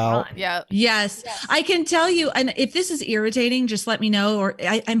fucking Get out. run. yeah. yes, Yes. I can tell you. And if this is irritating, just let me know. Or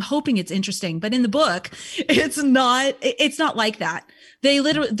I'm hoping it's interesting. But in the book, it's not like that. They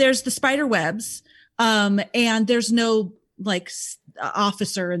literally, there's the spider webs, and there's no like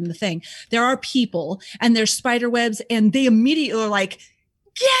officer in the thing. There are people, and there's spider webs, and they immediately are like,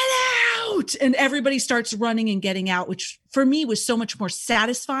 get out, and everybody starts running and getting out, which for me was so much more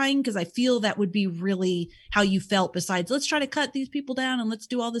satisfying because I feel that would be really how you felt, besides let's try to cut these people down and let's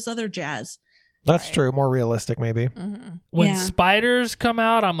do all this other jazz. That's true. More realistic, maybe. When Yeah. spiders come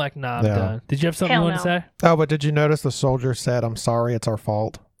out, I'm like, nah, I'm Yeah. done. Did you have something Hell you want to no. say? Oh, but did you notice the soldier said, "I'm sorry, it's our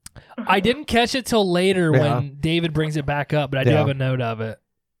fault"? I didn't catch it till later Yeah. when David brings it back up, but I do Yeah. have a note of it.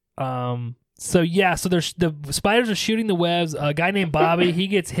 So there's the spiders are shooting the webs. A guy named Bobby, he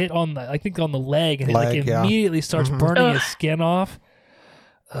gets hit on the leg, and he Leg, yeah. immediately starts Mhm. burning Ugh. his skin off.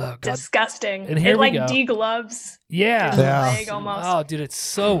 Oh God, Disgusting. And here it we like go. degloves yeah. his Yeah. leg almost. Oh, dude, it's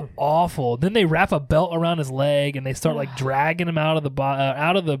so awful. Then they wrap a belt around his leg, and they start like dragging him out of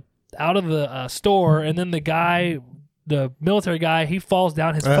the store. And then the military guy, he falls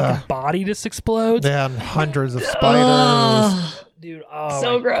down. His fucking body just explodes. Yeah, and hundreds of spiders. Ugh. Dude, oh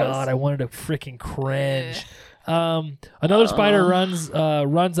So my gross. God, I wanted to freaking cringe. Another spider runs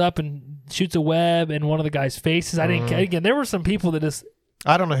up and shoots a web in one of the guy's faces. I didn't. Again, there were some people that just.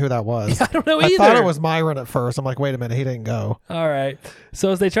 I don't know who that was. I don't know I either. thought it was Myron at first. I'm like, wait a minute, he didn't go. All right.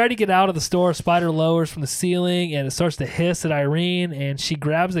 So as they try to get out of the store, a spider lowers from the ceiling and it starts to hiss at Irene, and she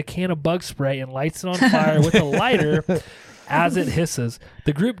grabs a can of bug spray and lights it on fire with a lighter as it hisses.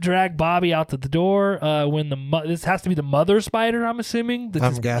 The group drag Bobby out to the door when this has to be the mother spider, I'm assuming.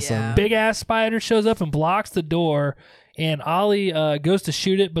 I'm guessing. Yeah. Big ass spider shows up and blocks the door, and Ollie goes to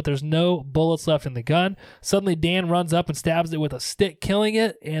shoot it, but there's no bullets left in the gun. Suddenly Dan runs up and stabs it with a stick, killing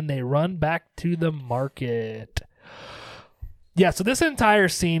it, and they run back to the market. Yeah, so this entire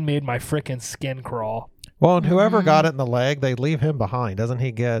scene made my freaking skin crawl. Well, and whoever got it in the leg, they leave him behind. Doesn't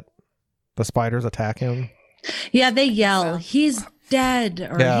he get the spiders attack him? Yeah, they yell, he's dead,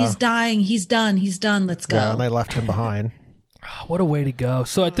 or Yeah. he's dying, he's done, let's go. Yeah, and they left him behind. What a way to go.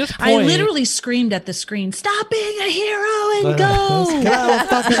 So at this point, I literally screamed at the screen, stop being a hero and go. Get out of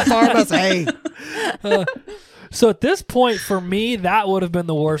the fucking pharmacy. So at this point, for me, that would have been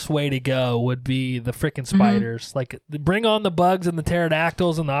the worst way to go, would be the freaking spiders. Like, bring on the bugs and the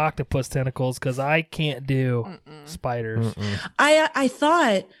pterodactyls and the octopus tentacles, because I can't do spiders. I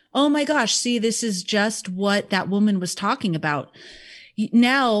thought, oh my gosh, see, this is just what that woman was talking about.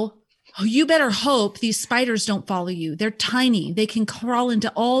 Now, you better hope these spiders don't follow you. They're tiny. They can crawl into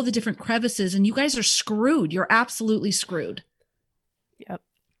all the different crevices, and you guys are screwed. You're absolutely screwed. Yep.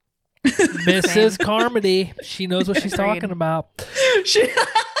 Mrs. Carmody, she knows what she's Agreed. talking about.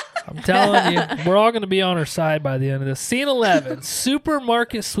 I'm telling you, we're all going to be on her side by the end of this. Scene 11,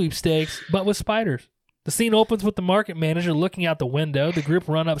 supermarket sweepstakes, but with spiders. The scene opens with the market manager looking out the window. The group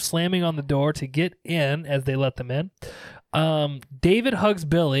run up, slamming on the door to get in as they let them in. David hugs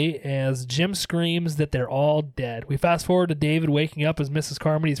Billy as Jim screams that they're all dead. We fast forward to David waking up as Mrs.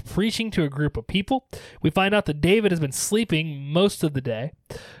 Carmody is preaching to a group of people. We find out that David has been sleeping most of the day.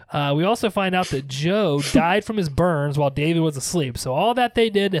 We also find out that Joe died from his burns while David was asleep. So all that they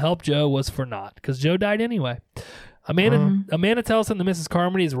did to help Joe was for naught, because Joe died anyway. Amanda tells him that Mrs.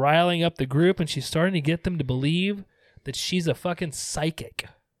 Carmody is riling up the group, and she's starting to get them to believe that she's a fucking psychic.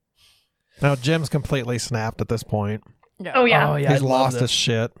 Now Jim's completely snapped at this point. Yeah. Oh yeah. He's lost his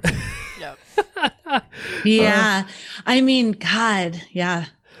shit. Yep. Yeah. I mean, God, yeah.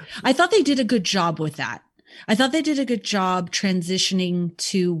 I thought they did a good job with that. I thought they did a good job transitioning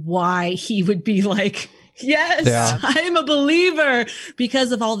to why he would be like, yes, Yeah. I'm a believer,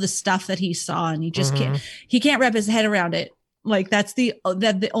 because of all the stuff that he saw, and he just can't wrap his head around it. Like that's the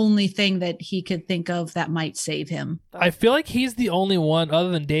only thing that he could think of that might save him. I feel like he's the only one other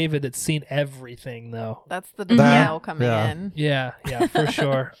than David that's seen everything, though. That's the denial coming in. Yeah, for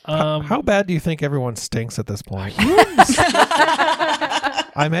sure. How bad do you think everyone stinks at this point?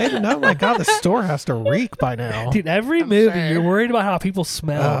 I made a note. My God, the store has to reek by now. Dude, every movie you're worried about how people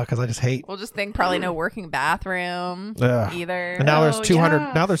smell. Because I just hate. We'll just think probably no working bathroom either. And now there's 200.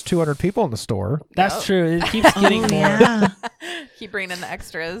 Yeah. Now there's 200 people in the store. That's true. It keeps getting more. Yeah. Keep bringing in the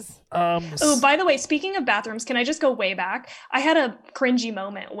extras. Oh, by the way, speaking of bathrooms, can I just go way back? I had a cringy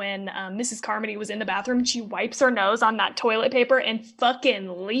moment when Mrs. Carmody was in the bathroom and she wipes her nose on that toilet paper and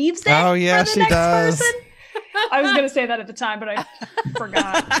fucking leaves it. Oh yeah, for the next person. I was going to say that at the time, but I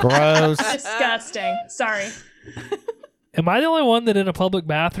forgot. Gross. Disgusting. Sorry. Am I the only one that in a public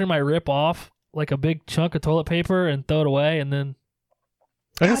bathroom I rip off like a big chunk of toilet paper and throw it away and then...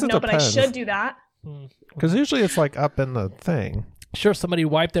 I guess it no, depends. but I should do that. Because usually it's like up in the thing. Sure, somebody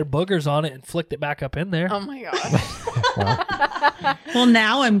wiped their boogers on it and flicked it back up in there. Oh my gosh. Well,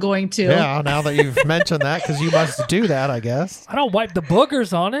 now I'm going to. Yeah, now that you've mentioned that, because you must do that, I guess. I don't wipe the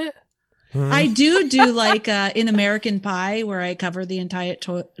boogers on it. I do like in American Pie, where I cover the entire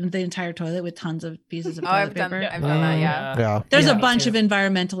toilet with tons of pieces of toilet paper. I've done that, Yeah. There's a bunch of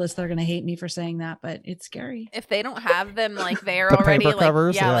environmentalists that are going to hate me for saying that, but it's scary. If they don't have them like there The already, paper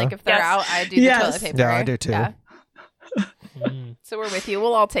covers, like if they're out, I do the toilet paper. Yeah, I do too. Yeah. So we're with you.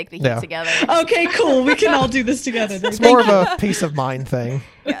 We'll all take the heat together. Okay, cool. We can all do this together. It's more of a peace of mind thing.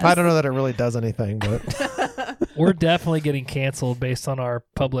 Yes. I don't know that it really does anything, but we're definitely getting canceled based on our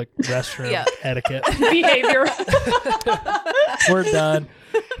public restroom etiquette behavior. We're done.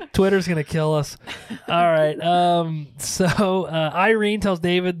 Twitter's gonna kill us. All right. So Irene tells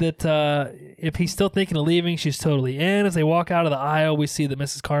David that if he's still thinking of leaving, she's totally in. As they walk out of the aisle, we see that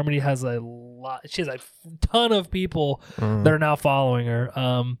Mrs. Carmody has a lot. She has a ton of people that are now following her.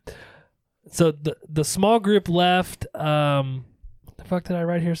 So the small group left. The fuck did I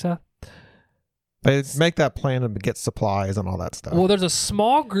write here, Seth? They make that plan to get supplies and all that stuff. Well, there's a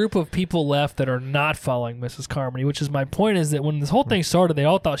small group of people left that are not following Mrs. Carmody, which is my point, is that when this whole thing started, they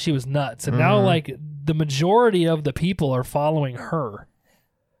all thought she was nuts. And now, like, the majority of the people are following her,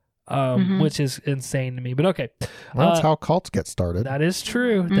 which is insane to me. But okay. Well, that's how cults get started. That is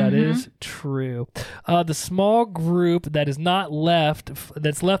true. That is true. The small group that is not left,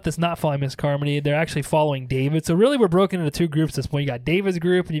 that's not following Miss Carmody, they're actually following David. So really we're broken into two groups at this point. You got David's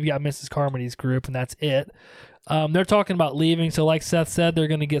group and you've got Mrs. Carmody's group, and that's it. They're talking about leaving. So like Seth said, they're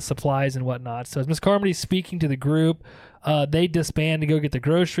going to get supplies and whatnot. So as Miss Carmody's speaking to the group, they disband to go get the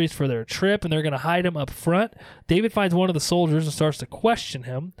groceries for their trip, and they're going to hide him up front. David finds one of the soldiers and starts to question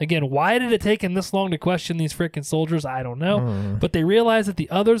him. Again, why did it take him this long to question these freaking soldiers? I don't know. But they realize that the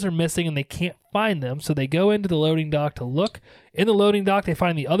others are missing and they can't find them, so they go into the loading dock to look. In the loading dock, they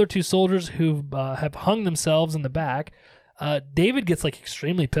find the other two soldiers who have hung themselves in the back. David gets like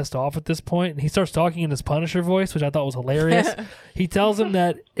extremely pissed off at this point, and he starts talking in his Punisher voice, which I thought was hilarious. He tells him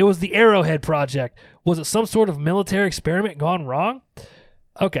that it was the Arrowhead Project. Was it some sort of military experiment gone wrong?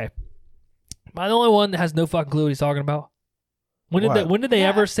 Okay. Am I the only one that has no fucking clue what he's talking about? When did they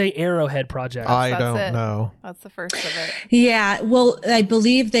ever say Arrowhead Project? I don't know. That's the first of it. Yeah, well, I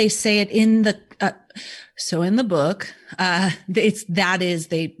believe they say it in the in the book.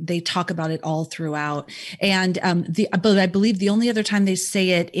 They talk about it all throughout, and but I believe the only other time they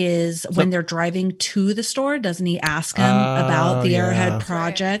say it is when they're driving to the store. Doesn't he ask him about the Arrowhead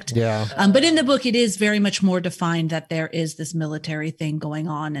Project? Yeah. But in the book, it is very much more defined that there is this military thing going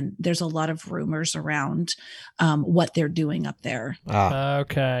on, and there's a lot of rumors around what they're doing up there.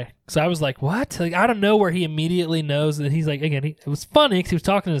 Okay. So I was like, what? Like, I don't know where he immediately knows that he's like, again, it was funny because he was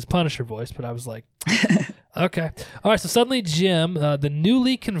talking in his Punisher voice, but I was like, Okay. All right. So suddenly Jim, the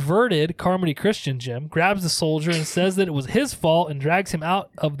newly converted Carmody Christian Jim, grabs the soldier and says that it was his fault and drags him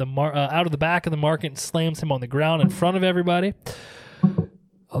out of the back of the market and slams him on the ground in front of everybody.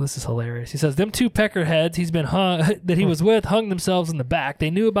 Oh, this is hilarious. He says, them two peckerheads he's been that he was with hung themselves in the back. They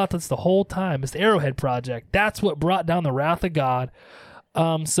knew about this the whole time. It's the Arrowhead Project. That's what brought down the wrath of God.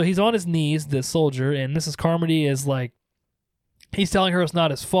 So he's on his knees, the soldier, and Mrs. Carmody is like, he's telling her it's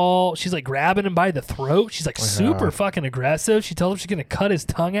not his fault. She's like grabbing him by the throat. She's like super fucking aggressive. She tells him she's going to cut his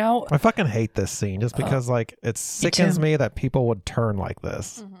tongue out. I fucking hate this scene just because like it sickens me that people would turn like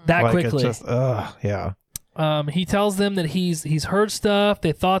this. That like, quickly. It's just, yeah. He tells them that he's heard stuff.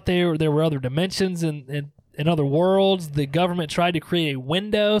 They thought there were other dimensions and in other worlds. The government tried to create a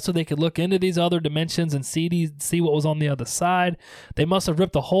window so they could look into these other dimensions and see what was on the other side. They must have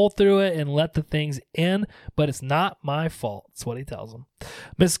ripped a hole through it and let the things in, but it's not my fault. That's what he tells them.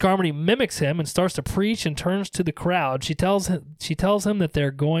 Mrs. Carmody mimics him and starts to preach and turns to the crowd. She tells him that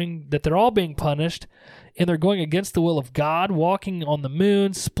they're all being punished and they're going against the will of God, walking on the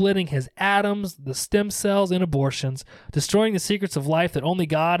moon, splitting his atoms, the stem cells, and abortions, destroying the secrets of life that only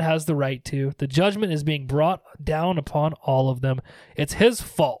God has the right to. The judgment is being brought down upon all of them. It's his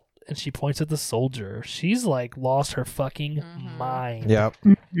fault. And she points at the soldier. She's like lost her fucking mind. Yep.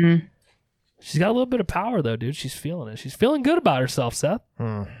 Mm-hmm. She's got a little bit of power though, dude. She's feeling it. She's feeling good about herself, Seth.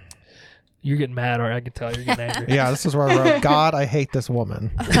 You're getting mad, or I can tell you're getting angry. Yeah, this is where I wrote, God, I hate this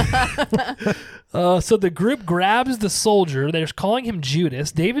woman. So the group grabs the soldier. They're calling him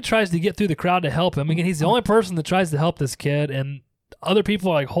Judas. David tries to get through the crowd to help him. Again, he's the only person that tries to help this kid, and other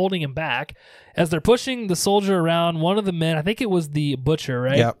people are like holding him back. As they're pushing the soldier around, one of the men, I think it was the butcher,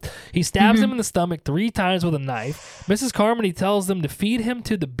 right? Yep. He stabs him in the stomach 3 times with a knife. Mrs. Carmody tells them to feed him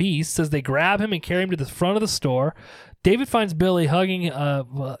to the beasts as they grab him and carry him to the front of the store. David finds Billy hugging,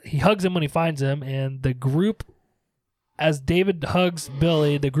 he hugs him when he finds him, and the group, as David hugs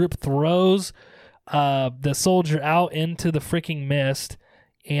Billy, the group throws the soldier out into the freaking mist,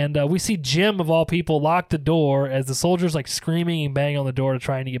 and we see Jim, of all people, lock the door as the soldier's like screaming and banging on the door to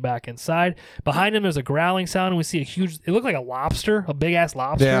trying to get back inside. Behind him, there's a growling sound, and we see it looked like a lobster, a big-ass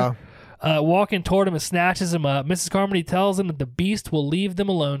lobster. Yeah. Walking toward him and snatches him up. Mrs. Carmody tells him that the beast will leave them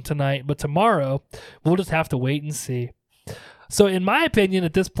alone tonight, but tomorrow we'll just have to wait and see. So in my opinion,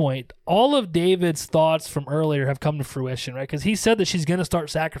 at this point, all of David's thoughts from earlier have come to fruition, right? Because he said that she's going to start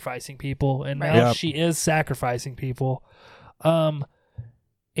sacrificing people, and now she is sacrificing people.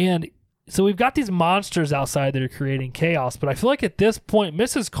 And so we've got these monsters outside that are creating chaos, but I feel like at this point,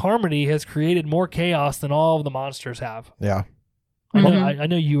 Mrs. Carmody has created more chaos than all of the monsters have. Yeah. I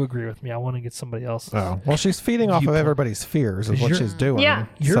know you agree with me. I want to get somebody else. Oh, well, she's feeding off of everybody's fears is what she's doing. Yeah.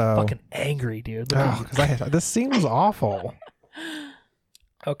 You're fucking angry, dude. This scene was awful.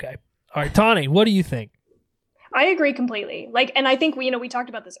 Okay. All right, Tawny, what do you think? I agree completely. Like, and I think we talked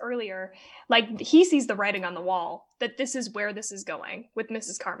about this earlier. Like, he sees the writing on the wall that this is where this is going with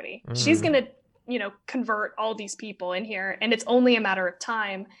Mrs. Carmody. She's going to, convert all these people in here, and it's only a matter of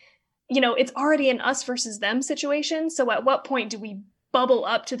time. It's already an us versus them situation. So at what point do we bubble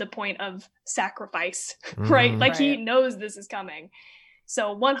up to the point of sacrifice, right? Like, he knows this is coming.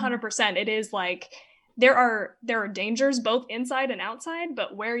 So 100%, it is like there are dangers both inside and outside,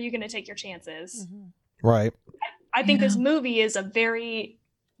 but where are you going to take your chances? Right. I think this movie is a very,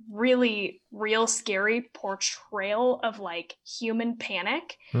 really real scary portrayal of like human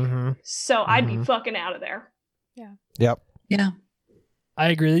panic. So I'd be fucking out of there. Yeah. Yep. Yeah. I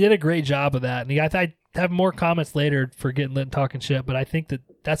agree. They did a great job of that. And I have more comments later for getting lit and talking shit, but I think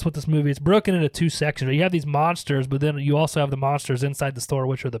that's what this movie is. Broken into 2 sections. You have these monsters, but then you also have the monsters inside the store,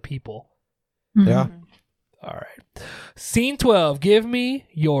 which are the people. Yeah. All right. Scene 12. Give me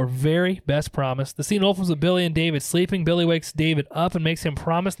your very best promise. The scene opens with Billy and David sleeping. Billy wakes David up and makes him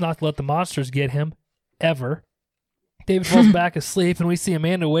promise not to let the monsters get him, ever. David falls back asleep, and we see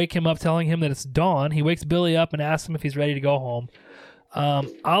Amanda wake him up, telling him that it's dawn. He wakes Billy up and asks him if he's ready to go home.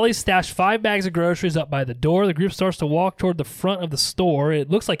 Ollie stashed 5 bags of groceries up by the door. The group starts to walk toward the front of the store. It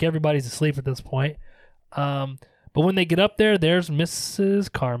looks like everybody's asleep at this point. But when they get up there, there's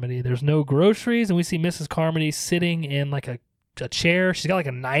Mrs. Carmody. There's no groceries, and we see Mrs. Carmody sitting in like a chair. She's got like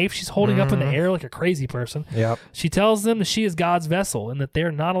a knife she's holding up in the air like a crazy person. Yep. She tells them that she is God's vessel and that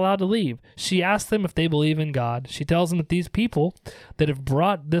they're not allowed to leave. She asks them if they believe in God. She tells them that these people that have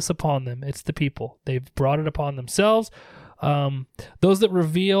brought this upon them, it's the people. They've brought it upon themselves. Those that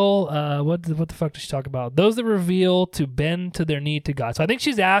reveal, what the fuck does she talk about? Those that reveal to bend to their knee to God. So I think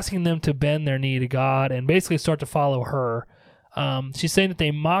she's asking them to bend their knee to God and basically start to follow her. She's saying that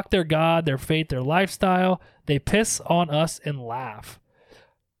they mock their God, their faith, their lifestyle. They piss on us and laugh.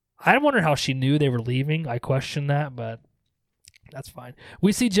 I wonder how she knew they were leaving. I question that, but that's fine.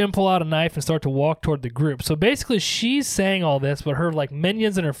 We see Jim pull out a knife and start to walk toward the group. So basically, she's saying all this, but her like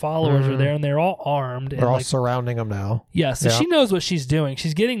minions and her followers are there, and they're all armed. They're all like, surrounding them now. Yeah, so she knows what she's doing.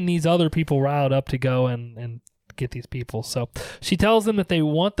 She's getting these other people riled up to go and get these people. So she tells them that they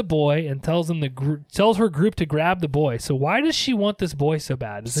want the boy and tells her group to grab the boy. So why does she want this boy so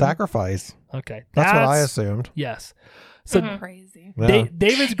bad? Sacrifice. Okay, that's what I assumed. Yes. So crazy. Yeah.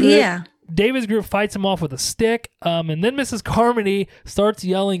 David's group. Yeah. David's group fights him off with a stick, and then Mrs. Carmody starts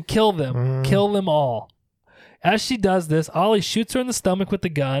yelling, "Kill them! Kill them all!" As she does this, Ollie shoots her in the stomach with the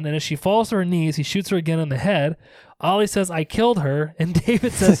gun, and as she falls to her knees, he shoots her again in the head. Ollie says, "I killed her," and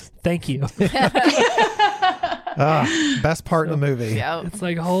David says, "Thank you." Best part in the movie. Yep. It's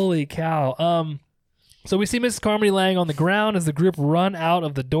like, holy cow. So we see Mrs. Carmody laying on the ground as the group run out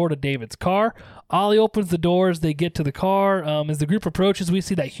of the door to David's car. Ollie opens the door as they get to the car. As the group approaches, we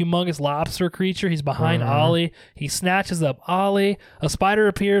see that humongous lobster creature. He's behind Ollie. He snatches up Ollie. A spider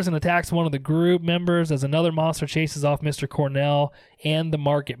appears and attacks one of the group members as another monster chases off Mr. Cornell and the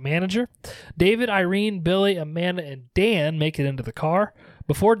market manager. David, Irene, Billy, Amanda, and Dan make it into the car.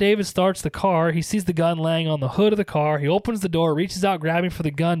 Before David starts the car, he sees the gun laying on the hood of the car. He opens the door, reaches out, grabbing for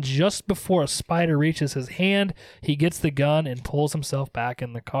the gun just before a spider reaches his hand. He gets the gun and pulls himself back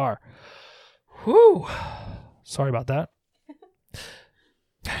in the car. Whew. Sorry about that.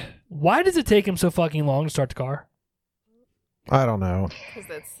 Why does it take him so fucking long to start the car? I don't know. Because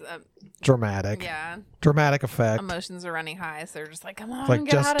it's dramatic. Yeah. Dramatic effect. Emotions are running high, so they're just like, come on, It's like,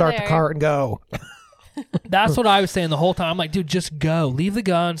 get just out start of the there. car and go. That's what I was saying the whole time. I'm like, dude, just go. Leave the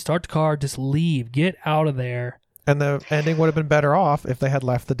gun, start the car, just leave. Get out of there. And the ending would have been better off if they had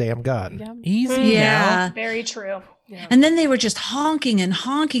left the damn gun. Yeah. Easy Yeah. now. Very true. Yeah. And then they were just honking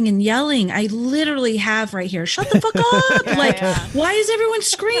and yelling. I literally have right here, shut the fuck up. Like, why is everyone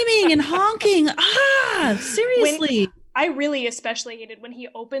screaming and honking? Seriously. I really especially hated when he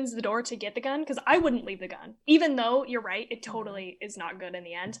opens the door to get the gun, because I wouldn't leave the gun. Even though you're right, it totally is not good in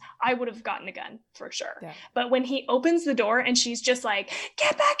the end. I would have gotten the gun for sure. Yeah. But when he opens the door and she's just like,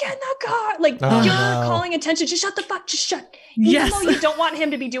 get back in the car. Like, you're calling attention. Just shut the fuck. Just shut. Even though you don't want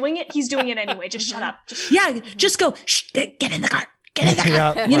him to be doing it, he's doing it anyway. Just shut up. Just go. Shh, get in the car. Get in the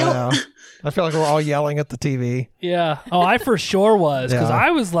car. Yeah, you know? I feel like we're all yelling at the TV. Yeah. Oh, I for sure was. Because Yeah.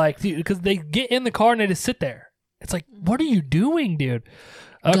 I was like, because they get in the car and they just sit there. It's like, what are you doing, dude?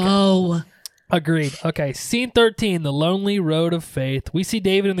 Okay. Go. Agreed. Okay, scene 13, the lonely road of faith. We see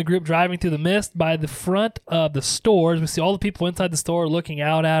David and the group driving through the mist by the front of the stores. We see all the people inside the store looking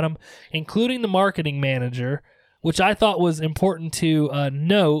out at him, including the marketing manager, which I thought was important to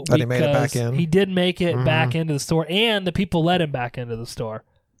note That he because made it back in. he did make it back into the store, and the people let him back into the store.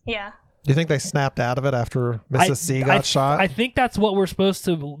 Yeah. Do you think they snapped out of it after Mrs. C got shot? I think that's what we're supposed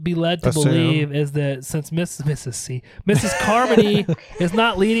to be led to Assume. believe, is that since Mrs. Carmody is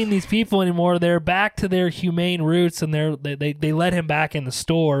not leading these people anymore, they're back to their humane roots, and they let him back in the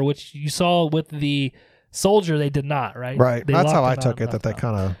store, which you saw with the soldier. They did not, right? Right. They That's how I locked him took out it, that they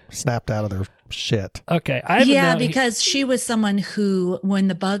kind of snapped out of their shit. Okay. Because she was someone who, when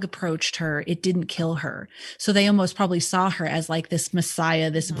the bug approached her, it didn't kill her. So they almost probably saw her as like this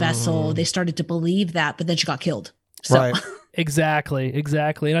messiah, this vessel. They started to believe that, but then she got killed. So. Right. Exactly.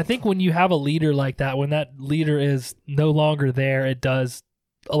 And I think when you have a leader like that, when that leader is no longer there, it does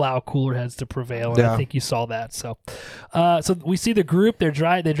allow cooler heads to prevail, and I think you saw that. So we see the group. They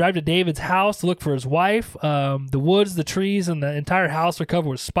drive to David's house to look for his wife. The woods, the trees, and the entire house are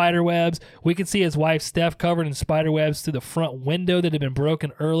covered with spider webs. We can see his wife Steph covered in spider webs through the front window that had been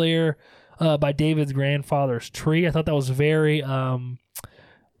broken earlier by David's grandfather's tree. I thought that was very odd.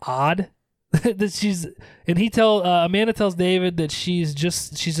 That Amanda tells David that she's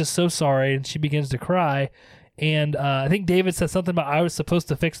just so sorry, and she begins to cry. And I think David said something about, I was supposed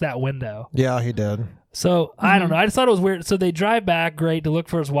to fix that window. Yeah, he did. So I don't know. I just thought it was weird. So they drive back, great, to look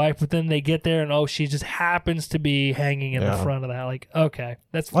for his wife, but then they get there and she just happens to be hanging in the front of that. Like, okay,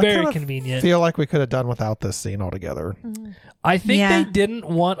 that's very convenient. I feel like we could have done without this scene altogether. I think they didn't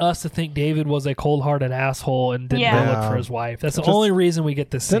want us to think David was a cold-hearted asshole and didn't go look for his wife. That's the only reason we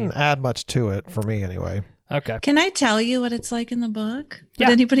get this scene. Didn't add much to it for me anyway. Okay. Can I tell you what it's like in the book? Yeah.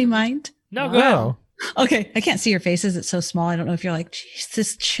 Would anybody mind? No, go ahead. Okay, I can't see your faces. It's so small. I don't know if you're like, geez,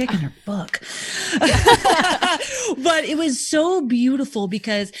 this chick in her book. But it was so beautiful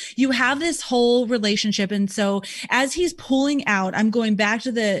because you have this whole relationship. And so as he's pulling out, I'm going back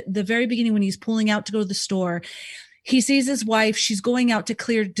to the very beginning when he's pulling out to go to the store. He sees his wife. She's going out to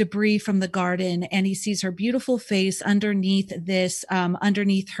clear debris from the garden, and he sees her beautiful face underneath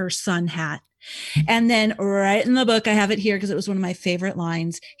her sun hat. And then right in the book, I have it here because it was one of my favorite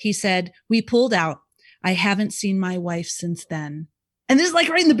lines. He said, "We pulled out. I haven't seen my wife since then." And this is like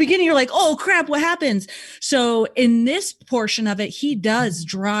right in the beginning, you're like, oh crap, what happens? So in this portion of it, he does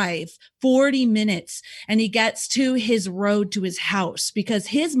drive 40 minutes and he gets to his road to his house because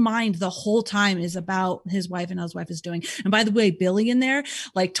his mind the whole time is about his wife and how his wife is doing. And by the way, Billy in there,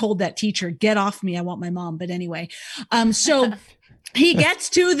 like told that teacher, get off me. I want my mom. But anyway, so he gets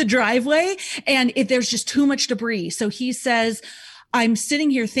to the driveway and there's just too much debris. So he says, I'm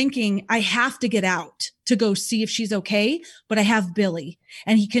sitting here thinking I have to get out to go see if she's okay, but I have Billy.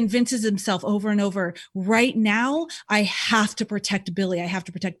 And he convinces himself over and over, right now, I have to protect Billy. I have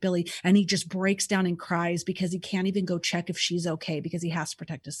to protect Billy. And he just breaks down and cries because he can't even go check if she's okay because he has to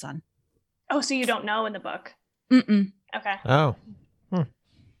protect his son. Oh, so you don't know in the book? Mm-mm. Okay. Oh.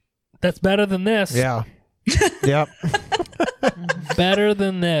 That's better than this. Yeah. Yep. Better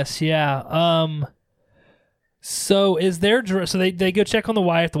than this. Yeah. So is there? So they go check on the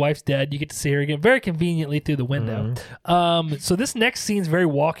wife. The wife's dead. You get to see her again, very conveniently through the window. So this next scene's very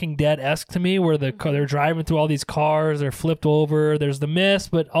Walking Dead-esque to me, where they're driving through all these cars. They're flipped over. There's the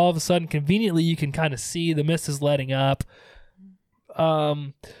mist, but all of a sudden, conveniently, you can kind of see the mist is letting up.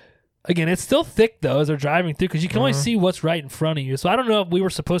 Again, it's still thick though as they're driving through because you can only see what's right in front of you. So I don't know if we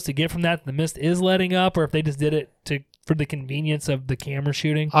were supposed to get from that the mist is letting up, or if they just did it for the convenience of the camera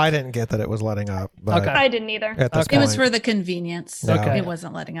shooting. I didn't get that it was letting up. But Okay. I didn't either. At this It was point- for the convenience. Okay. It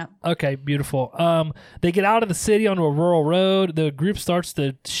wasn't letting up. Okay, beautiful. They get out of the city onto a rural road. The group starts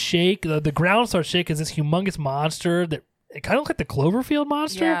to shake. The ground starts shaking as this humongous monster that it kind of looks like the Cloverfield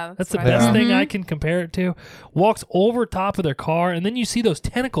monster. Yeah, that's the what I best thought. thing I can compare it to. Walks over top of their car, and then you see those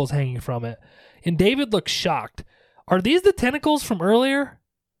tentacles hanging from it. And David looks shocked. Are these the tentacles from earlier?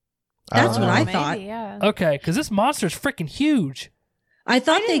 That's what I Maybe, thought. yeah. Okay, because this monster's freaking huge. I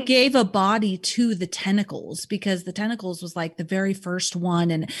thought they gave a body to the tentacles because the tentacles was like the very first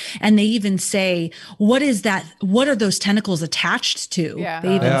one. And they even say, what is that? What are those tentacles attached to? Yeah.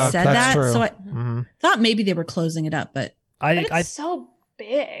 They even Yeah, said that's that. true. So I Mhm. thought maybe they were closing it up, but I But think it's so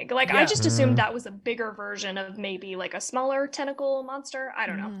big. Like, Yeah. I just assumed that was a bigger version of maybe like a smaller tentacle monster. I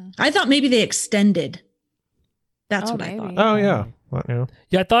don't know. I thought maybe they extended. That's Oh, what I maybe. thought. Oh, yeah. Well, yeah.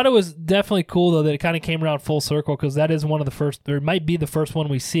 Yeah, I thought it was definitely cool though that it kind of came around full circle because that is one of the first, or it might be the first one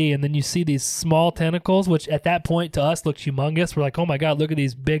we see, and then you see these small tentacles, which at that point to us looked humongous. We're like, oh my god, look at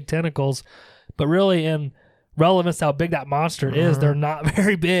these big tentacles, but really in relevance to how big that monster is, they're not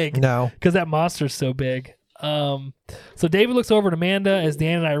very big No. because that monster's so big. So David looks over at Amanda as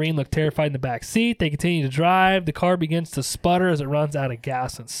Dan and Irene look terrified in the back seat. They continue to drive. The car begins to sputter as it runs out of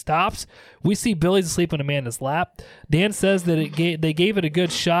gas and stops. We see Billy's asleep in Amanda's lap. Dan says that they gave it a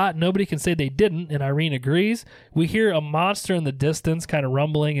good shot. Nobody can say they didn't, and Irene agrees. We hear a monster in the distance kind of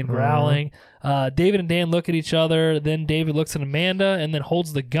rumbling and growling. David and Dan look at each other. Then David looks at Amanda and then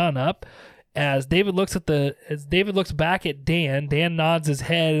holds the gun up. As David looks back at Dan, Dan nods his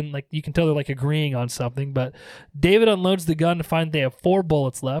head and like you can tell they're like agreeing on something. But David unloads the gun to find they have 4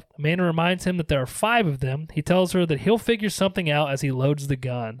 bullets left. Amanda reminds him that there are 5 of them. He tells her that he'll figure something out as he loads the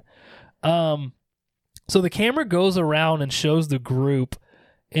gun. So the camera goes around and shows the group,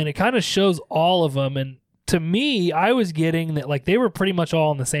 and it kind of shows all of them. And to me, I was getting that like they were pretty much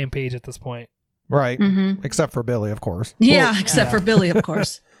all on the same page at this point. Right. Mm-hmm. Except for Billy, of course. Yeah, except for Billy, of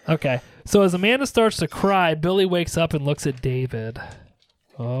course. Okay. So as Amanda starts to cry, Billy wakes up and looks at David.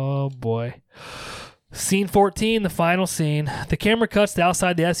 Oh, boy. Scene 14, the final scene. The camera cuts to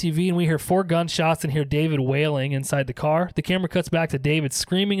outside the SUV, and we hear 4 gunshots and hear David wailing inside the car. The camera cuts back to David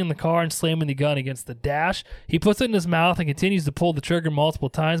screaming in the car and slamming the gun against the dash. He puts it in his mouth and continues to pull the trigger multiple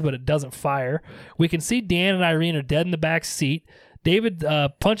times, but it doesn't fire. We can see Dan and Irene are dead in the back seat. David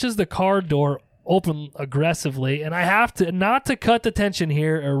punches the car door open aggressively, and I have to not to cut the tension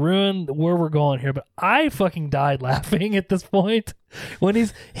here or ruin where we're going here, but I fucking died laughing at this point when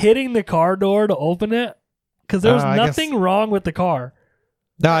he's hitting the car door to open it because there was nothing wrong with the car.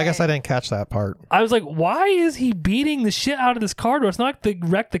 No, I guess I didn't catch that part. I was like, why is he beating the shit out of this car door? It's not like they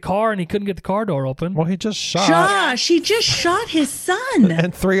wrecked the car and he couldn't get the car door open. Well, he just shot Josh, he just shot his son.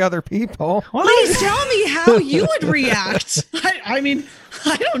 and 3 other people. Please tell me how you would react. I mean,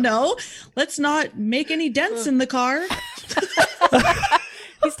 I don't know. Let's not make any dents in the car.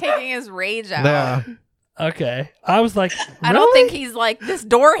 He's taking his rage out. Yeah. Okay. I was like, I don't think he's like, this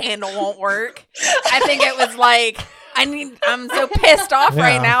door handle won't work. I think it was like, I'm so pissed off Yeah.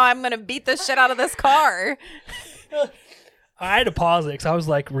 right now. I'm going to beat the shit out of this car. I had to pause it because I was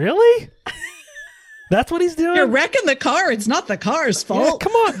like, really? That's what he's doing? You're wrecking the car. It's not the car's Yeah, fault.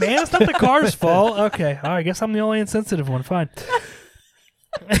 come on, man. It's not the car's fault. Okay. All right. I guess I'm the only insensitive one. Fine.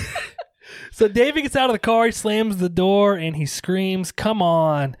 So David gets out of the car, he slams the door, and he screams, "Come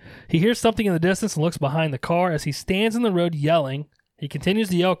on." He hears something in the distance and looks behind the car as he stands in the road yelling. He continues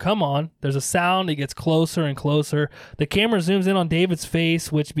to yell, "Come on." There's a sound. He gets closer and closer. The camera zooms in on David's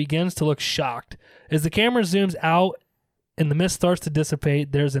face, which begins to look shocked. As the camera zooms out and the mist starts to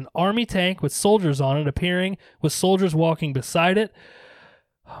dissipate, there's an army tank with soldiers on it appearing, with soldiers walking beside it.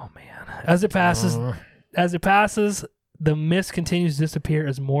 Oh, man. As it passes, the mist continues to disappear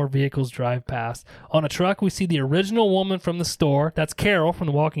as more vehicles drive past. On a truck, we see the original woman from the store. That's Carol from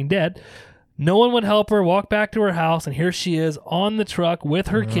The Walking Dead. No one would help her walk back to her house, and here she is on the truck with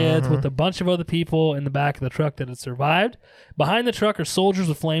her kids, with a bunch of other people in the back of the truck that had survived. Behind the truck are soldiers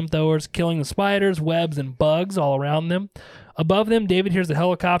with flamethrowers, killing the spiders, webs, and bugs all around them. Above them, David hears the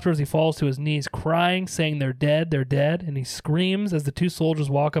helicopter as he falls to his knees, crying, saying, "They're dead, and he screams as the two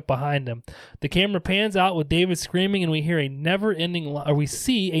soldiers walk up behind him. The camera pans out with David screaming, and we hear we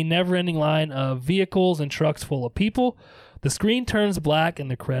see a never-ending line of vehicles and trucks full of people. The screen turns black and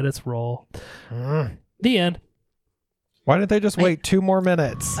the credits roll. The end. Why didn't they just wait 2 more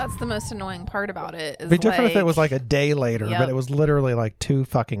minutes? That's the most annoying part about it. It'd be different if it was like a day later, but it was literally like 2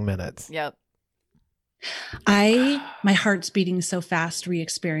 fucking minutes. Yep. My heart's beating so fast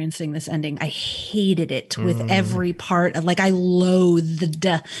re-experiencing this ending. I hated it with every part of, like, I loathed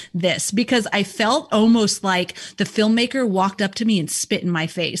this because I felt almost like the filmmaker walked up to me and spit in my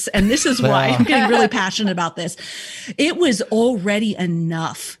face. And this is why I'm getting really passionate about this. It was already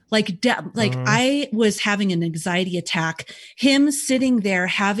enough. I was having an anxiety attack, him sitting there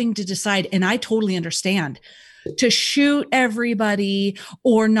having to decide, and I totally understand, to shoot everybody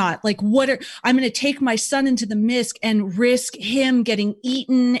or not. Like, I'm going to take my son into the mist and risk him getting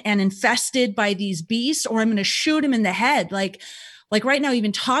eaten and infested by these beasts, or I'm going to shoot him in the head. Like right now,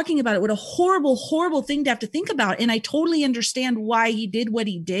 even talking about it, what a horrible, horrible thing to have to think about. And I totally understand why he did what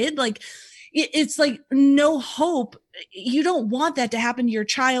he did. Like, it's like no hope. You don't want that to happen to your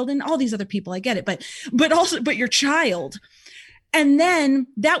child and all these other people. I get it, but your child. And then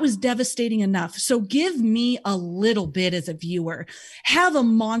that was devastating enough. So give me a little bit as a viewer. Have a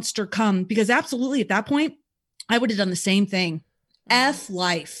monster come, because absolutely at that point, I would have done the same thing. F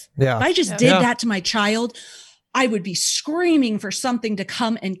life. Yeah. If I just did that to my child, I would be screaming for something to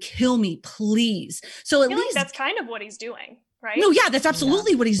come and kill me, please. So at least that's kind of what he's doing, right? No, yeah, that's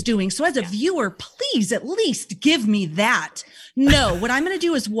absolutely what he's doing. So as a viewer, please at least give me that. No, what I'm going to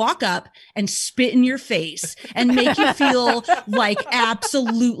do is walk up and spit in your face and make you feel like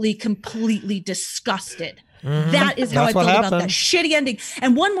absolutely, completely disgusted. That is how I feel about that shitty ending.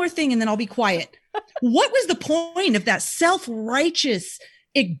 And one more thing, and then I'll be quiet. What was the point of that self-righteous,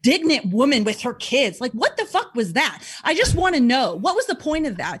 indignant woman with her kids? Like, what the fuck was that? I just want to know, what was the point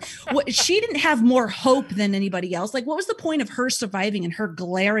of that? She didn't have more hope than anybody else. Like, what was the point of her surviving and her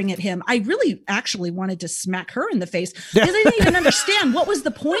glaring at him? I really actually wanted to smack her in the face because I didn't even understand what was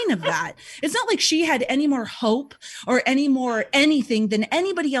the point of that. It's not like she had any more hope or any more anything than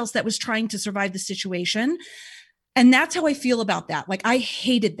anybody else that was trying to survive the situation. And that's how I feel about that. Like, I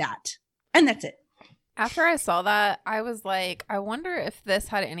hated that. And that's it. After I saw that, I was like, I wonder if this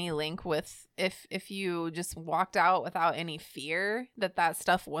had any link with if you just walked out without any fear that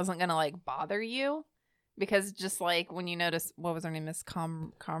stuff wasn't going to like bother you. Because just like when you notice, what was her name? Miss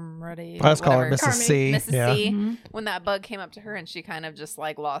Comrade? I was calling her Mrs. C. Mrs. C. Mm-hmm. When that bug came up to her and she kind of just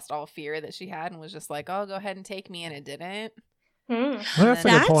like lost all fear that she had and was just like, oh, go ahead and take me. And it didn't. Well, that's a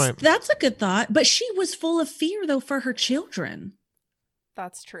good point. That's a good thought. But she was full of fear, though, for her children.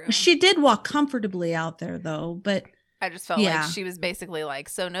 That's true. She did walk comfortably out there, though, but I just felt like she was basically like,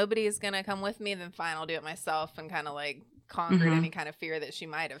 so nobody's going to come with me, then fine, I'll do it myself, and kind of like conquered any kind of fear that she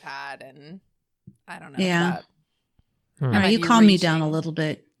might have had. And I don't know. Yeah. You calm me down a little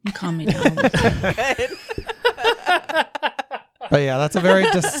bit. You calm me down a little bit. But yeah, that's a very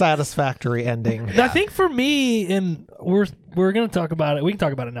dissatisfactory ending. I think for me, and we're going to talk about it. We can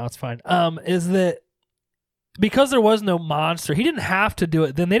talk about it now. It's fine. Is that because there was no monster, he didn't have to do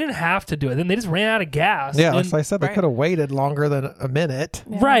it. Then they didn't have to do it. Then they just ran out of gas. Yeah, like I said, they could have waited longer than a minute.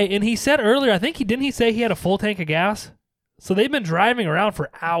 Yeah. Right. And he said earlier, I think he say he had a full tank of gas? So they've been driving around for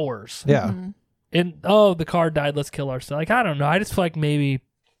hours. Yeah. And, the car died. Let's kill ourselves. Like, I don't know. I just feel like maybe,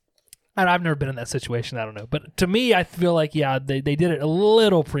 I've never been in that situation. I don't know. But to me, I feel like, they did it a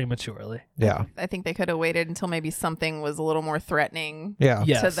little prematurely. Yeah. I think they could have waited until maybe something was a little more threatening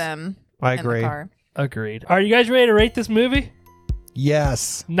to them. I agree. In the car. Agreed. Are you guys ready to rate this movie?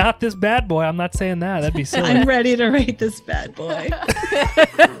 Yes. Not this bad boy. I'm not saying that. That'd be silly. I'm ready to rate this bad boy.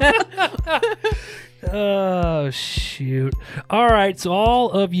 Oh, shoot. All right. So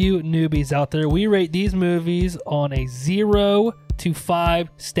all of you newbies out there, we rate these movies on a 0 to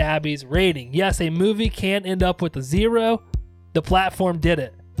 5 stabbies rating. Yes, a movie can end up with a 0. The Platform did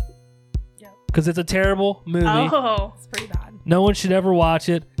it. Yep. Because it's a terrible movie. Oh, It's pretty bad. No one should ever watch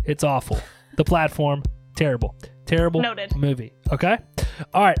it. It's awful. The Platform, terrible. Terrible Noted. movie. Okay?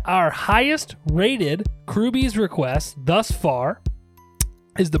 All right. Our highest rated Kruby's request thus far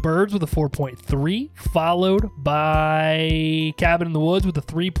is The Birds with a 4.3, followed by Cabin in the Woods with a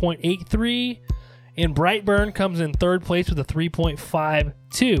 3.83, and Brightburn comes in third place with a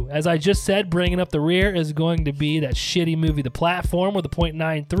 3.52. As I just said, bringing up the rear is going to be that shitty movie, The Platform, with a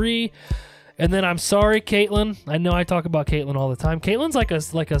 0.93. And then I'm sorry, Caitlin. I know I talk about Caitlin all the time. Caitlin's like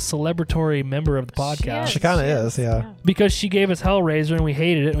a celebratory member of the podcast. She kind of is, yeah. Because she gave us Hellraiser and we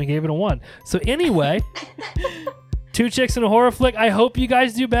hated it and we gave it a 1. So anyway, Two Chicks and a Horror Flick. I hope you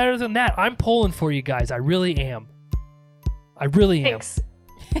guys do better than that. I'm pulling for you guys. I really am. I really am. thanks.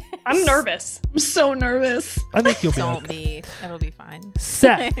 I'm nervous. I'm so nervous. I think you'll be Don't okay. be. It'll be fine.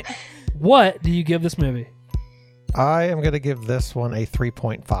 Seth, what do you give this movie? I am going to give this one a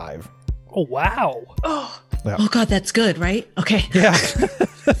 3.5. Oh, wow. Oh, Oh God, that's good, right? Okay. Yeah.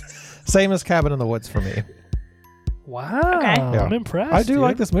 Same as Cabin in the Woods for me. Wow. Okay. Yeah. I'm impressed. I do dude.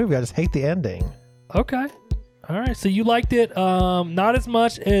 like this movie. I just hate the ending. Okay. All right. So you liked it not as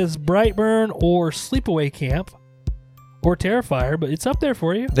much as Brightburn or Sleepaway Camp or Terrifier, but it's up there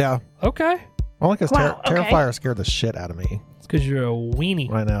for you. Yeah. Okay. Only because Wow, okay. Terrifier scared the shit out of me. It's because you're a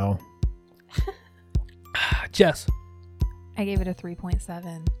weenie. I know. Jess. I gave it a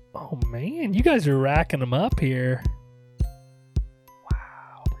 3.7. Oh, man. You guys are racking them up here.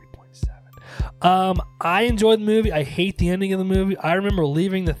 Wow. 3.7. I enjoyed the movie. I hate the ending of the movie. I remember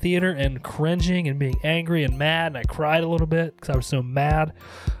leaving the theater and cringing and being angry and mad, and I cried a little bit because I was so mad.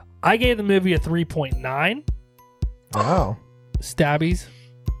 I gave the movie a 3.9 Wow. stabbies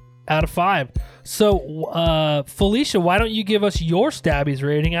out of 5. So, Felicia, why don't you give us your stabbies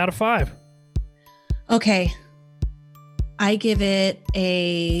rating out of 5? Okay. I give it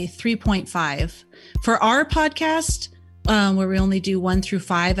a 3.5. For our podcast, where we only do 1 through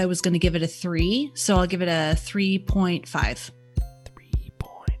 5, I was going to give it a 3. So I'll give it a 3.5. 3.5.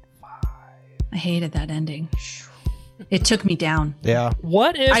 I hated that ending. It took me down. Yeah.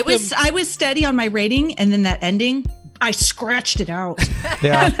 What if I was steady on my rating, and then that ending, I scratched it out.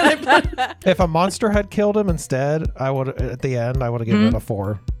 Yeah. If a monster had killed him instead, I would at the end I would have given it a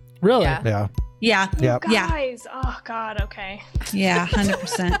 4. really? Yeah. Yeah. Yeah. Yep. Yeah. guys. Oh God. Okay. Yeah,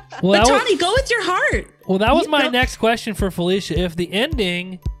 100%. Well, But that was- Tony, go with your heart. Well, that was You my know- next question for Felicia. If the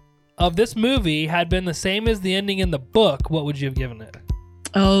ending of this movie had been the same as the ending in the book, what would you have given it?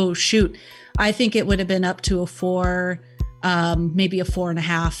 Oh, shoot. I think it would have been up to a 4, maybe a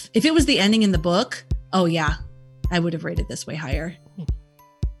 4.5. If it was the ending in the book, oh, yeah, I would have rated this way higher.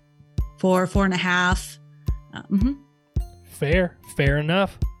 4, 4.5. Fair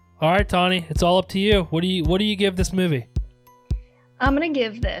enough. All right, Tawny, it's all up to you. What do you give this movie? I'm gonna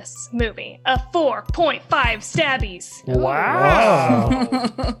give this movie a 4.5 stabbies. Wow.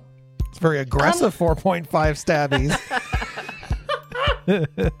 It's very aggressive 4.5 stabbies.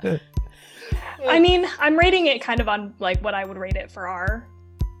 I mean, I'm rating it kind of on like what I would rate it for our,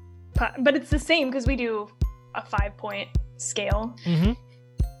 but it's the same because we do a 5-point scale. Mm-hmm.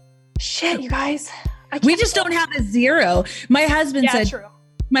 Shit, you guys. We just don't have a 0. My husband Yeah, said, true.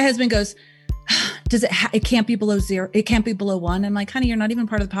 my husband goes, does it, it can't be below 0. It can't be below 1. I'm like, honey, you're not even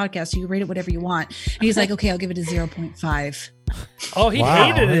part of the podcast. You rate it whatever you want. And he's like, okay, I'll give it a 0.5. Oh, he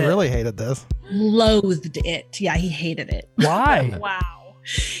Wow. hated He it. really hated this. Loathed it. Yeah, he hated it. Why? Wow.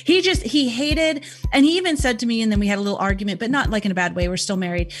 He hated, and he even said to me, and then we had a little argument, but not like in a bad way. We're still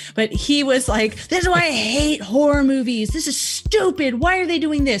married. But he was like, this is why I hate horror movies. This is stupid. Why are they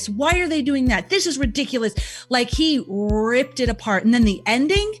doing this? Why are they doing that? This is ridiculous. Like he ripped it apart. And then the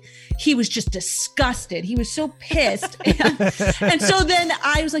ending, he was just disgusted. He was so pissed. And so then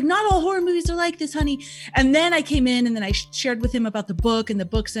I was like, not all horror movies are like this, honey. And then I came in and then I shared with him about the book and the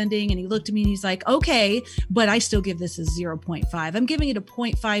book's ending. And he looked at me and he's like, okay, but I still give this a 0.5. I'm giving it a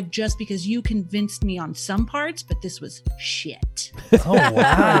 0.5 just because you convinced me on some parts, but this was shit. Oh,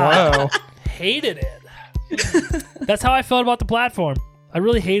 wow. Whoa. Hated it. That's how I felt about The Platform. I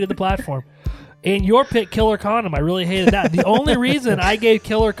really hated The Platform. And your pick, Killer Condom, I really hated that. The only reason I gave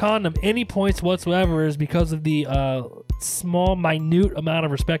Killer Condom any points whatsoever is because of the small, minute amount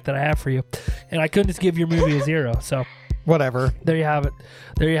of respect that I have for you. And I couldn't just give your movie a 0. So Whatever. there you have it.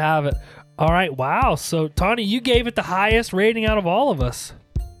 There you have it. All right. Wow. So, Tawny, you gave it the highest rating out of all of us.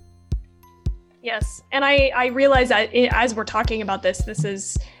 Yes, and I realize that as we're talking about this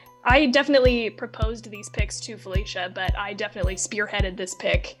is, I definitely proposed these picks to Felicia, but I definitely spearheaded this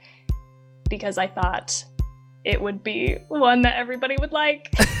pick because I thought it would be one that everybody would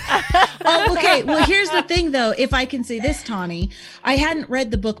like. Oh, okay. Well, here's the thing, though. If I can say this, Tawny, I hadn't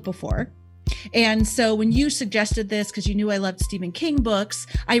read the book before. And so when you suggested this, because you knew I loved Stephen King books,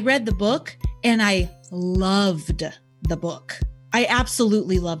 I read the book and I loved the book. I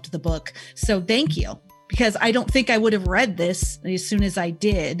absolutely loved the book. So thank you, because I don't think I would have read this as soon as I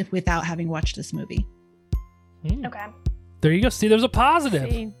did without having watched this movie. Okay. There you go. See, there's a positive.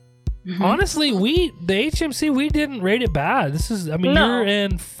 See? Mm-hmm. Honestly, the HMC, we didn't rate it bad. This is, I mean, No. you're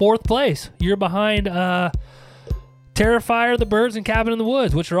in 4th place. You're behind Terrifier, The Birds, and Cabin in the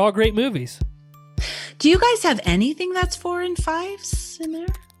Woods, which are all great movies. Do you guys have anything that's 4 and 5s in there?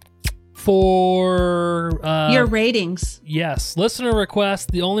 For Your ratings. yes, listener request,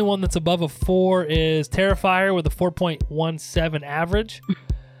 the only one that's above a 4 is Terrifier with a 4.17 average.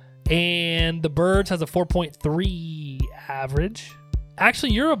 And The Birds has a 4.3 average.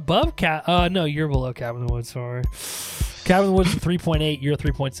 Actually, you're above no, you're below Cabin in the Woods, sorry. Cabin in the Woods is 3.8, you're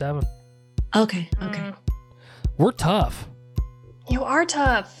 3.7. Okay. We're tough. You are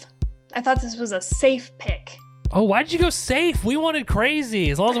tough. I thought this was a safe pick. Oh, why did you go safe? We wanted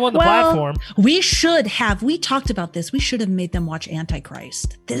crazy, as long as it wasn't the Well, platform. We talked about this. We should have made them watch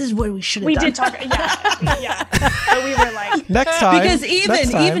Antichrist. This is what we should have We done. did talk, yeah. But we were like, Next time. Because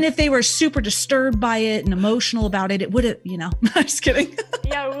next time. even if they were super disturbed by it and emotional about it, it would have, I'm just kidding.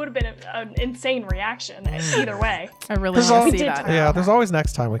 yeah, it would have been an insane reaction either way. I really There's want al- to see did that. talk- Yeah, there's always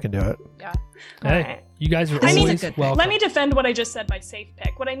next time we can do it. Yeah. Hey, Alright. you guys are I mean- always Good pick. welcome. Let me defend what I just said by safe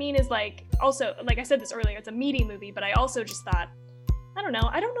pick. What I mean is, like, also, like I said this earlier, it's a meaty movie, but I also just thought, I don't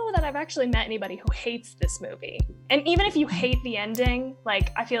know that I've actually met anybody who hates this movie. And even if you hate the ending,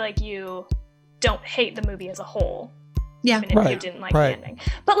 like, I feel like you don't hate the movie as a whole. Yeah. Even if you Right, didn't like right. the ending.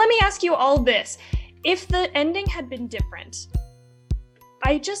 But let me ask you all this. If the ending had been different,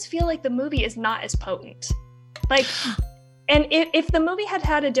 I just feel like the movie is not as potent. Like, and if the movie had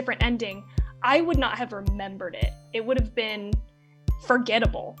had a different ending, I would not have remembered it. It would have been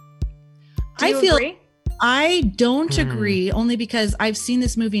forgettable. Do you agree? I don't Hmm. agree, only because I've seen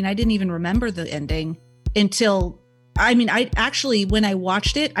this movie and I didn't even remember the ending until, when I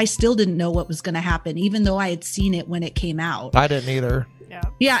watched it, I still didn't know what was going to happen, even though I had seen it when it came out. I didn't either. Yeah.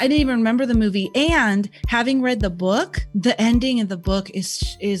 Yeah, I didn't even remember the movie. And having read the book, the ending of the book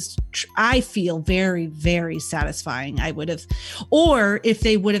is I feel very, very satisfying. I would have, or if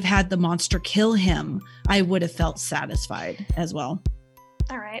they would have had the monster kill him, I would have felt satisfied as well.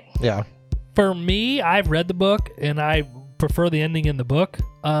 All right. Yeah. For me, I've read the book and I prefer the ending in the book.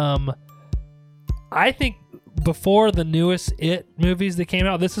 I think before the newest It movies that came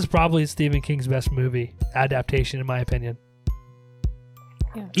out, this is probably Stephen King's best movie adaptation, in my opinion.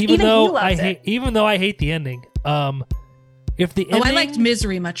 Yeah. Even he though loves I hate the ending. If the ending, I liked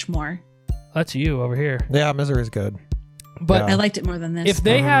Misery much more. that's you over here. Yeah, Misery's good. But I liked it more than this. if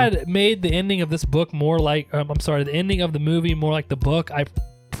they had made the ending of this book more like, the ending of the movie more like the book, I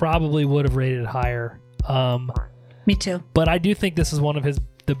probably would have rated it higher. Me too. But I do think this is one of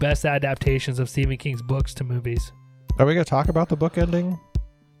the best adaptations of Stephen King's books to movies. Are we going to talk about the book ending?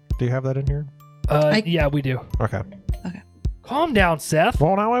 Do you have that in here? Yeah, we do. Okay. Calm down, Seth.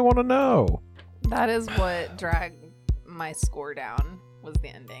 Well, now I want to know. That is what dragged my score down, was the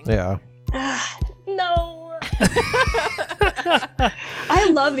ending. Yeah. No. I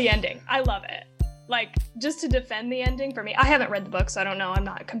love the ending. I love it. Like, just to defend the ending for me, I haven't read the book, so I don't know. I'm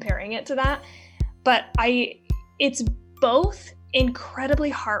not comparing it to that. But it's both incredibly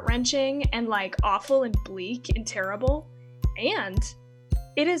heart-wrenching and like awful and bleak and terrible. And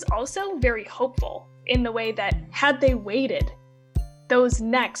it is also very hopeful in the way that had they waited those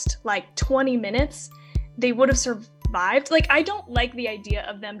next like 20 minutes, they would have survived. Like, I don't like the idea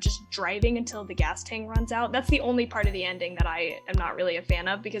of them just driving until the gas tank runs out. That's the only part of the ending that I am not really a fan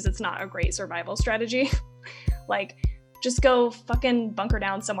of, because it's not a great survival strategy. Like, just go fucking bunker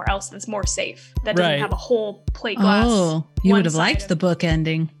down somewhere else that's more safe, that doesn't Right. have a whole plate glass. Oh, you would have one-sided. liked the book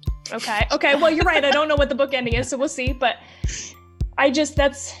ending. Okay, well, you're right. I don't know what the book ending is, so we'll see. But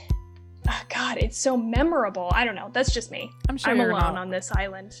God, it's so memorable. I don't know. That's just me. I'm sure I'm you're alone not. on this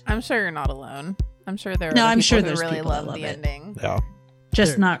island. I'm sure you're not alone. I'm sure there are No, other I'm people sure who there's really people that love the love it. ending. Yeah.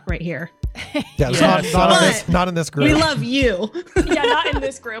 Just Sure. not right here. Yeah, it's Yeah, not in this group. We love you. Yeah, not in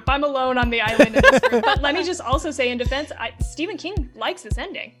this group. I'm alone on the island in this group. But let me just also say in defense, Stephen King likes this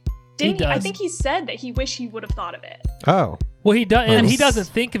ending. Didn't he? I does. think he said that he wished he would have thought of it. Oh. Well, he does, and he Nice. doesn't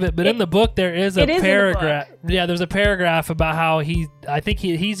think of it. But in the book, there is a It is in the paragraph. Yeah, there's a paragraph about how I think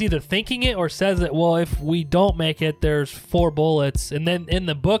he's either thinking it or says it. Well, if we don't make it, there's 4 bullets, and then in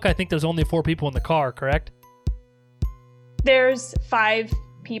the book, I think there's only 4 people in the car. Correct? There's 5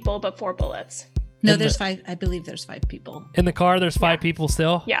 people, but 4 bullets. No, there's 5. I believe there's 5 people. In the car, there's 5 people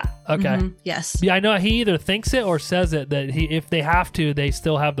still? Yeah. Okay. Mm-hmm. Yes. Yeah, I know he either thinks it or says it, that if they have to, they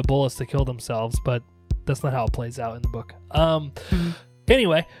still have the bullets to kill themselves, but that's not how it plays out in the book.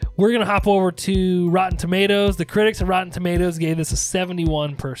 Anyway, we're going to hop over to Rotten Tomatoes. The critics of Rotten Tomatoes gave this a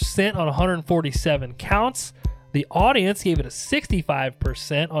 71% on 147 counts. The audience gave it a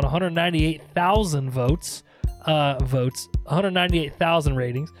 65% on 198,000 votes, 198,000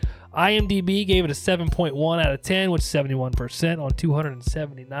 ratings. IMDb gave it a 7.1 out of 10, which is 71% on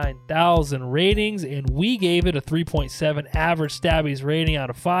 279,000 ratings. And we gave it a 3.7 average Stabby's rating out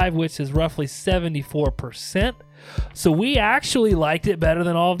of 5, which is roughly 74%. So we actually liked it better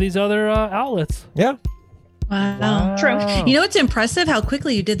than all of these other outlets. Yeah. Wow. True. You know, it's impressive how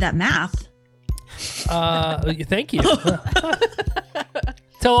quickly you did that math. Thank you.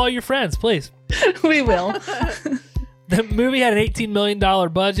 Tell all your friends, please. We will. The movie had an $18 million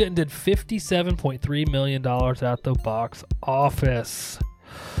budget and did $57.3 million at the box office.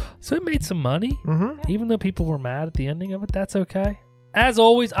 So it made some money, even though people were mad at the ending of it. That's okay. As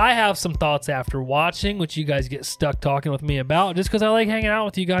always, I have some thoughts after watching, which you guys get stuck talking with me about, just because I like hanging out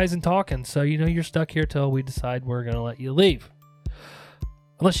with you guys and talking. So, you're stuck here till we decide we're going to let you leave.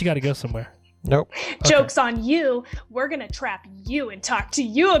 Unless you got to go somewhere. Nope. Joke's on you. We're going to trap you and talk to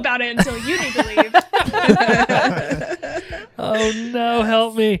you about it until you need to leave. Oh, no.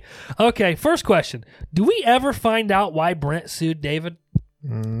 Help me. Okay, first question. Do we ever find out why Brent sued David?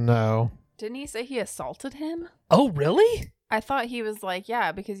 No. Didn't he say he assaulted him? Oh, really? I thought he was like,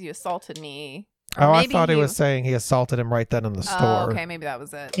 yeah, because you assaulted me. Oh, I thought he was saying he assaulted him right then in the store. Oh, okay, maybe that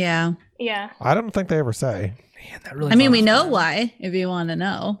was it. Yeah. Yeah. I don't think they ever say. Man, that really I mean, we bothers know me. why, if you want to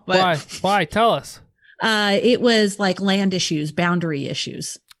know. But Why? Tell us. It was like land issues, boundary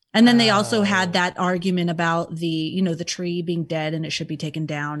issues. And then they also had that argument about the tree being dead and it should be taken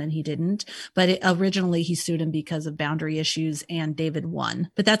down, and he didn't. But originally he sued him because of boundary issues, and David won.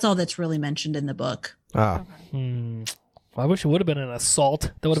 But that's all that's really mentioned in the book. Ah. I wish it would have been an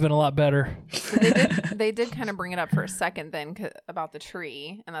assault. That would have been a lot better. So they did kind of bring it up for a second then about the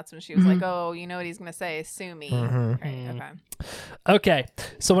tree, and that's when she was like, "Oh, you know what he's gonna say? Sue me." Right, okay. Okay,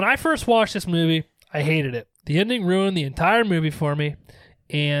 so when I first watched this movie, I hated it. The ending ruined the entire movie for me,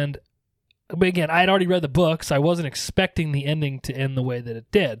 but again, I had already read the book, so I wasn't expecting the ending to end the way that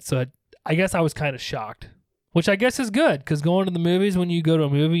it did. So I guess I was kind of shocked. Which I guess is good, because going to the movies, when you go to a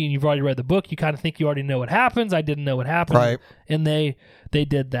movie and you've already read the book, you kind of think you already know what happens. I didn't know what happened, right. And they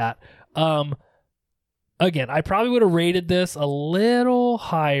did that. Again, I probably would have rated this a lot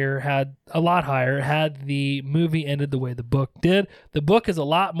higher had the movie ended the way the book did. The book is a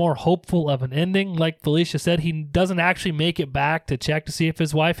lot more hopeful of an ending. Like Felicia said, he doesn't actually make it back to check to see if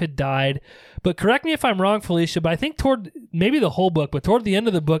his wife had died. But correct me if I'm wrong, Felicia, but I think toward maybe the whole book, but toward the end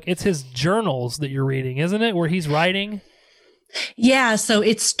of the book, it's his journals that you're reading, isn't it? Where he's writing? Yeah, so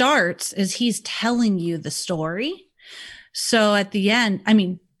it starts as he's telling you the story. So at the end, I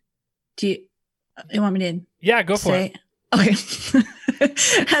mean, do you want me to? Yeah, go for it. Okay.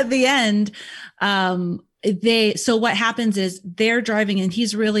 At the end, so what happens is they're driving and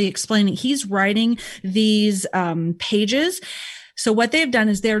he's really explaining, he's writing these pages. So what they've done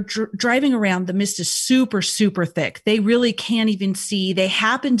is they're driving around. The mist is super, super thick. They really can't even see. They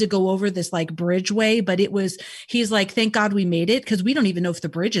happen to go over this like bridgeway, but he's like, thank God we made it, because we don't even know if the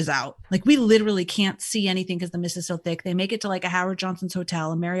bridge is out. Like we literally can't see anything because the mist is so thick. They make it to like a Howard Johnson's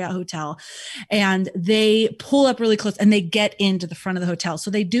hotel, a Marriott hotel, and they pull up really close and they get into the front of the hotel.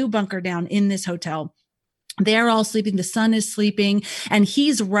 So they do bunker down in this hotel. They're all sleeping. The son is sleeping, and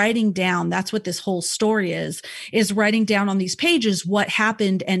he's writing down. That's what this whole story is writing down on these pages what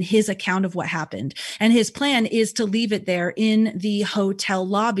happened and his account of what happened. And his plan is to leave it there in the hotel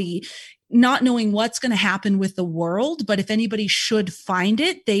lobby, not knowing what's going to happen with the world. But if anybody should find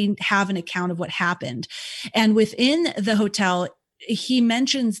it, they have an account of what happened. And within the hotel, he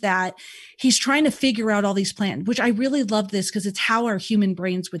mentions that he's trying to figure out all these plans, which I really love this because it's how our human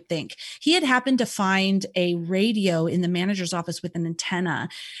brains would think. He had happened to find a radio in the manager's office with an antenna,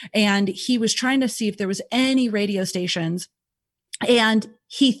 and he was trying to see if there was any radio stations. And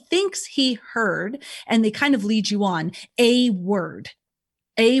he thinks he heard, and they kind of lead you on, a word.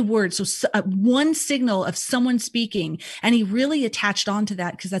 So one signal of someone speaking, and he really attached onto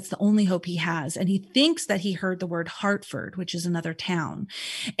that because that's the only hope he has. And he thinks that he heard the word Hartford, which is another town.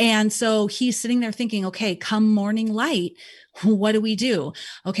 And so he's sitting there thinking, okay, come morning light, What do we do?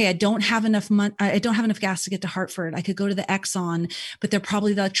 Okay, I don't have enough money. I don't have enough gas to get to Hartford. I could go to the Exxon, but they're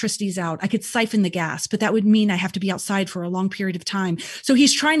probably the electricity's out. I could siphon the gas, but that would mean I have to be outside for a long period of time. So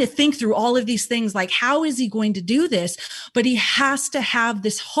he's trying to think through all of these things, like how is he going to do this? But he has to have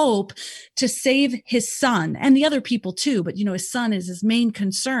this hope to save his son and the other people too. But his son is his main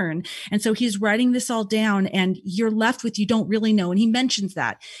concern. And so he's writing this all down, and you're left with, you don't really know. And he mentions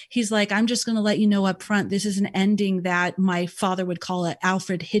that. He's like, I'm just going to let you know up front, this is an ending that my father would call an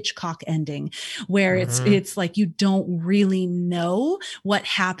Alfred Hitchcock ending, where it's like, you don't really know what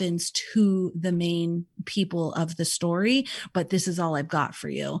happens to the main people of the story, but this is all I've got for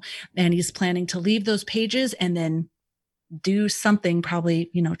you. And he's planning to leave those pages and then do something,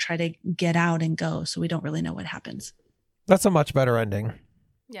 probably, try to get out and go. So we don't really know what happens. That's a much better ending.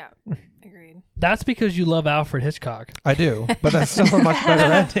 Yeah, agreed. That's because you love Alfred Hitchcock. I do, but that's still a much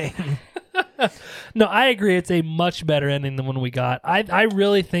better ending. No, I agree. It's a much better ending than one we got. I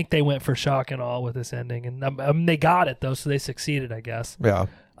really think they went for shock and awe with this ending, and they got it though, so they succeeded, I guess. Yeah.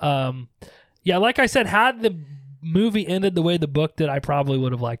 Yeah, like I said, had the movie ended the way the book did, I probably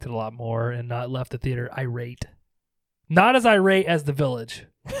would have liked it a lot more and not left the theater irate. Not as irate as The Village.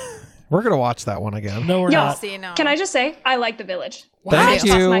 We're going to watch that one again. No, we're not. Can I just say, I like The Village. Thank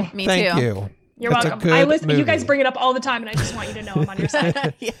you. Me Thank too. you. You're It's a welcome. good movie. You guys bring it up all the time, and I just want you to know I'm on your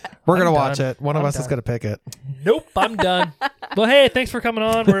side. Yeah. We're going to I'm watch done. it. One of I'm us is done. going to pick it. Nope, I'm done. Well, hey, thanks for coming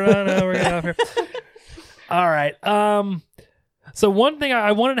on. We're done. We're getting off here. All right. So one thing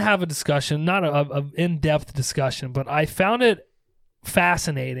I wanted to have a discussion, not a in-depth discussion, but I found it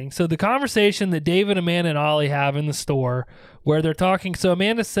fascinating. So the conversation that David, Amanda, and Ollie have in the store where they're talking. So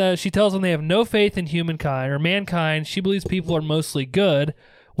Amanda says, she tells them they have no faith in humankind or mankind. She believes people are mostly good.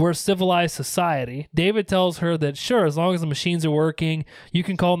 We're a civilized society. David tells her that sure, as long as the machines are working, you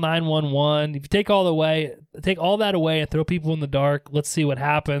can call 911. If you take all that away and throw people in the dark, let's see what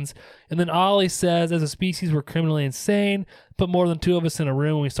happens. And then Ollie says, as a species, we're criminally insane. Put more than two of us in a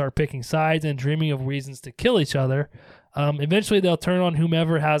room and we start picking sides and dreaming of reasons to kill each other. Eventually, they'll turn on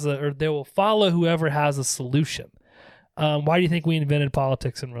they will follow whoever has a solution. Why do you think we invented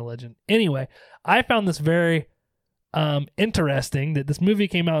politics and religion? Anyway, I found this very interesting that this movie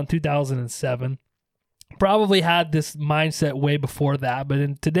came out in 2007. Probably had this mindset way before that,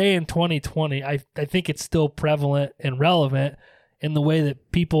 but today in 2020, I think it's still prevalent and relevant in the way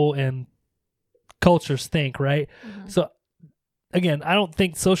that people and cultures think, right? Mm-hmm. So again, I don't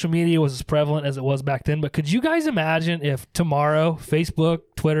think social media was as prevalent as it was back then, but could you guys imagine if tomorrow Facebook,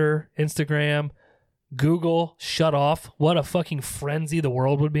 Twitter, Instagram, Google shut off? What a fucking frenzy the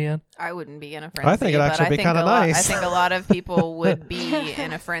world would be in. I wouldn't be in a frenzy. I think it'd actually be kind of nice. I think a lot of people would be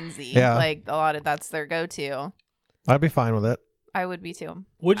in a frenzy. Yeah. Like that's their go-to. I'd be fine with it. I would be too.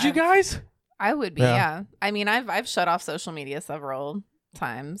 Would you guys? I would be, yeah. I mean, I've shut off social media several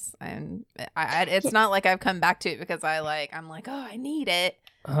times, and it's not like I've come back to it because I'm like, oh, I need it.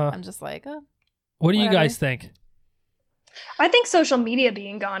 I'm just like, oh. What do you whatever. guys think? I think social media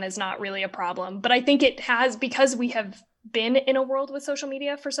being gone is not really a problem, but I think it has, because we have been in a world with social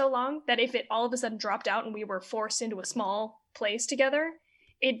media for so long, that if it all of a sudden dropped out and we were forced into a small place together,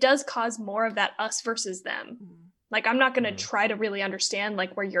 it does cause more of that us versus them. Like, I'm not going to try to really understand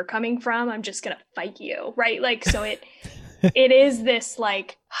like where you're coming from. I'm just going to fight you, right? Like, so it is this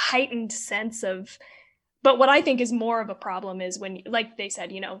like heightened sense of. But what I think is more of a problem is when, like they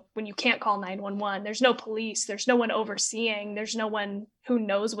said, when you can't call 911, there's no police, there's no one overseeing, there's no one who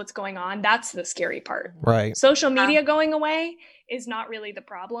knows what's going on. That's the scary part. Right. Social media going away is not really the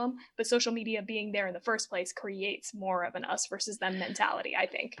problem, but social media being there in the first place creates more of an us versus them mentality, I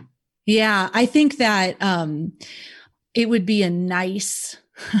think. Yeah, I think that it would be a nice,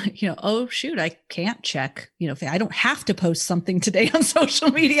 oh shoot, I can't check, I don't have to post something today on social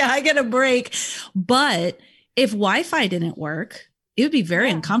media. I get a break. But if Wi-Fi didn't work, it would be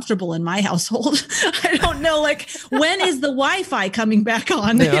very uncomfortable in my household. I don't know, like, when is the Wi-Fi coming back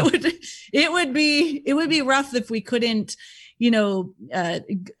on? Yeah. It would be rough if we couldn't,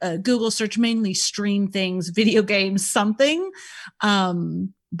 Google search, mainly stream things, video games, something.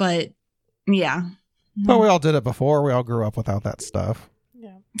 But yeah. Well, we all did it before. We all grew up without that stuff.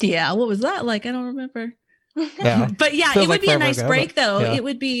 Yeah. What was that like? I don't remember. Yeah. But yeah, Feels it would like be a forever nice ago, break though. yeah. It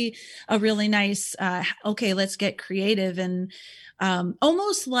would be a really nice, okay, let's get creative and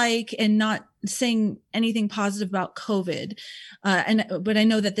almost like, and not saying anything positive about COVID. But I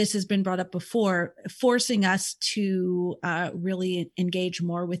know that this has been brought up before, forcing us to really engage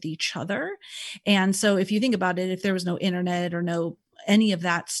more with each other. And so if you think about it, if there was no internet or no any of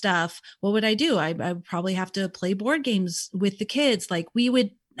that stuff, what would I do? I would probably have to play board games with the kids. Like, we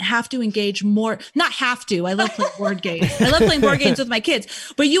would have to engage more, not have to. I love playing board games. I love playing board games with my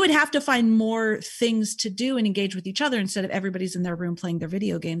kids, but you would have to find more things to do and engage with each other instead of everybody's in their room playing their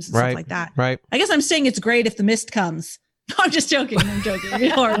video games and stuff like that. Right. I guess I'm saying it's great if the mist comes. I'm just joking. I'm joking. It'd be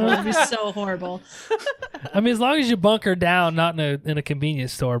horrible. It'd be so horrible. I mean, as long as you bunker down, not in a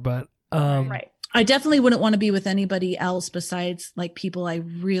convenience store, but right. I definitely wouldn't want to be with anybody else besides like people I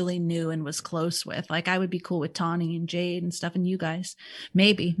really knew and was close with. Like I would be cool with Tawny and Jade and stuff, and you guys,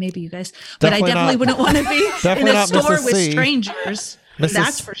 maybe you guys, but I definitely wouldn't want to be in a store with strangers.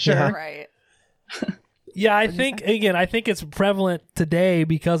 That's for sure. Yeah. Right. Yeah, I think it's prevalent today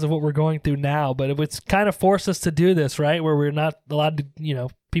because of what we're going through now, but it's kind of forced us to do this, right? Where we're not allowed to,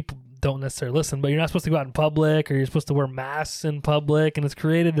 people don't necessarily listen, but you're not supposed to go out in public or you're supposed to wear masks in public. And it's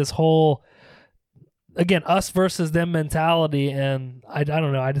created this whole, again, us versus them mentality. And I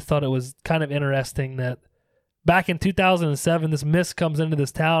don't know, I just thought it was kind of interesting that back in 2007, this mist comes into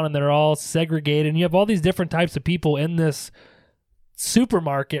this town and they're all segregated. And you have all these different types of people in this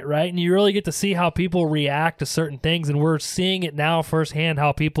supermarket, right? And you really get to see how people react to certain things, and we're seeing it now firsthand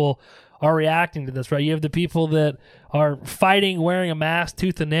how people are reacting to this, right? You have the people that are fighting wearing a mask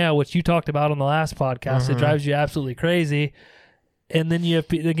tooth and nail, which you talked about on the last podcast. It drives you absolutely crazy. And then you have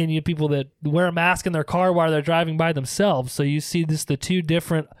people that wear a mask in their car while they're driving by themselves. So you see the two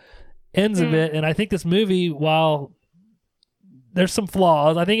different ends of it. And I think this movie, while there's some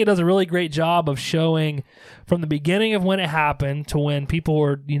flaws, I think it does a really great job of showing from the beginning of when it happened to when people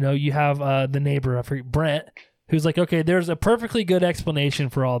were, you have the neighbor, I forget, Brent, who's like, okay, there's a perfectly good explanation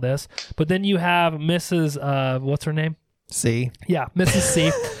for all this. But then you have Mrs. What's her name? C. Yeah, Mrs.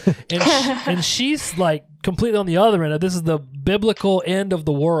 C. and she's like completely on the other end of this is the biblical end of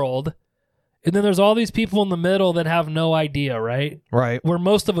the world. And then there's all these people in the middle that have no idea, right? Right. Where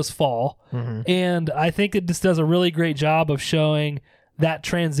most of us fall. And I think it just does a really great job of showing that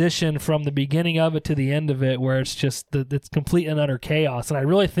transition from the beginning of it to the end of it, where it's just it's complete and utter chaos. And I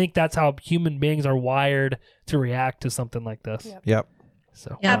really think that's how human beings are wired to react to something like this. Yep.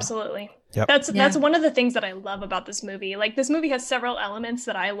 So Absolutely. Yep. That's one of the things that I love about this movie. Like, this movie has several elements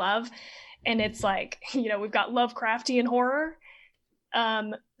that I love, and it's like, we've got Lovecraftian horror,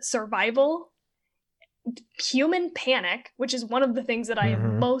 survival, human panic, which is one of the things that I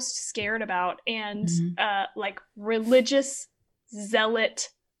am most scared about, and like religious zealot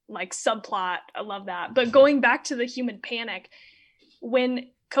like subplot. I love that. But going back to the human panic, when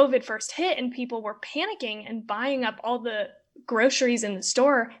COVID first hit and people were panicking and buying up all the groceries in the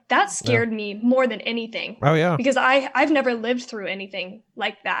store, that scared me more than anything. Oh yeah. Because I've never lived through anything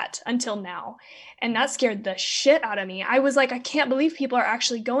like that until now. And that scared the shit out of me. I was like, I can't believe people are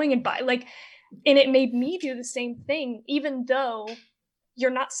actually going and buy, like, and it made me do the same thing, even though you're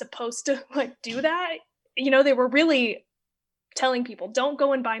not supposed to like do that. They were really telling people, don't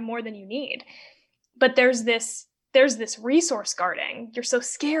go and buy more than you need. But there's this resource guarding. You're so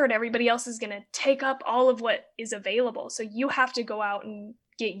scared everybody else is going to take up all of what is available. So you have to go out and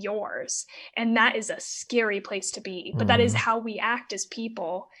get yours. And that is a scary place to be. But that is how we act as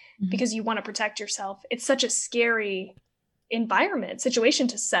people, because you want to protect yourself. It's such a scary situation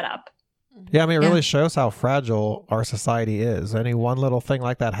to set up. Yeah, I mean, it really shows how fragile our society is. Any one little thing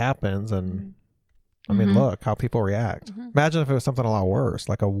like that happens, and I mean, look how people react. Imagine if it was something a lot worse,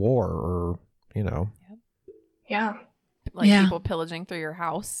 like a war or, Yeah. Like people pillaging through your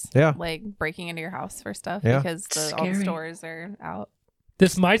house. Yeah. Like breaking into your house for stuff because all the stores are out.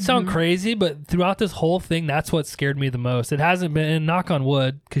 This might sound crazy, but throughout this whole thing, that's what scared me the most. It hasn't been, and knock on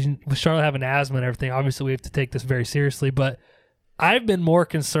wood, because with Charlotte having asthma and everything, obviously we have to take this very seriously, but I've been more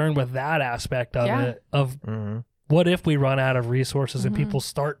concerned with that aspect of it, of what if we run out of resources and people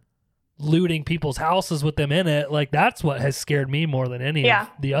start looting people's houses with them in it. Like, that's what has scared me more than any of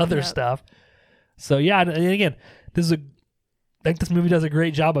the other stuff. So yeah, and again, I think this movie does a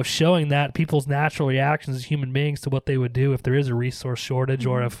great job of showing that people's natural reactions as human beings to what they would do if there is a resource shortage,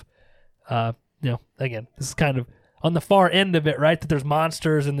 or if, again, this is kind of on the far end of it, right? That there's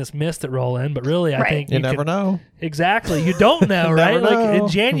monsters in this mist that roll in, but really, I think you never know. Exactly, you don't know, right? Never know. Like in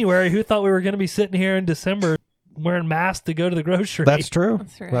January, who thought we were going to be sitting here in December wearing masks to go to the grocery? That's true.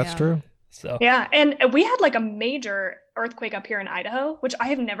 That's true. So yeah, and we had like a major earthquake up here in Idaho, which I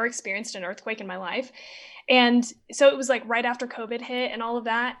have never experienced an earthquake in my life. And so it was like right after COVID hit and all of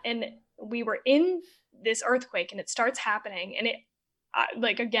that, and we were in this earthquake, and it starts happening, and it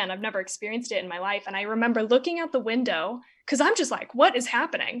like, again, I've never experienced it in my life. And I remember looking out the window, because I'm just like, what is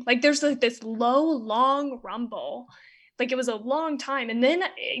happening? Like, there's like this low, long rumble. Like, it was a long time. And then,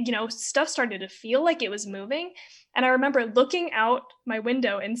 stuff started to feel like it was moving. And I remember looking out my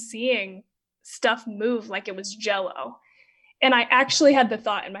window and seeing stuff move like it was Jell-O. And I actually had the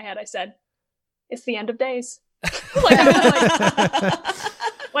thought in my head. I said, it's the end of days. I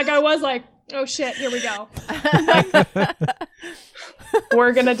was like, oh shit, here we go.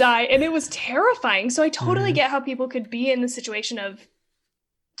 We're going to die. And it was terrifying. So I totally get how people could be in the situation of,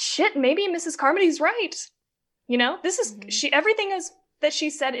 shit, maybe Mrs. Carmody's right. You know, this is, everything that she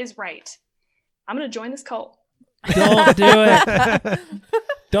said is right. I'm going to join this cult. Don't do it.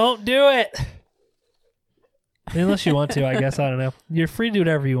 Don't do it. Unless you want to, I guess. I don't know. You're free to do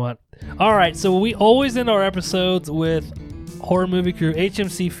whatever you want. All right. So we always end our episodes with Horror Movie Crew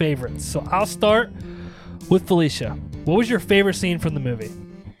HMC favorites. So I'll start with Felicia. What was your favorite scene from the movie?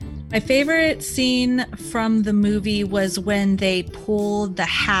 My favorite scene from the movie was when they pulled the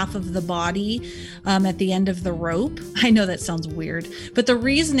half of the body at the end of the rope. I know that sounds weird, but the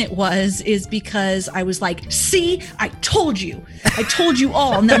reason it is because I was like, see, I told you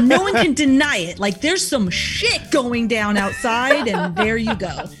all. Now no one can deny it. Like there's some shit going down outside and there you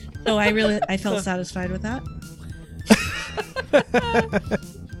go. So I felt satisfied with that.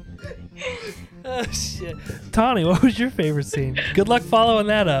 Oh, shit. Tawny, what was your favorite scene? Good luck following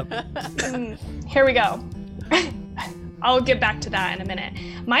that up. Here we go. I'll get back to that in a minute.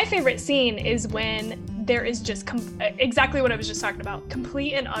 My favorite scene is when there is just exactly what I was just talking about.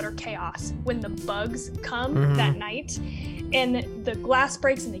 Complete and utter chaos. When the bugs come that night and the glass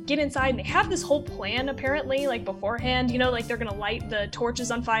breaks and they get inside and they have this whole plan apparently like beforehand, you know, like they're going to light the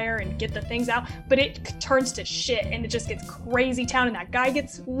torches on fire and get the things out, but it turns to shit and it just gets crazy town and that guy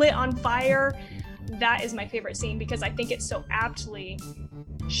gets lit on fire. That is my favorite scene because I think it so aptly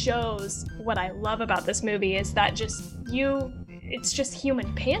shows what I love about this movie is that it's just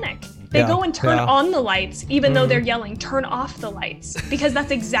human panic. They go and turn on the lights, even though they're yelling, turn off the lights, because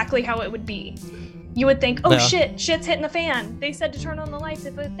that's exactly how it would be. You would think, oh shit's hitting the fan. They said to turn on the lights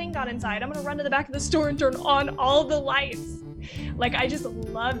if a thing got inside. I'm gonna run to the back of the store and turn on all the lights. Like, I just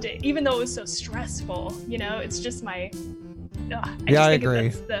loved it, even though it was so stressful. You know, it's just my... I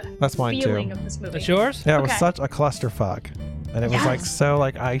agree. That's mine feeling too. Of this movie. That's yours? Yeah, it was such a clusterfuck. And it was like so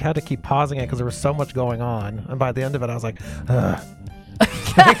like I had to keep pausing it because there was so much going on. And by the end of it, I was like,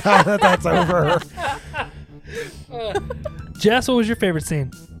 thank God that's over. Jess, what was your favorite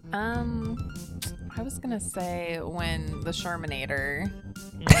scene? I was gonna say when the Shermanator,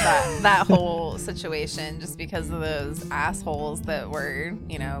 that whole situation, just because of those assholes that were,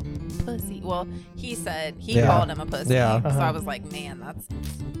 you know, pussy. Well, he said he called him a pussy. Yeah. So I was like, man, that's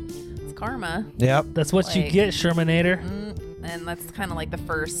karma. Yep. That's what you get, Shermanator. And that's kind of like the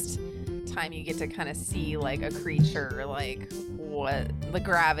first time you get to kind of see like a creature, like what the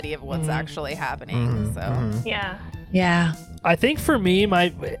gravity of what's actually happening. Yeah. I think for me, my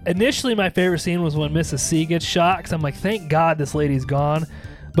favorite scene was when Mrs. C gets shot because I'm like, thank God this lady's gone.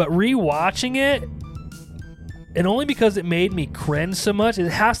 But rewatching it, and only because it made me cringe so much, it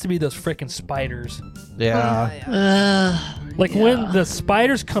has to be those freaking spiders. Yeah. When the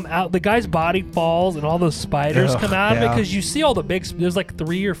spiders come out, the guy's body falls and all those spiders come out of it because you see all the big, there's like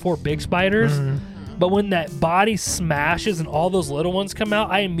 3 or 4 big spiders. But when that body smashes and all those little ones come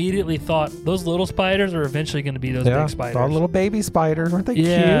out, I immediately thought those little spiders are eventually going to be those big spiders. All little baby spiders. Weren't they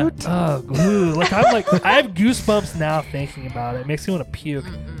cute? Oh, I have goosebumps now thinking about it. It makes me want to puke.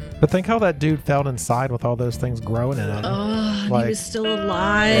 But think how that dude felt inside with all those things growing in him. Oh, he was still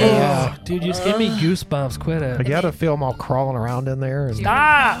alive. Yeah. Dude, you just give me goosebumps. Quit it. Like you had to feel them all crawling around in there. And...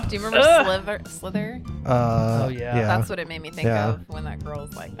 Stop! Do you remember Slither? Oh, yeah. That's what it made me think of when that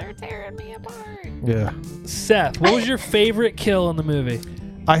girl's like, they're tearing me apart. Yeah. Seth, what was your favorite kill in the movie?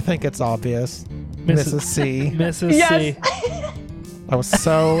 I think it's obvious. Mrs. C. Mrs. Yes. C. I was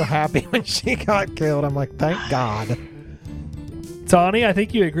so happy when she got killed. I'm like, thank God. Tawny, I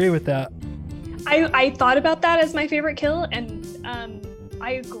think you agree with that. I thought about that as my favorite kill, and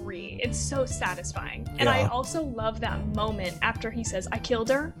I agree. It's so satisfying. And I also love that moment after he says, I killed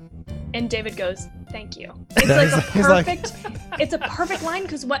her, and David goes, thank you. It's it's a perfect line,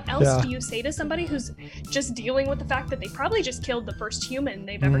 because what else do you say to somebody who's just dealing with the fact that they probably just killed the first human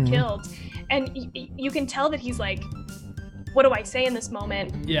they've ever killed? And you can tell that he's like, what do I say in this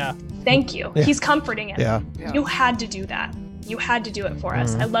moment? Yeah. Thank you. Yeah. He's comforting him. Yeah. You had to do that. You had to do it for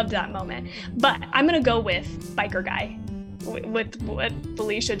us. I loved that moment. But I'm going to go with Biker Guy, with what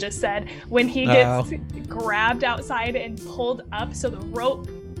Felicia just said. When he gets grabbed outside and pulled up so the rope,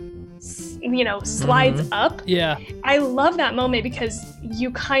 slides up. Yeah. I love that moment because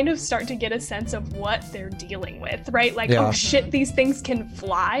you kind of start to get a sense of what they're dealing with, right? Like, oh shit, these things can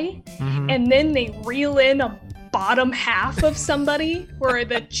fly. And then they reel in a bottom half of somebody where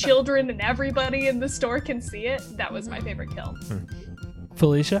the children and everybody in the store can see it. That was my favorite kill.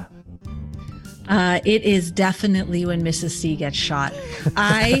 Felicia? It is definitely when Mrs. C gets shot.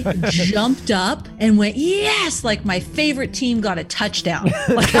 I jumped up and went, yes, like my favorite team got a touchdown.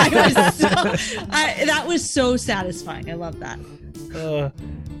 Like that was so satisfying. I love that.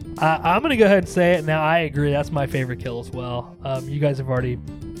 I'm gonna go ahead and say it now. I agree. That's my favorite kill as well. You guys have already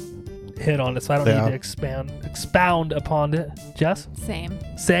hit on it, so I don't need to expound upon it. Jess? Same.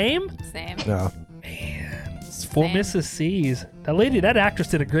 Yeah. For Mrs. C's. That actress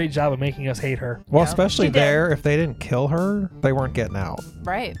did a great job of making us hate her. Well, especially there, if they didn't kill her, they weren't getting out.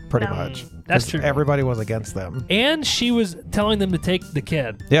 Right. Pretty much. That's true. Everybody was against them. And she was telling them to take the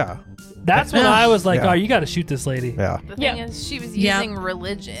kid. Yeah. That's when I was like, oh, you got to shoot this lady. Yeah. The thing is, she was using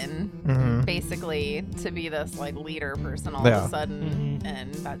religion basically to be this like leader person all of a sudden,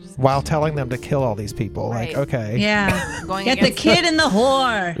 and that just while telling them to kill all these people. Right. Like, okay. Yeah. Get the kid and the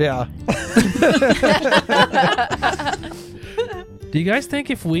whore. Yeah. Do you guys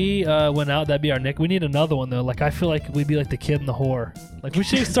think if we went out, that'd be our nick? We need another one though. Like I feel like we'd be like the kid and the whore. Like we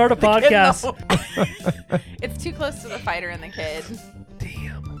should start a podcast. It's too close to the fighter and the kid.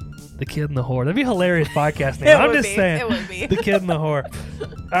 Damn. The kid and the whore. That'd be a hilarious podcast name. I'm just saying. It would be. The kid and the whore.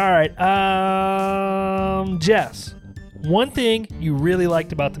 All right. Jess, one thing you really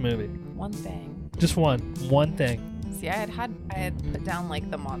liked about the movie. One thing. Just one thing. See, I had put down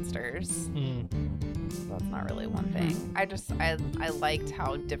like the monsters. So that's not really one thing. I liked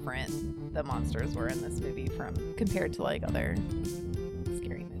how different the monsters were in this movie compared to like other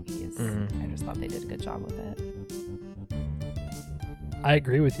scary movies. I just thought they did a good job with it. I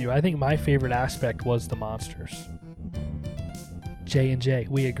agree with you. I think my favorite aspect was the monsters. J&J,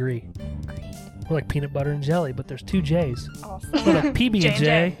 we agree. We're like peanut butter and jelly, but there's two J's. Awesome. We're like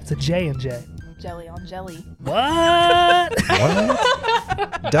PB&J. It's a J&J. Jelly on jelly. What?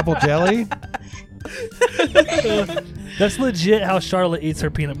 What? Double jelly? That's legit how Charlotte eats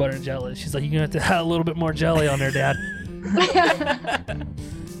her peanut butter and jelly. She's like, you're going to have to add a little bit more jelly on there, Dad.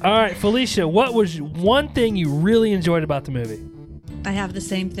 All right, Felicia, what was one thing you really enjoyed about the movie? I have the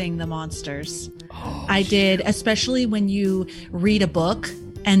same thing, the monsters. I did, especially when you read a book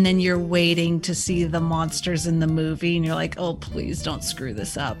and then you're waiting to see the monsters in the movie and you're like, oh, please don't screw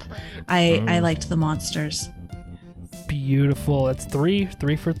this up. I liked the monsters. Beautiful. That's three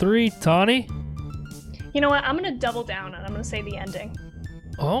for three. Tawny? You know what? I'm going to double down and I'm going to say the ending.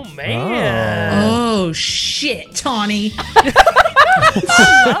 Oh, man. Oh, shit, Tawny.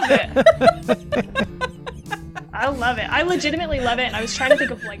 I love it. I love it. I legitimately love it. And I was trying to think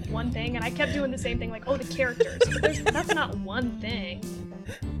of like one thing, and I kept doing the same thing, like, oh, the characters. But that's not one thing.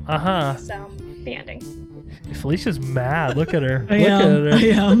 So the ending. Felicia's mad. Look at her. I am.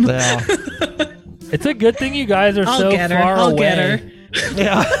 Yeah. It's a good thing you guys are so far away. I'll get her.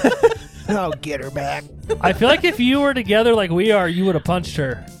 Yeah. I'll get her back. I feel like if you were together like we are, you would have punched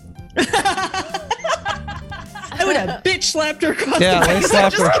her. I would have bitch slapped her across the face.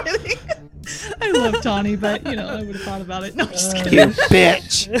 Slapped her. Just kidding. I love Tawny, but I would have thought about it. No, I'm just kidding. You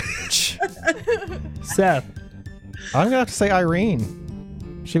bitch. Seth. I'm gonna have to say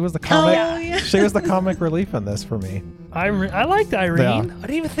Irene. She was the comic. Oh, yeah. She was the comic relief in this for me. I liked Irene. Yeah. I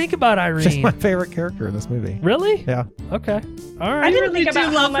didn't even think about Irene. She's my favorite character in this movie. Really? Yeah. Okay. All right. I didn't think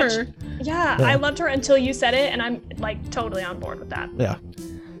about how much. her. Yeah, I loved her until you said it, and I'm like totally on board with that. Yeah.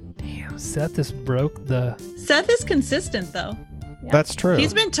 Damn, Seth just broke the. Seth is consistent, though. Yeah. That's true.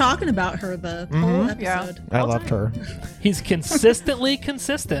 He's been talking about her the whole episode. Yeah. I loved her. He's consistently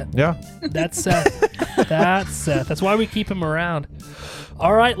consistent. Yeah. That's Seth. That's Seth. That's why we keep him around.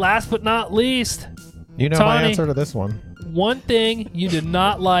 All right. Last but not least, You know Tawny. my answer to this one. one thing you did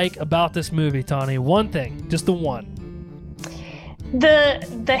not like about this movie, Tawny. One thing. Just the one. The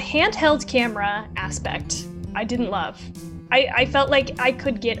handheld camera aspect I didn't love. I felt like I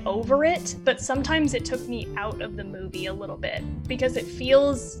could get over it, but sometimes it took me out of the movie a little bit because it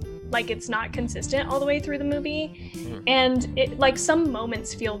feels like it's not consistent all the way through the movie. And it like some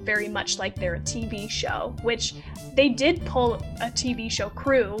moments feel very much like they're a TV show, which they did pull a TV show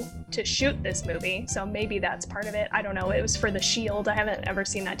crew to shoot this movie. So maybe that's part of it. I don't know. It was for The Shield. I haven't ever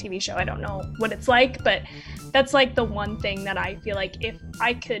seen that TV show. I don't know what it's like, but that's like the one thing that I feel like if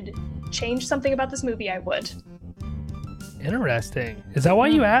I could change something about this movie, I would. Interesting. Is that why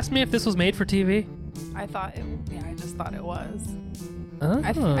you asked me if this was made for TV? I just thought it was. Oh.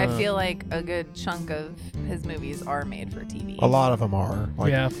 I feel like a good chunk of his movies are made for TV. A lot of them are. Like,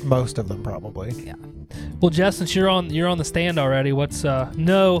 Yeah. most of them probably. Yeah. Well, Jess, since you're on the stand already, what's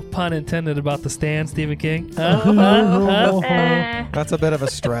no pun intended about the stand, Stephen King? That's a bit of a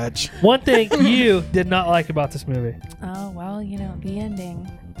stretch. One thing you did not like about this movie. Oh, well, the ending.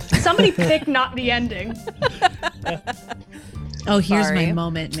 Somebody pick not the ending. Oh, here's Sorry. my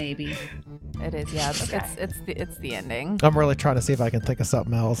moment, maybe. It is. Yeah. It's the ending. I'm really trying to see if I can think of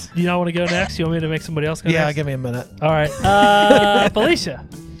something else. Do you not want to go next? You want me to make somebody else go Yeah, next? give me a minute. All right. Felicia.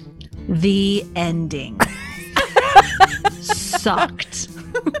 The ending sucked.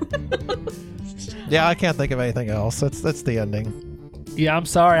 Yeah, I can't think of anything else. That's the ending. Yeah, I'm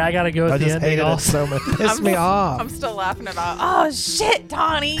sorry. I got to go with I the just ending hated it also. so much. It pissed me off. I'm still laughing about. Oh shit,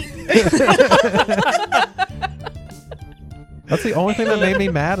 Tawny. That's the only thing that made me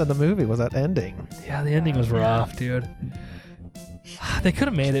mad in the movie was that ending. Yeah, the ending was rough, dude. They could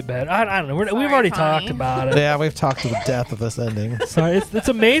have made it better. I don't know. We've Sorry, already Tawny. talked about it. Yeah, we've talked to the death of this ending. Sorry. It's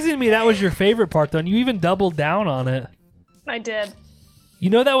amazing to me that was your favorite part, though, and you even doubled down on it. I did. You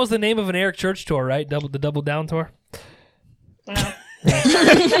know that was the name of an Eric Church tour, right? The Double Down tour? No.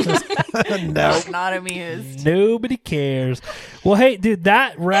 No. Not amused. Nobody cares. Well, hey, dude,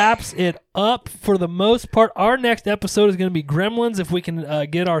 that wraps it up for the most part. Our next episode is going to be Gremlins. If we can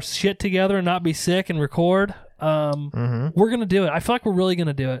get our shit together and not be sick and record, we're going to do it. I feel like we're really going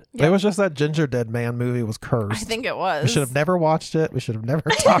to do it. It was just that Ginger Dead Man movie was I cursed. think it was. We should have never watched it. We should have never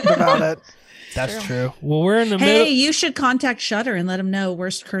talked about it. That's true. Well, we're in the Hey, middle. you should contact Shudder and let them know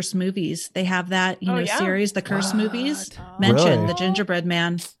worst cursed movies. They have that, Oh, yeah. series, the cursed movies. Oh. Mention Really? the Gingerbread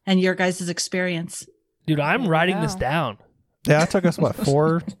Man and your guys' experience. Dude, I'm writing this go. down. Yeah, it took us, what,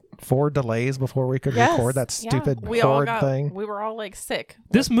 four delays before we could Yes. record that Yeah. stupid We all horrid got. thing? We were all like sick.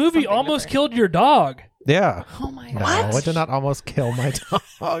 This with movie something almost different. killed your dog. Yeah. Oh my No, god. it did not almost kill my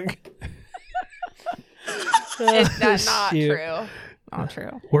dog. That's not Shoot. true. Not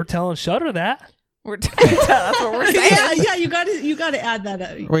true. We're telling Shudder that. That's what we're saying. Yeah, you got to add that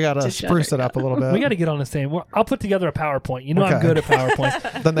up. We got to To spruce Shudder. it up a little bit. We got to get on the same. I'll put together a PowerPoint. You know I'm Okay. good at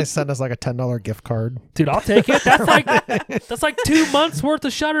PowerPoints. Then they send us like a $10 gift card. Dude, I'll take it. That's like 2 months worth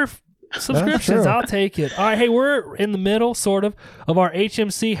of Shudder subscriptions. true. I'll take it. All right, hey, we're in the middle, sort of our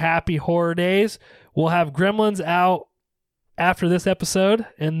HMC Happy Horror Days. We'll have Gremlins out after this episode,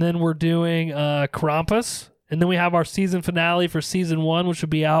 and then we're doing Krampus, and then we have our season finale for season 1, which will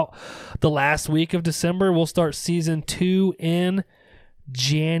be out the last week of December. We'll start season 2 in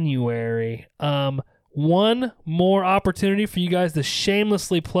January. One more opportunity for you guys to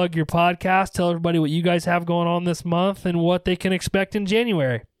shamelessly plug your podcast. Tell everybody what you guys have going on this month and what they can expect in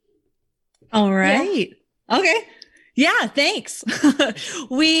January. All right. Okay. Yeah, thanks.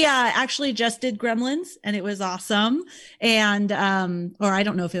 We actually just did Gremlins and it was awesome. And or I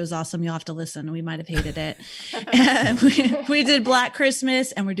don't know if it was awesome. You'll have to listen. We might have hated it. And we did Black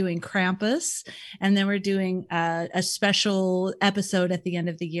Christmas and we're doing Krampus. And then we're doing a special episode at the end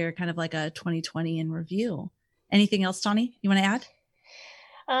of the year, kind of like a 2020 in review. Anything else, Tawny? You want to add?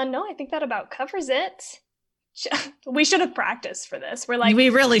 No, I think that about covers it. We should have practiced for this. We're like, We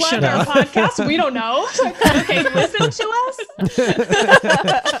really plug should our have. podcast. We don't know. Okay, listen to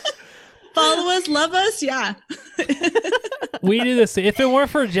us. Follow us, love us. Yeah. We do this. If it weren't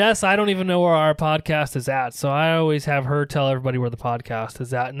for Jess, I don't even know where our podcast is at. So I always have her tell everybody where the podcast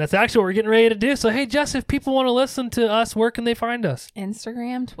is at. And that's actually what we're getting ready to do. So, hey, Jess, if people want to listen to us, where can they find us?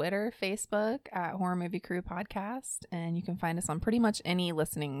 Instagram, Twitter, Facebook at Horror Movie Crew Podcast. And you can find us on pretty much any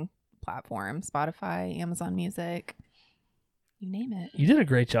listening platform, Spotify, Amazon Music, you name it. You did a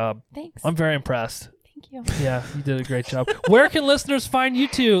great job. Thanks. I'm very impressed. Thank you. Yeah, you did a great job. Where can listeners find you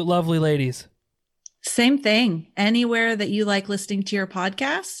two lovely ladies? Same thing. Anywhere that you like listening to your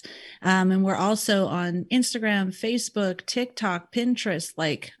podcasts. And we're also on Instagram, Facebook, TikTok, Pinterest.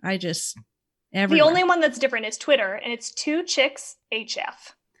 The only one that's different is Twitter, and it's 2 Chicks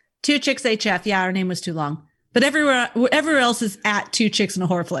HF. 2 Chicks HF. Yeah, our name was too long. But everywhere else is at 2 Chicks and a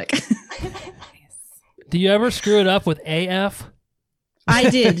Horror Flick. Do you ever screw it up with AF? I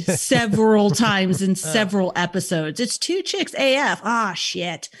did several times in several episodes. It's 2 Chicks AF. Ah,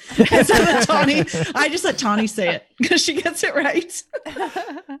 shit. And so I just let Tawny say it because she gets it right.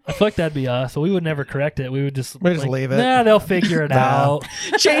 I feel like that'd be us. So we would never correct it. We would just leave it. Nah, they'll figure it Nah. out.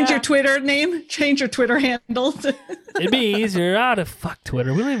 Change your Twitter name. Change your Twitter handle. It'd be easier. Fuck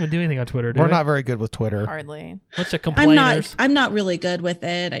Twitter. We don't even do anything on Twitter, do We're we? not very good with Twitter. Hardly. Bunch of complainers. I'm not really good with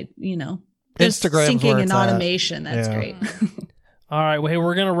it. Just Instagram's syncing where and it's at. automation. That's Yeah. great. All right, well, hey,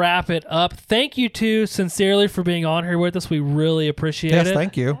 we're going to wrap it up. Thank you two sincerely for being on here with us. We really appreciate Yes, it.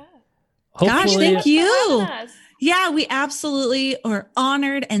 thank you. Gosh, Hopefully- thank you. Yes. Yeah, we absolutely are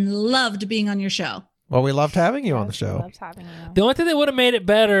honored and loved being on your show. Well, we loved having you on the Yes, show. Loved having you. The only thing that would have made it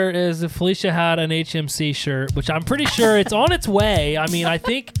better is if Felicia had an HMC shirt, which I'm pretty sure it's on its way. I mean, I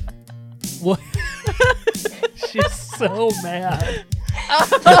think... Well, she's so mad.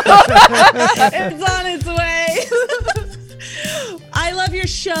 It's on its way. I love your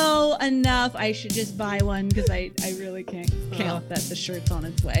show enough. I should just buy one because I really can't count that the shirt's on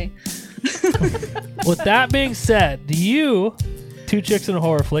its way. With that being said, do you, Two Chicks and a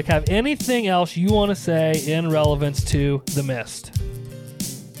Horror Flick, have anything else you want to say in relevance to The Mist?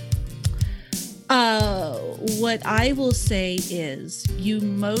 What I will say is you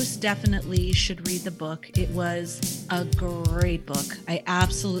most definitely should read the book. It was a great book. I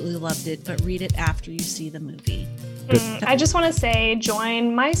absolutely loved it, but read it after you see the movie. I just want to say,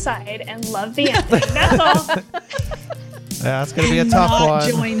 join my side and love the ending. That's all. Yeah, it's going to be a tough one.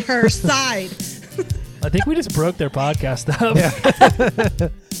 Join her side. I think we just broke their podcast up. Yeah.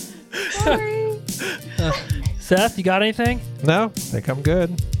 Sorry. Seth, you got anything? No, I think I'm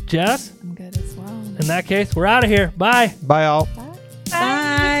good. Jess? I'm good as well. In that case, we're out of here. Bye. Bye, all.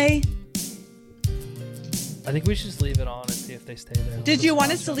 Bye. I think we should just leave it on and see if they stay there. Did you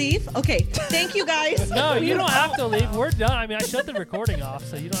want us to leave? Okay. Thank you, guys. No, you don't have to leave. We're done. I mean, I shut the recording off,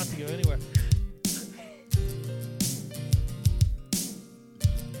 so you don't have to go anywhere.